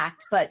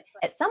attacked, but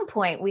at some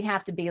point we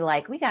have to be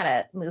like, we got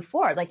to move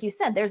forward. Like you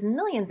said, there's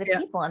millions of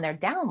people on their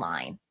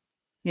downline.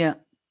 Yeah.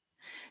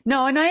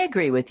 No, and I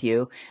agree with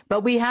you,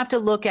 but we have to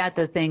look at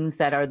the things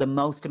that are the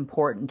most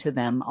important to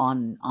them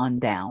on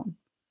down.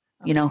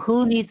 Okay. You know,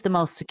 who needs the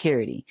most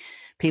security?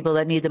 People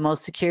that need the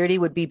most security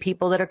would be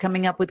people that are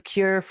coming up with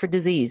cure for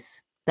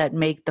disease that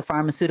make the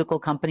pharmaceutical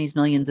companies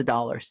millions of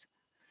dollars.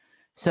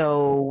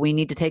 So we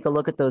need to take a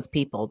look at those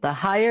people. The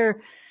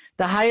higher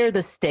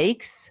the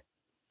stakes,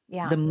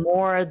 the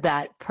more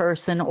that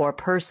person or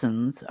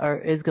persons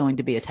is going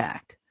to be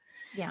attacked.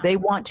 Yeah. They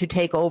want to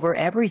take over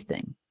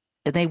everything.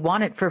 And they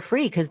want it for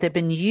free because they've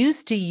been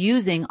used to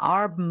using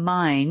our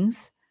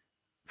minds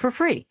for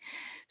free.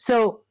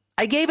 So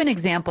I gave an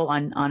example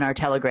on our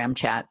Telegram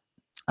chat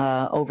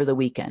over the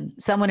weekend.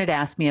 Someone had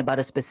asked me about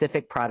a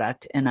specific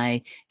product, and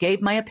I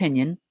gave my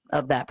opinion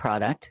of that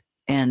product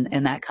and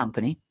that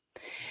company.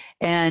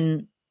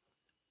 And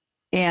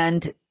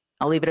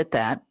I'll leave it at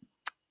that.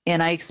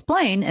 And I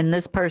explained, and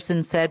this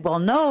person said, well,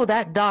 no,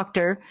 that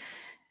doctor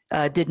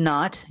did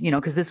not, you know,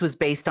 because this was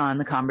based on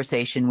the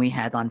conversation we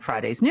had on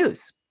Friday's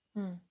news.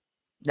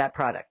 That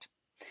product.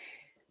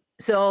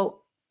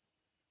 So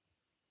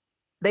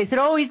they said,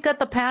 oh, he's got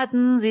the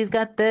patents, he's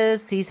got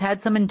this, he's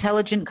had some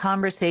intelligent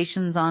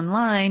conversations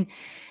online.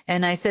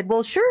 And I said,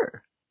 well,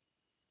 sure.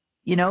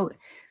 You know,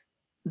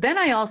 then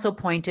I also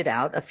pointed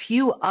out a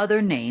few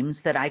other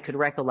names that I could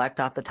recollect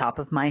off the top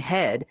of my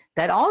head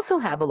that also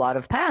have a lot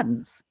of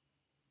patents.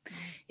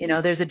 You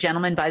know, there's a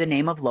gentleman by the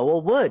name of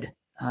Lowell Wood.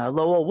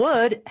 Lowell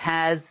Wood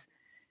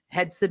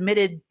had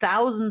submitted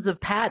thousands of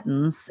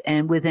patents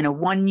and within a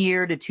 1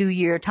 year to 2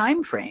 year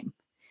time frame.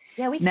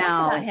 Yeah, we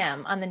talked about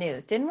him on the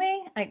news, didn't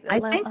we? I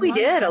think we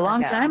did a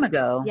long time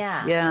ago.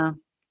 Yeah. Yeah.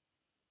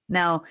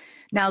 Now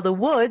the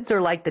Woods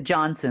are like the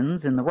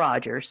Johnsons and the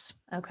Rogers.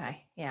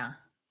 Okay. Yeah.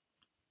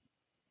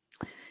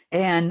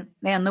 And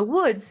the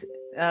Woods,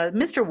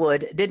 Mr.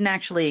 Wood didn't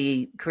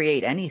actually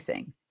create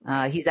anything.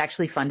 He's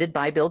actually funded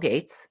by Bill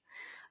Gates.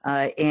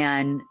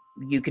 And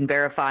you can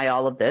verify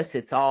all of this.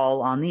 It's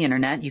all on the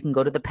internet. You can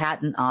go to the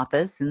patent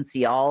office and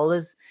see all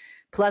his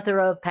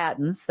plethora of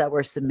patents that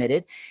were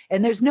submitted.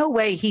 And there's no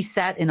way he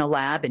sat in a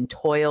lab and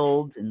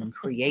toiled and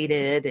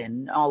created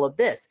and all of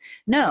this.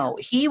 No,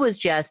 he was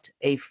just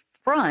a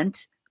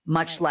front,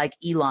 much like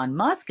Elon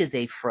Musk is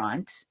a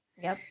front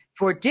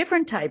for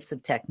different types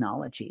of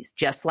technologies,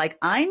 just like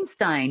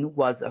Einstein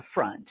was a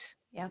front.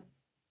 Yep.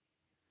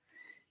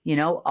 You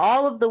know,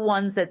 all of the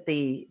ones that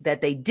they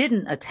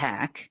didn't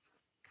attack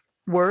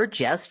were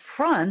just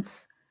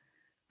fronts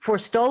for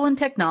stolen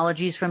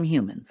technologies from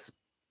humans.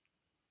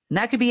 And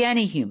that could be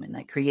any human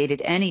that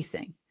created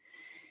anything.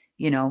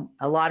 You know,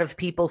 a lot of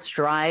people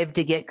strive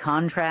to get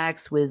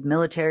contracts with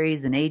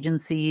militaries and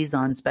agencies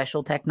on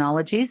special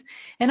technologies.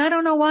 And I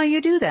don't know why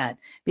you do that,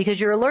 because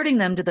you're alerting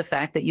them to the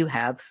fact that you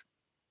have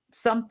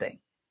something.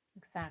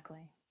 Exactly.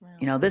 Wow.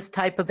 You know, this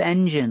type of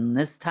engine,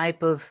 this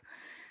type of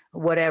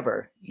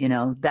whatever, you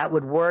know, that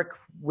would work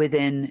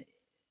within,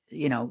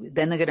 you know,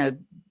 then they're going to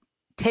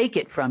take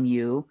it from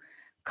you,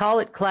 call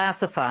it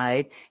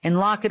classified, and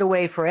lock it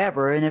away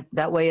forever. And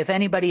that way, if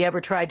anybody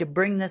ever tried to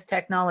bring this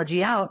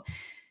technology out,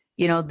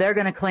 you know, they're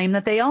going to claim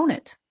that they own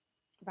it.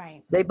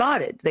 Right. They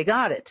bought it. They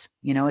got it.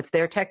 You know, it's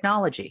their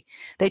technology.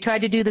 They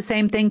tried to do the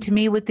same thing to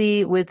me with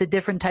the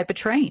different type of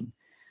train,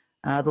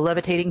 the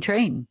levitating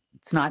train.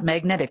 It's not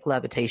magnetic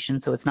levitation,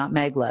 so it's not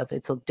maglev.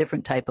 It's a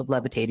different type of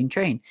levitating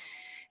train.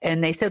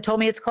 And they told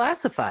me it's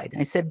classified.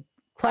 I said,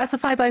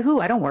 classified by who?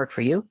 I don't work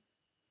for you.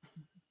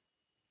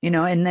 You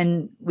know, and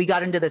then we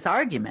got into this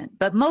argument.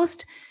 But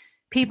most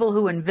people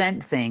who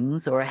invent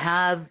things or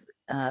have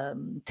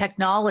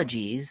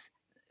technologies,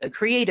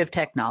 creative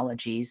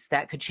technologies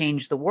that could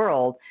change the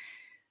world,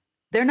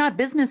 they're not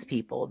business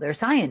people. They're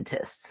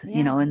scientists,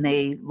 you know, and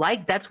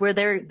that's where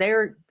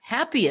they're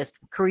happiest,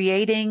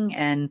 creating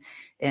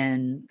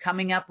and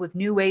coming up with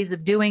new ways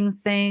of doing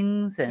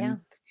things.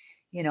 And,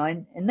 you know,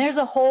 and there's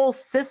a whole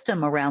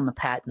system around the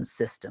patent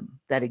system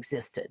that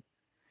existed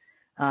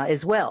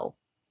as well.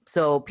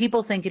 So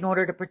people think in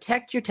order to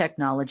protect your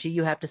technology,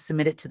 you have to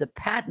submit it to the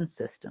patent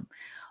system.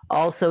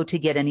 Also, to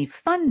get any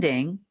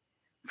funding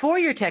for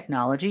your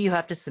technology, you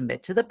have to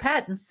submit to the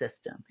patent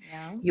system.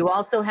 Yeah. You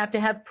also have to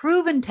have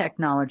proven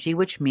technology,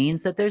 which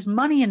means that there's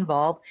money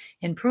involved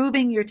in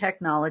proving your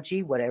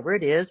technology, whatever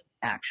it is,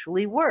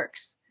 actually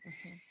works.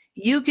 Mm-hmm.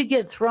 You could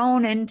get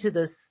thrown into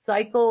the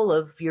cycle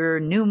of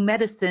your new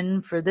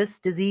medicine for this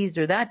disease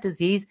or that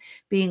disease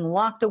being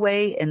locked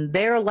away in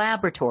their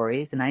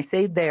laboratories. And I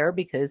say there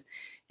because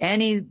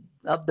any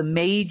of the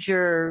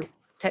major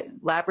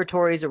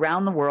laboratories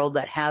around the world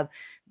that have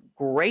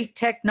great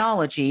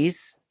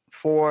technologies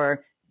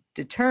for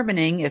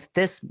determining if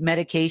this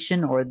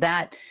medication or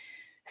that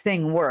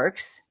thing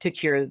works to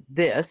cure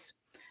this,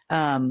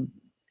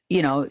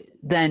 you know,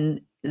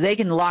 then they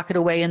can lock it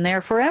away in there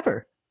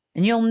forever.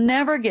 And you'll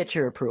never get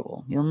your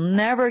approval. You'll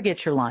never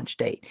get your launch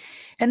date.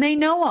 And they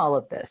know all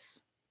of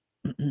this.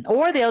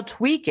 Or they'll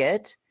tweak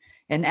it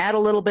and add a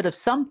little bit of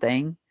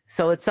something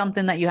So it's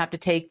something that you have to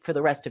take for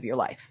the rest of your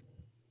life.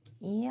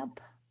 Yep.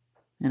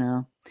 You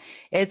know,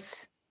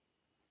 it's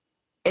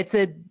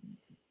a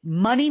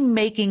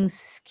money-making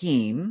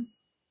scheme,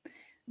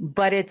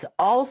 but it's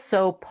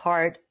also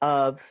part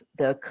of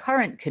the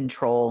current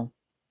control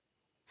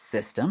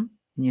system.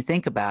 When you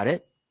think about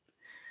it,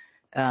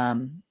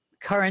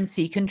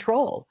 currency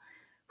control.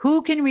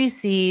 Who can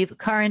receive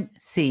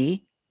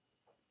currency,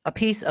 a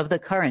piece of the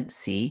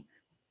currency,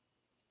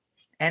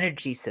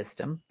 energy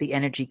system, the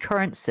energy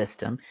current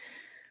system,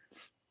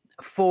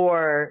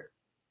 for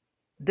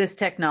this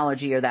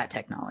technology or that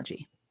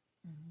technology?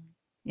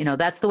 You know,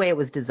 that's the way it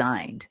was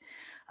designed.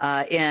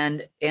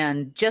 And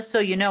just so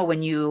you know,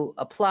 when you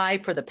apply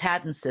for the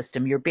patent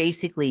system, you're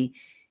basically,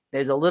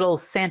 there's a little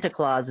Santa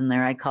Claus in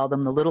there. I call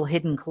them the little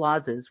hidden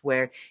clauses,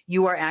 where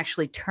you are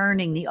actually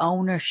turning the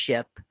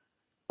ownership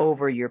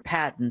over your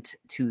patent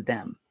to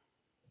them.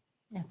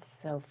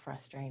 That's so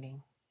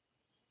frustrating.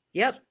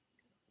 Yep.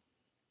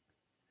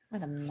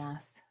 What a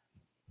mess.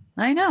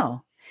 I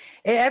know.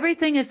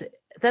 Everything is,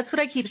 that's what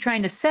I keep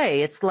trying to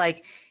say. It's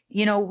like,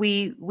 you know,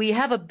 we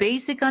have a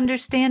basic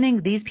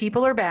understanding. These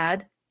people are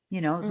bad. You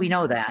know, we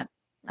know that.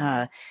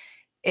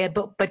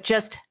 But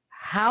just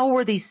how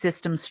were these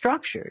systems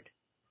structured?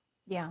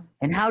 Yeah.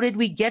 And how did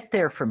we get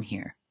there from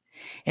here?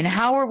 And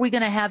how are we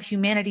going to have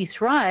humanity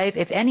thrive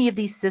if any of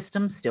these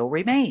systems still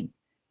remain?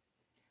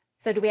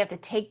 So do we have to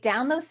take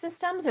down those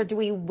systems, or do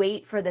we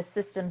wait for the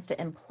systems to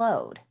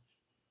implode?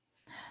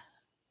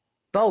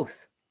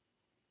 Both.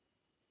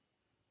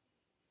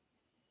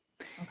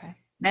 Okay.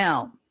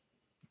 Now,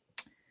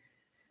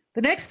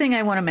 the next thing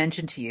I want to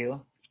mention to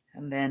you,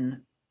 and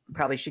then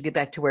probably should get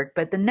back to work,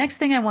 but the next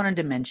thing I wanted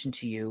to mention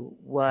to you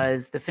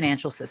was the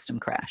financial system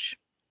crash.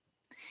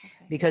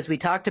 Okay. Because we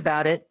talked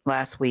about it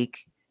last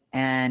week,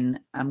 and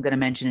I'm going to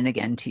mention it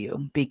again to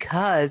you,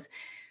 because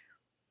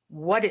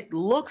what it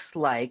looks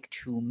like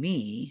to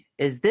me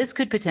is this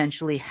could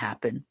potentially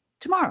happen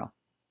tomorrow.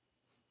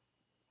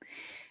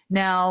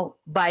 Now,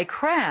 by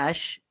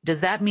crash,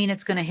 does that mean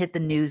it's going to hit the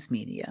news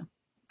media?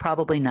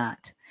 Probably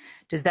not.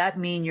 Does that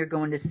mean you're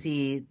going to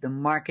see the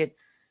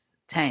markets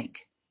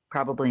tank?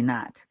 Probably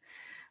not.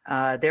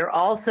 There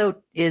also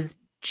is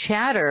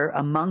chatter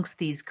amongst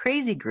these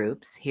crazy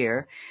groups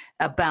here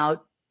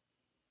about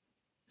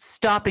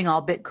stopping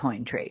all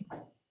Bitcoin trade.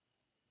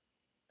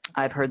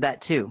 I've heard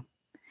that too.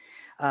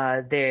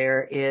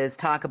 There is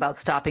talk about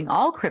stopping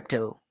all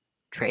crypto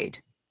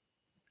trade.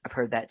 I've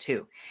heard that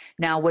too.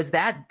 Now, was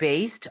that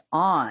based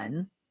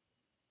on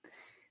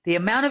the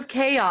amount of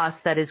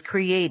chaos that is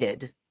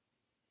created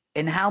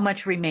and how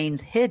much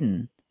remains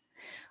hidden?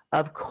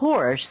 Of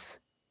course,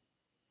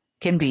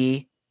 can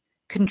be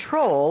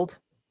controlled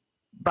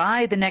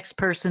by the next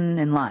person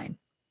in line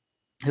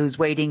who's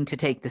waiting to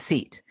take the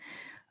seat.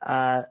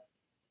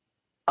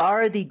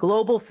 Are the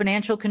global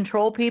financial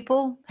control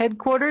people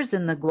headquarters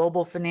and the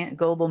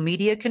global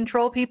media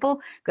control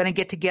people going to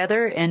get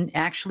together and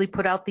actually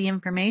put out the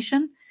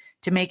information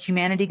to make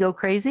humanity go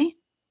crazy?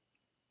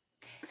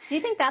 Do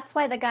you think that's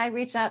why the guy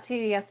reached out to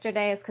you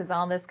yesterday, is because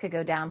all this could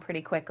go down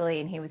pretty quickly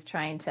and he was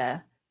trying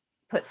to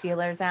put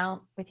feelers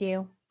out with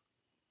you?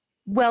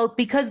 Well,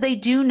 because they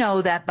do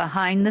know that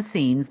behind the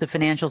scenes, the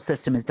financial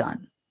system is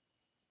done.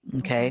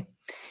 Okay.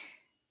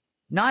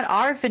 Not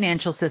our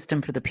financial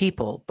system for the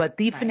people, but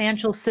the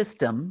financial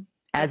system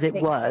as it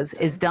was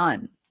is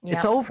done. Yep.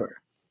 It's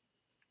over.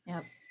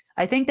 Yep.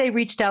 I think they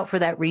reached out for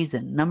that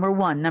reason. Number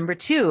one. Number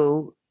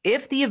two,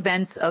 if the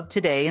events of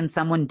today and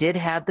someone did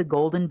have the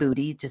golden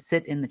booty to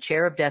sit in the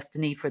chair of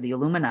destiny for the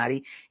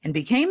Illuminati and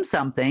became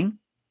something,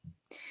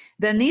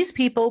 then these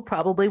people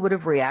probably would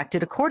have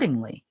reacted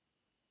accordingly.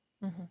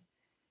 Mm-hmm.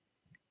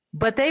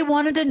 But they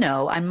wanted to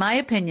know, in my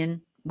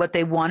opinion, what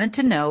they wanted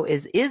to know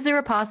is there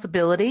a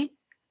possibility,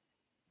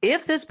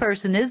 if this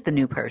person is the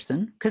new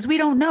person, because we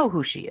don't know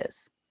who she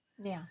is.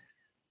 Yeah.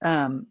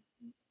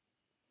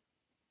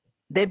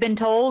 They've been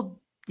told,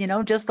 you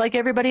know, just like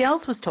everybody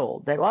else was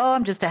told, that, oh,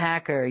 I'm just a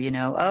hacker, you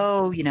know,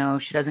 oh, you know,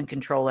 she doesn't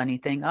control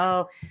anything.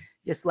 Oh,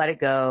 just let it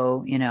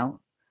go, you know.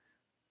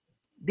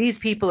 These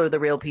people are the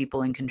real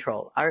people in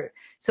control.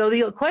 So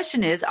the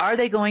question is, are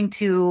they going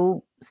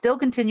to still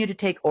continue to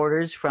take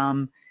orders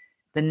from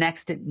the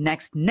next in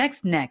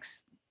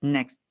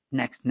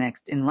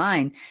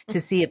line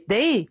to see if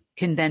they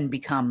can then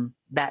become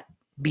that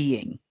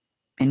being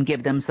and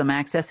give them some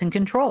access and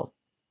control?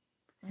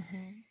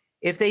 Mm-hmm.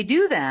 If they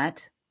do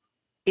that,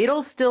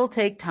 it'll still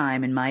take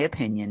time, in my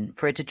opinion,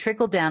 for it to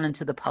trickle down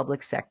into the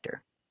public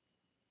sector.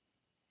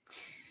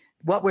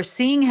 What we're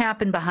seeing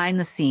happen behind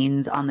the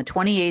scenes on the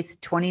 28th,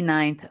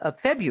 29th of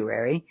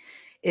February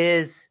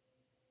is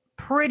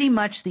pretty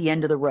much the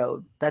end of the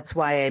road. That's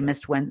why I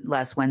missed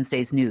last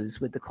Wednesday's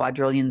news with the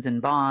quadrillions in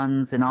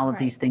bonds and all of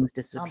these things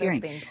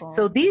disappearing.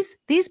 So these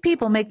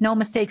people, make no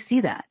mistake,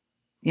 see that.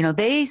 You know,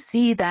 they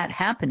see that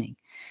happening.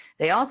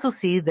 They also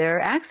see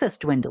their access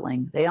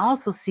dwindling. They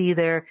also see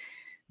their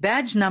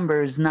badge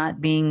numbers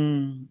not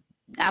being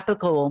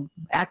applicable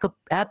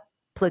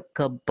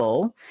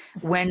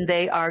when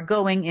they are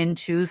going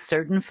into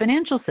certain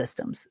financial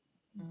systems.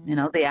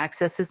 The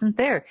access isn't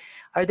there.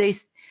 Are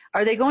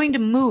they going to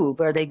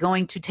move? Are they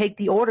going to take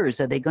the orders?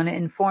 Are they going to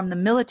inform the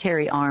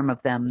military arm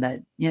of them,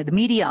 the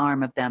media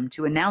arm of them,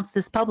 to announce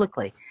this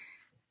publicly?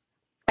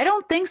 I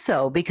don't think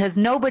so, because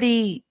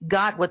nobody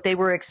got what they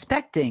were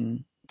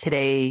expecting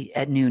today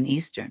at noon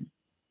Eastern,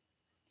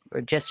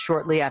 or just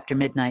shortly after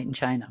midnight in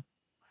China.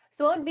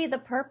 So what would be the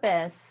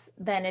purpose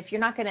then if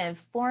you're not going to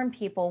inform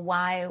people?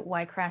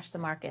 Why crash the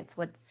markets?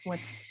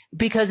 What's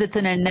Because it's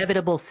an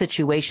inevitable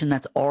situation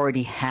that's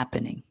already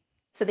happening.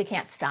 So they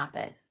can't stop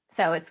it.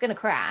 So it's going to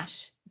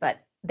crash, but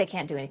they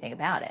can't do anything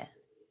about it.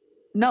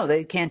 No,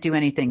 they can't do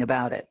anything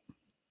about it.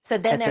 So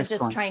then they're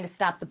just trying to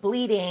stop the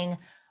bleeding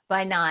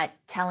by not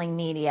telling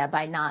media,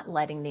 by not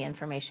letting the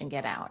information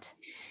get out.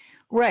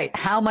 Right.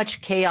 How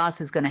much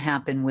chaos is going to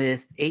happen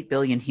with 8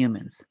 billion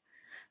humans?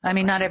 I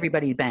mean, not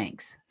everybody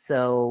banks.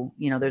 So,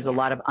 there's a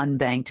lot of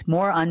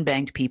more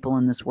unbanked people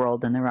in this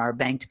world than there are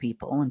banked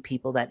people, and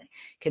people that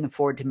can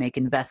afford to make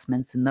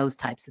investments and those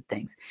types of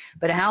things.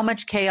 But how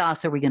much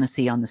chaos are we going to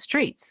see on the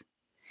streets?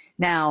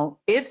 Now,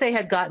 if they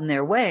had gotten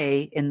their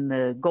way and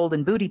the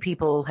golden booty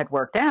people had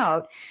worked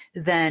out,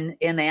 and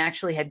they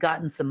actually had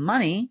gotten some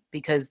money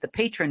because the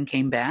patron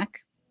came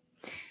back,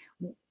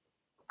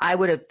 I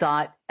would have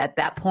thought at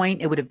that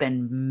point it would have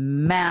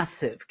been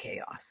massive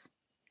chaos.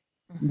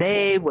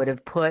 They would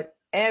have put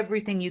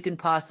everything you can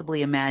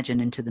possibly imagine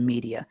into the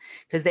media,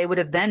 because they would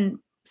have then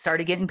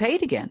started getting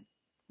paid again.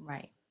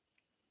 Right.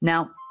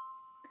 Now,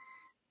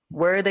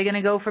 where are they going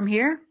to go from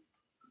here?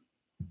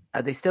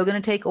 Are they still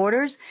going to take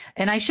orders?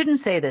 And I shouldn't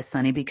say this,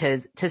 Sonny,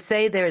 because to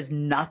say there's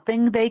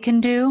nothing they can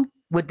do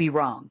would be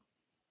wrong.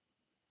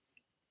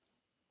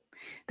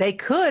 They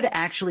could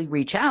actually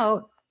reach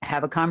out,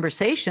 have a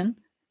conversation,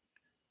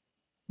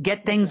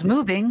 get things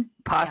moving,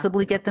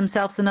 possibly get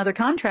themselves another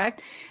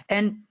contract,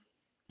 and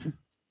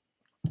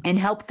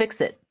help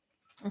fix it,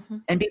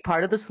 and be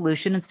part of the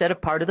solution instead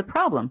of part of the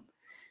problem.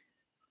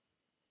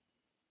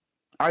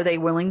 Are they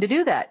willing to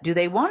do that? Do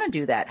they want to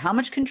do that? How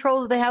much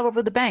control do they have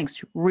over the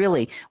banks?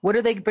 Really? What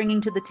are they bringing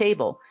to the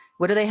table?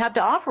 What do they have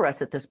to offer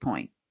us at this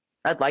point?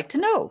 I'd like to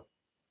know.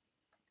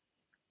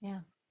 Yeah.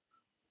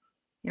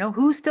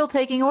 Who's still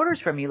taking orders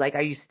from you? Like,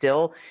 are you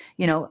still,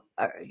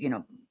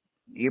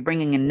 you're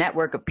bringing a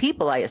network of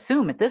people, I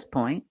assume, at this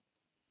point.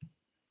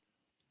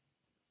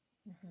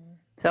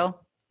 So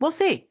we'll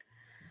see.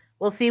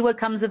 We'll see what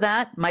comes of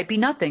that. Might be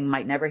nothing.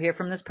 Might never hear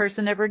from this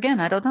person ever again.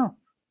 I don't know.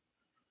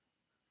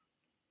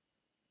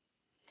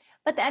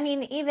 But I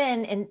mean,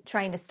 even in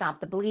trying to stop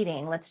the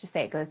bleeding, let's just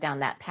say it goes down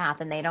that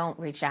path and they don't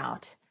reach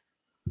out.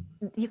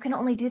 You can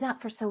only do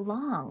that for so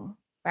long,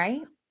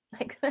 right?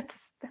 Like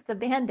that's a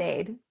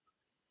Band-Aid.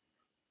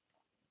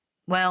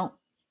 Well,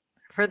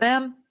 for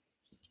them,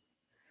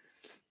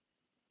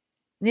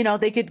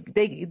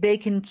 they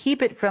can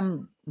keep it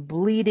from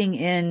bleeding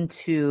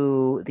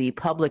into the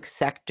public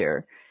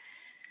sector,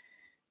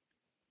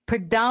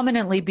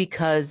 predominantly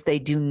because they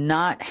do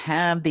not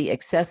have the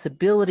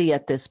accessibility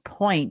at this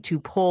point to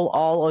pull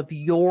all of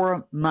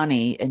your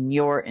money and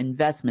your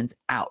investments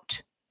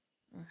out.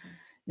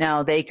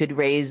 Now, they could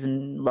raise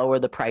and lower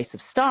the price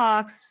of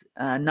stocks,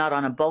 not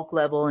on a bulk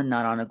level and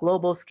not on a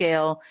global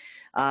scale.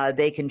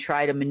 They can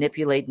try to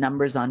manipulate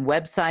numbers on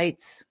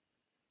websites.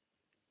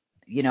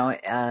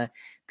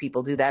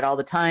 People do that all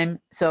the time.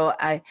 So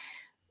I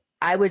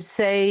would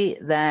say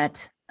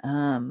that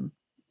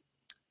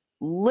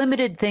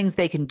limited things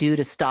they can do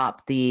to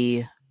stop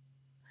the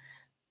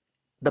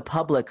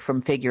public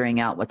from figuring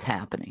out what's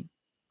happening.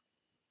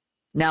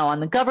 Now, on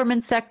the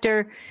government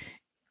sector,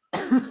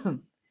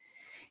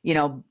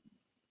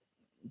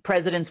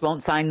 presidents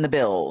won't sign the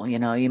bill.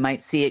 You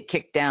might see it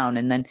kicked down,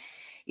 and then,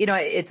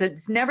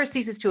 it never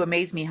ceases to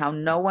amaze me how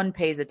no one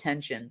pays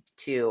attention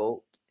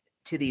to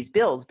these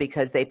bills,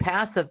 because they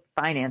pass a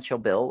financial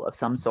bill of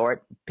some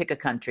sort, pick a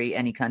country,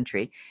 any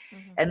country,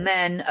 and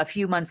then a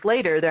few months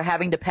later they're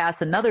having to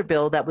pass another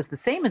bill that was the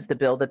same as the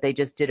bill that they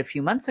just did a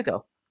few months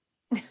ago.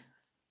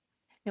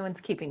 No one's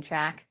keeping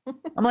track.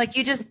 I'm like,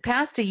 you just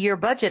passed a year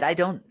budget. I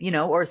don't,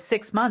 or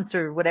 6 months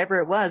or whatever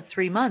it was,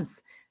 3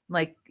 months. I'm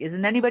like,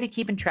 isn't anybody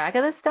keeping track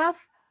of this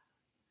stuff?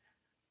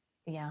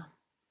 Yeah.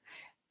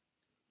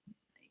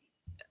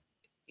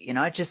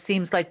 It just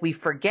seems like we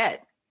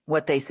forget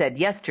what they said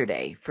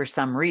yesterday for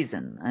some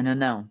reason. I don't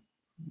know.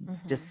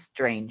 It's just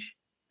strange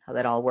how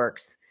that all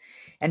works.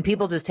 And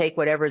people just take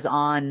whatever's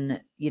on,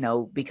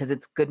 because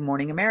it's Good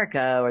Morning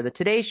America or the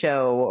Today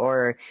Show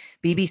or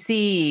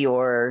BBC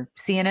or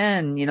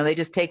CNN. They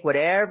just take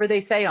whatever they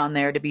say on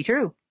there to be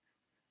true.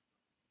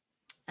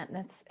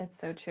 And it's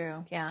so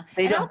true. Yeah.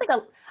 I don't think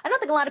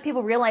a lot of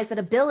people realize that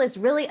a bill is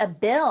really a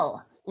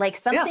bill. Like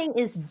something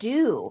is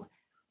due.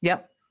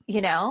 Yep.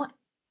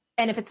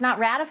 And if it's not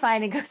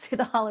ratified and goes through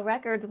the Hall of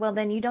Records, well,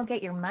 then you don't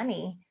get your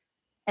money.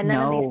 And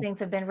none of these things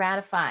have been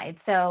ratified.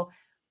 So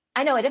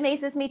I know it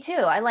amazes me too.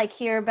 I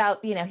hear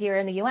about, here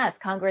in the U.S.,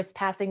 Congress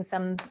passing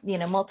some,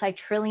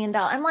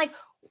 multi-trillion-dollar. I'm like,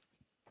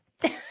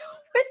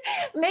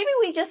 maybe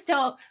we just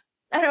don't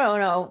I don't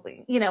know,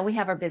 we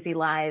have our busy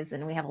lives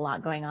and we have a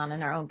lot going on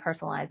in our own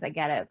personal lives. I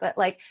get it. But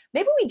like,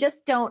 maybe we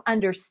just don't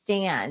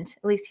understand,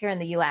 at least here in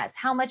the US,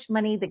 how much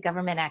money the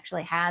government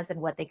actually has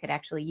and what they could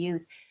actually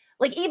use.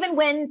 Like even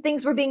when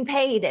things were being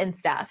paid and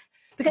stuff.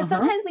 Because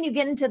sometimes when you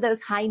get into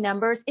those high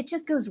numbers, it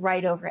just goes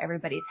right over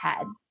everybody's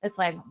head. It's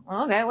like,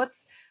 okay,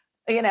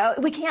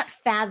 we can't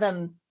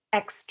fathom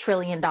X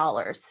trillion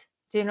dollars.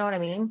 Do you know what I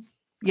mean?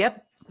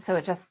 Yep. So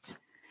it just.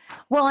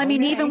 Well, I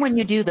mean, even when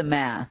you do the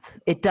math,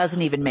 it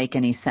doesn't even make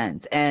any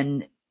sense.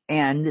 And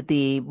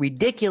the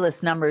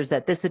ridiculous numbers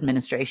that this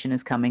administration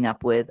is coming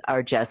up with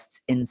are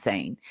just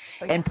insane.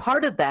 Oh, yeah. And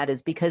part of that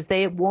is because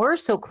they were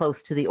so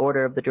close to the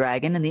Order of the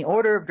Dragon, and the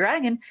Order of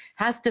Dragon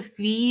has to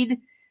feed,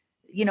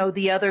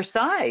 the other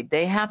side.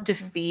 They have to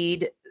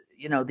feed,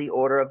 the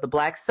Order of the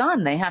Black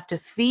Sun. They have to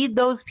feed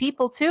those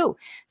people too.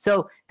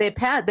 So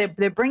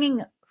they're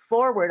bringing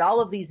forward all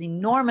of these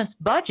enormous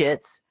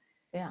budgets.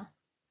 Yeah.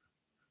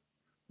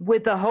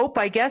 With the hope,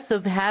 I guess,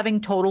 of having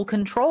total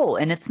control.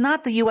 And it's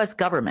not the U.S.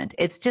 government.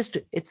 It's just,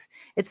 it's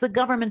the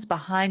governments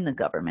behind the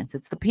governments.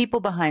 It's the people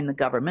behind the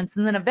governments.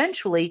 And then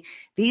eventually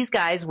these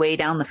guys way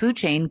down the food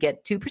chain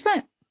get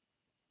 2%,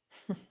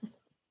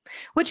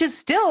 which is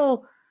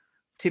still,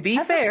 to be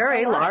fair,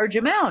 a large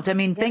amount. I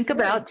mean, think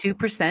about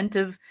 2%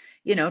 of,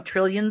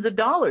 trillions of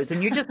dollars.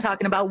 And you're just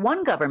talking about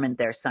one government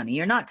there, Sonny.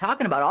 You're not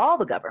talking about all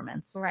the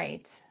governments.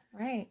 Right.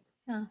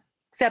 Yeah.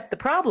 Except the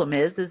problem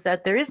is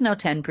that there is no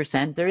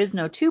 10%, there is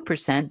no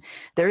 2%,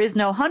 there is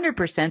no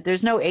 100%,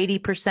 there's no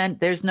 80%,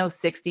 there's no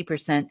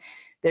 60%.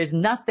 There's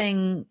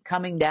nothing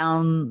coming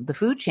down the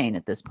food chain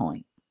at this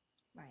point.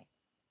 Right.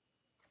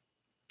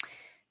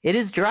 It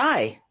is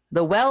dry.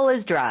 The well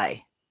is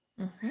dry.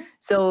 Mm-hmm.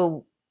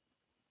 So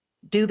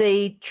do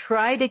they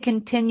try to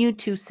continue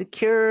to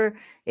secure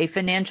a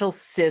financial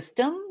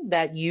system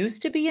that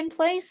used to be in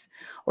place,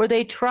 or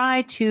they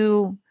try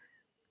to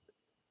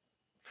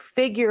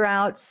figure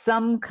out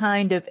some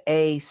kind of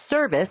a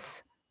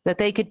service that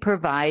they could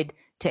provide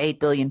to 8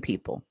 billion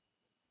people?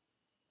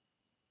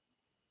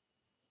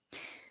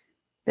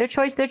 Their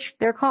choice,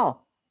 their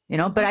call,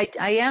 but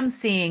I am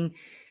seeing,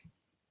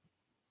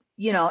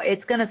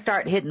 it's going to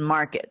start hitting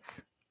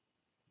markets.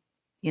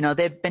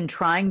 They've been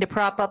trying to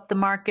prop up the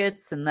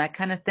markets and that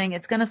kind of thing.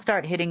 It's going to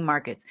start hitting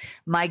markets.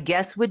 My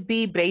guess would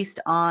be based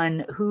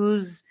on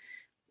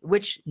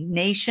which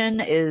nation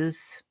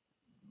is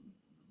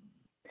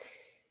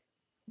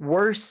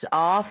worse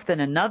off than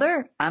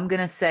another. I'm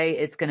going to say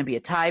it's going to be a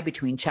tie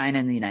between China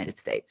and the United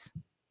States.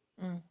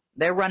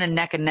 They're running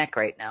neck and neck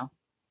right now.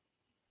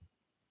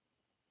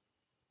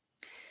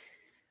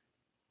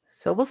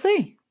 So we'll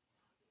see.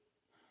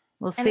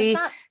 We'll see.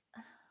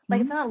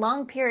 It's not a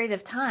long period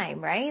of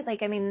time, right?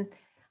 Like, I mean,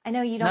 I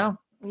know you don't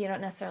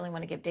necessarily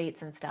want to give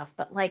dates and stuff,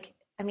 but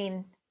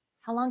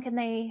how long can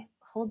they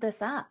hold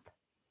this up?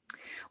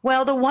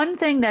 Well, the one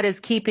thing that is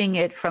keeping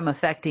it from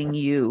affecting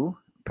you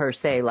per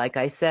se, like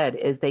I said,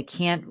 is they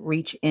can't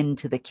reach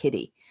into the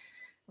kitty.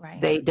 Right.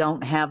 They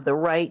don't have the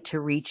right to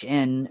reach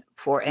in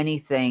for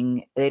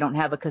anything. They don't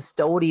have a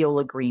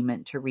custodial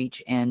agreement to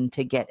reach in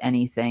to get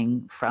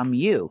anything from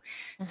you.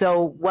 Mm-hmm.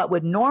 So what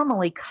would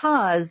normally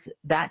cause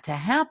that to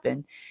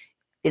happen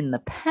in the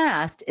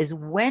past is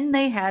when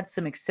they had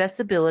some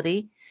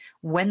accessibility,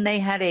 when they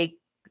had a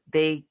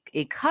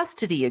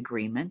custody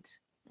agreement,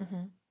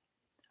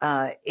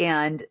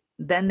 and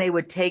then they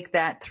would take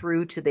that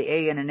through to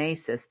the ANNA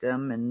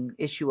system and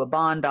issue a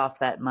bond off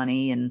that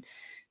money, and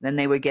then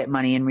they would get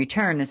money in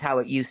return, is how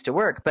it used to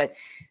work. But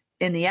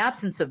in the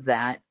absence of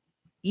that,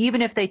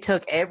 even if they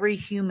took every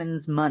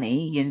human's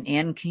money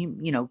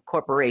and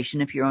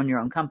corporation, if you own your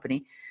own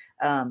company,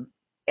 and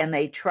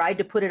they tried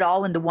to put it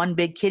all into one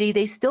big kitty,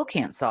 they still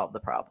can't solve the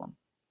problem.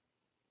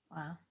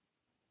 Wow.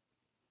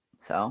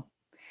 So,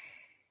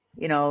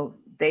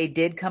 they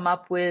did come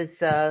up with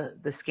the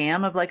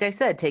scam of, like I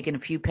said, taking a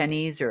few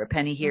pennies or a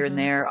penny here and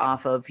there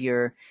off of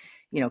your,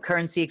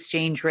 currency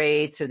exchange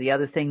rates, or the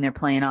other thing they're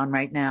playing on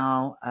right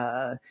now.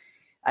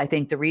 I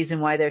think the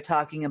reason why they're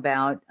talking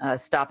about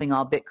stopping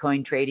all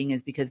Bitcoin trading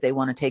is because they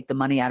want to take the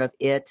money out of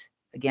it.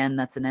 Again,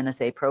 that's an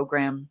NSA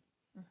program.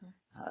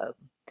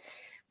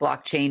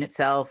 Blockchain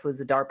itself was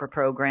a DARPA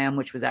program,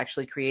 which was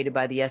actually created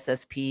by the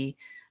SSP,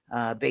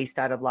 based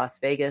out of Las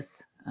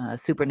Vegas.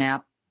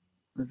 SuperNap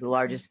was the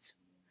largest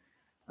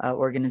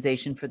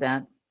organization for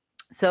that.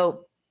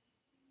 So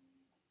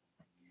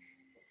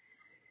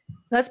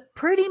that's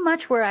pretty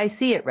much where I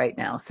see it right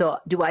now. So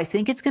do I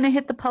think it's going to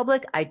hit the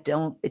public?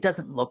 It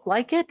doesn't look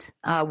like it.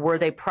 Were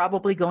they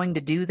probably going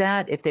to do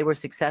that if they were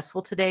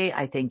successful today?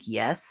 I think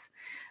yes.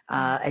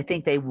 I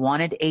think they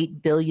wanted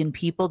 8 billion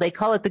people. They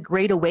call it the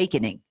Great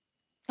Awakening.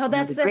 Oh,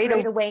 that's the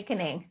Great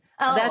Awakening.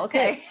 Oh, that's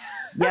okay. It.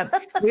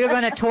 Yep. We're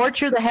going to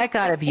torture the heck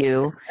out of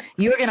you.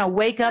 You're going to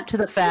wake up to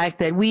the fact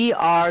that we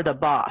are the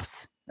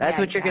boss. That's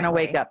what you're going to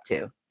wake up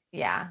to.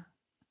 Yeah.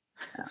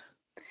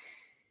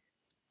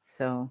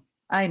 So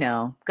I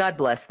know. God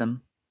bless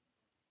them.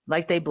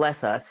 Like they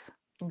bless us.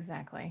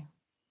 Exactly.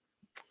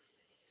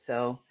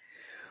 So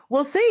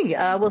We'll see.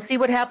 We'll see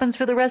what happens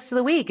for the rest of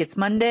the week. It's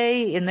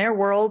Monday in their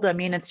world. I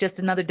mean, it's just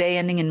another day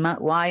ending in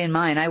Y in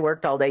mine. I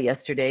worked all day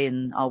yesterday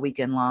and all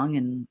weekend long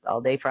and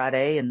all day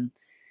Friday and,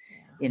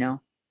 you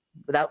know,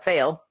 without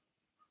fail.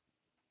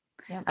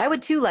 Yep. I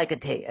would too like a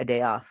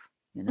day off,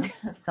 you know,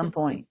 at some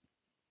point.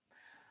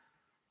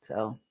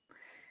 So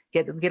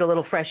get a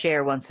little fresh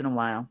air once in a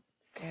while.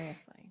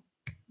 Seriously.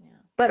 Yeah.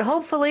 But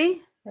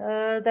hopefully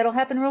that'll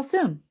happen real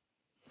soon.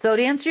 So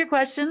to answer your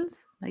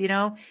questions, you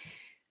know,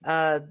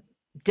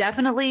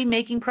 definitely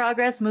making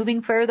progress,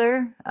 moving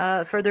further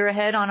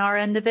ahead on our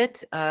end of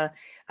it.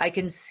 I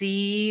can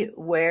see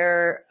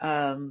where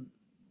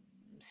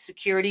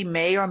security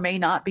may or may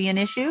not be an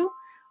issue,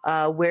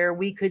 where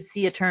we could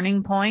see a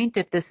turning point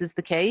if this is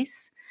the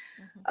case.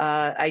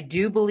 I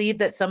do believe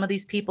that some of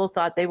these people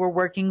thought they were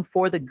working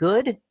for the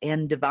good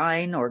and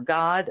divine or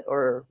God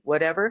or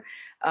whatever,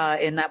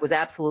 and that was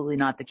absolutely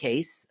not the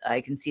case.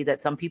 I can see that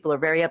some people are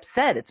very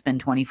upset. It's been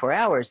 24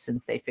 hours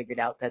since they figured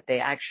out that they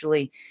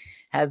actually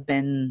have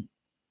been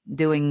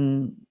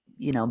doing,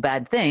 you know,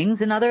 bad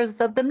things, and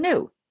others of them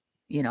knew,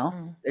 you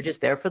know, they're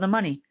just there for the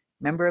money.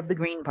 Member of the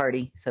Green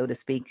Party, so to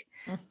speak,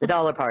 the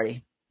dollar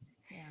party.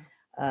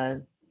 Yeah.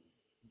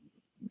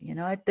 You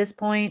know, at this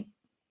point,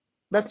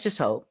 let's just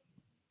hope.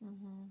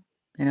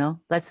 You know,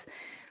 let's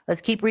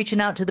keep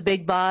reaching out to the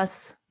big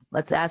boss.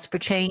 Let's ask for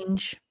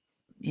change,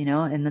 you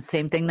know, and the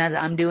same thing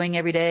that I'm doing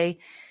every day,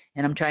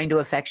 and I'm trying to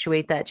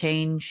effectuate that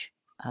change.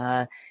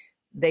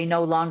 They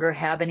no longer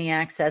have any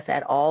access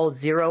at all,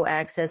 zero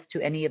access to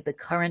any of the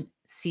current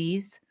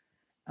Cs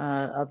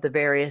of the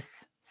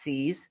various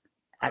Cs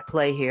at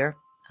play here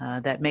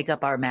that make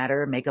up our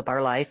matter, make up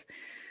our life.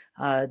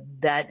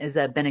 That has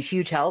been a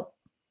huge help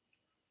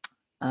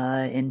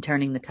in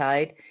turning the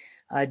tide.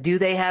 Do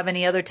they have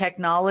any other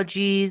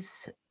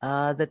technologies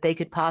that they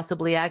could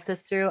possibly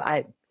access through?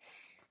 I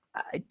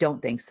don't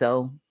think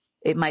so.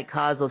 It might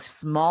cause a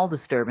small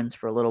disturbance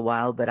for a little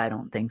while, but I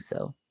don't think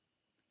so.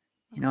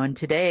 You know, and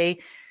today,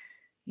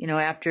 you know,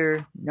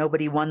 after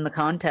nobody won the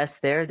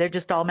contest there, they're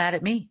just all mad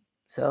at me.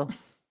 So,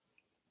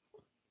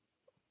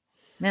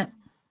 yeah.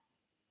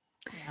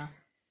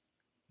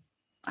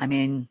 I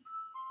mean,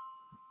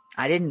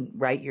 I didn't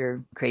write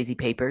your crazy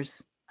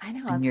papers. I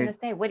know. I was going to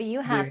say, what do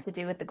you have to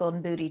do with the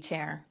golden booty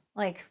chair?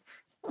 Like,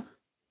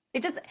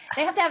 they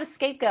have to have a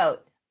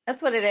scapegoat.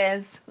 That's what it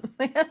is.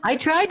 I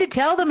tried to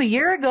tell them a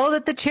year ago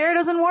that the chair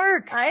doesn't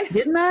work.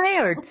 Didn't I?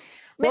 Or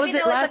maybe was it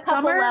that was last a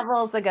couple summer?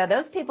 levels ago.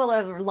 Those people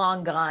are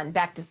long gone,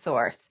 back to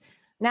source.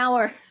 Now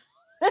we're...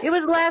 It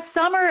was last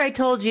summer, I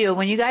told you,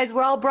 when you guys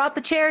were all brought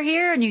the chair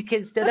here and you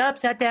kids stood up,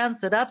 sat down,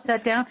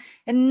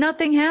 and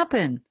nothing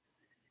happened.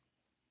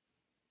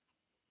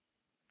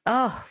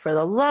 Oh, for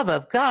the love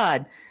of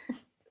God.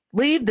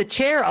 Leave the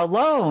chair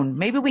alone.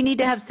 Maybe we need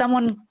to have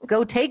someone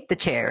go take the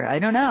chair. I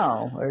don't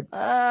know. Or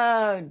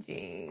oh,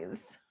 jeez.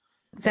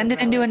 Send it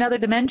into another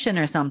dimension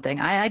or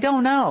something. I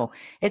don't know.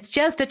 It's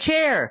just a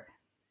chair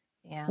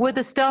with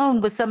a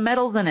stone with some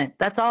metals in it.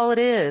 That's all it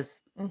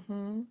is.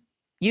 Mm-hmm.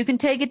 You can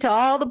take it to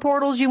all the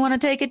portals you want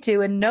to take it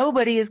to, and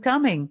nobody is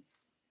coming.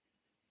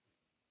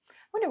 I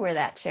wonder where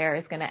that chair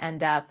is going to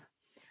end up.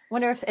 I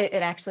wonder if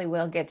it actually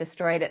will get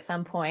destroyed at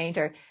some point,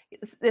 or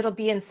it'll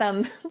be in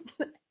some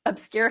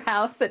obscure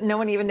house that no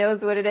one even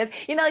knows what it is.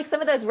 You know, like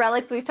some of those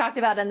relics we've talked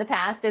about in the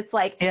past, it's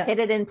like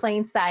hidden in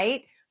plain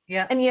sight.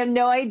 Yeah. And you have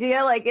no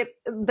idea, like,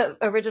 the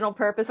original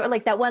purpose, or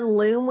like that one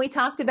loom we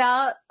talked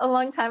about a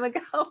long time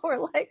ago. We're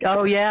like,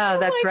 oh yeah,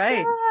 that's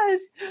right. Gosh.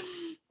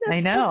 I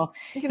know.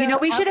 You know,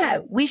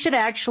 we should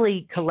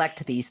actually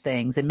collect these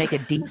things and make a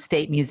deep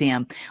state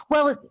museum.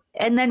 Well,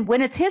 and then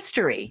when it's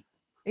history,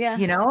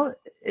 you know,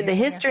 the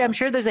history, I'm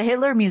sure there's a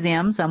Hitler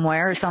museum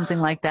somewhere or something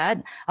like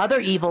that. Other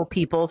evil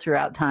people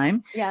throughout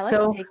time. Yeah,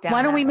 so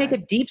why don't we make a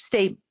deep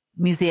state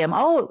museum?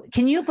 Oh,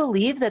 can you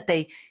believe that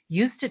they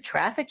used to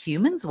traffic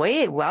humans?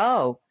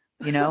 Wow.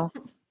 You know,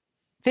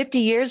 50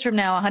 years from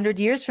now, 100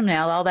 years from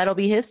now, all that'll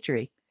be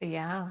history.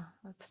 Yeah,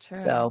 that's true.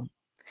 So,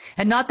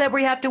 and not that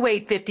we have to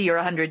wait 50 or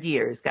 100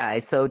 years,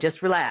 guys. So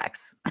just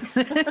relax.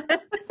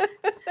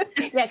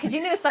 Yeah, because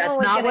you knew someone That's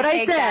was not going to what I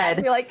take said.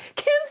 that. You're like,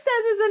 Kim says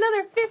it's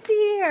another 50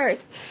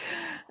 years.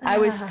 I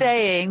was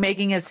saying,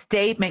 making a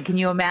statement, can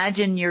you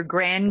imagine your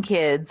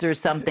grandkids or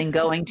something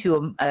going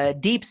to a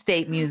deep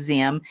state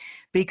museum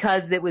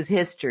because it was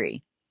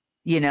history?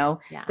 You know,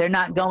 they're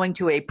not going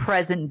to a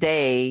present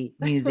day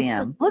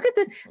museum. Look at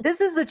this.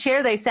 This is the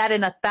chair they sat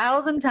in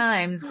 1,000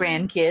 times,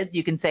 grandkids,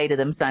 you can say to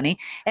them, Sonny.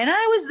 And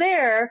I was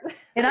there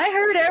and I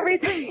heard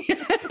everything.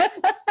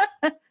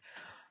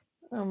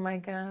 Oh my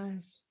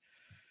gosh.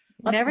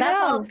 You never That's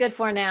know. all it's good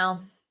for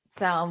now.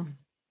 So.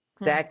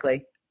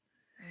 Exactly.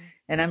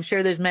 And I'm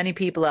sure there's many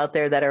people out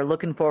there that are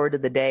looking forward to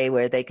the day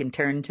where they can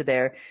turn to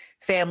their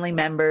family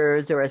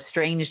members or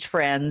estranged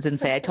friends and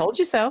say, I told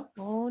you so.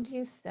 Told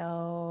you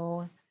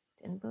so.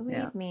 Didn't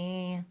believe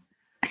me.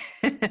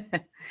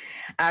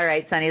 All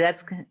right, Sonny,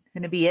 that's going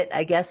to be it,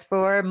 I guess,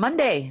 for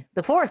Monday,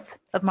 the 4th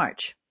of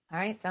March. All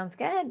right, sounds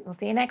good. We'll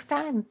see you next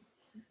time.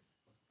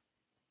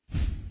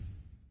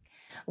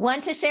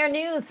 Want to share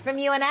news from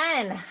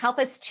UNN? Help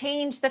us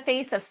change the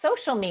face of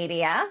social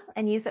media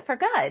and use it for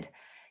good.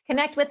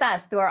 Connect with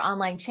us through our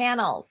online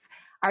channels.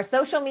 Our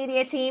social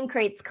media team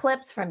creates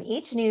clips from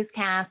each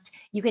newscast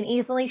you can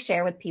easily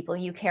share with people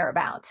you care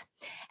about.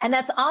 And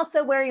that's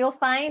also where you'll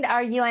find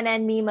our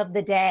UNN meme of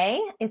the day.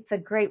 It's a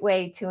great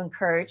way to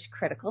encourage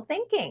critical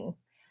thinking.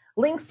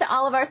 Links to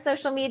all of our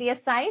social media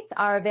sites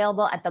are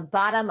available at the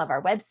bottom of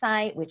our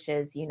website, which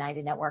is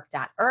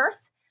unitednetwork.earth.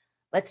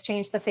 Let's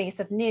change the face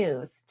of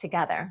news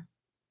together.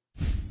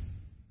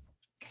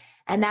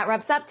 And that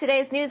wraps up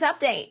today's news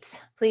update.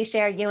 Please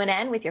share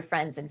UNN with your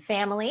friends and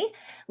family.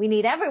 We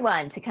need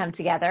everyone to come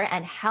together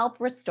and help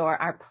restore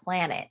our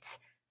planet.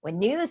 When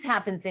news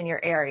happens in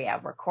your area,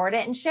 record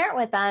it and share it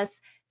with us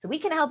so we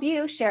can help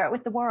you share it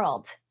with the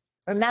world.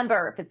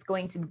 Remember, if it's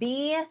going to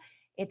be,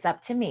 it's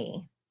up to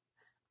me.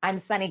 I'm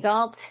Sunny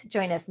Galt.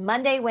 Join us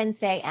Monday,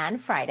 Wednesday, and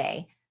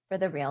Friday for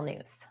the real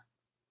news.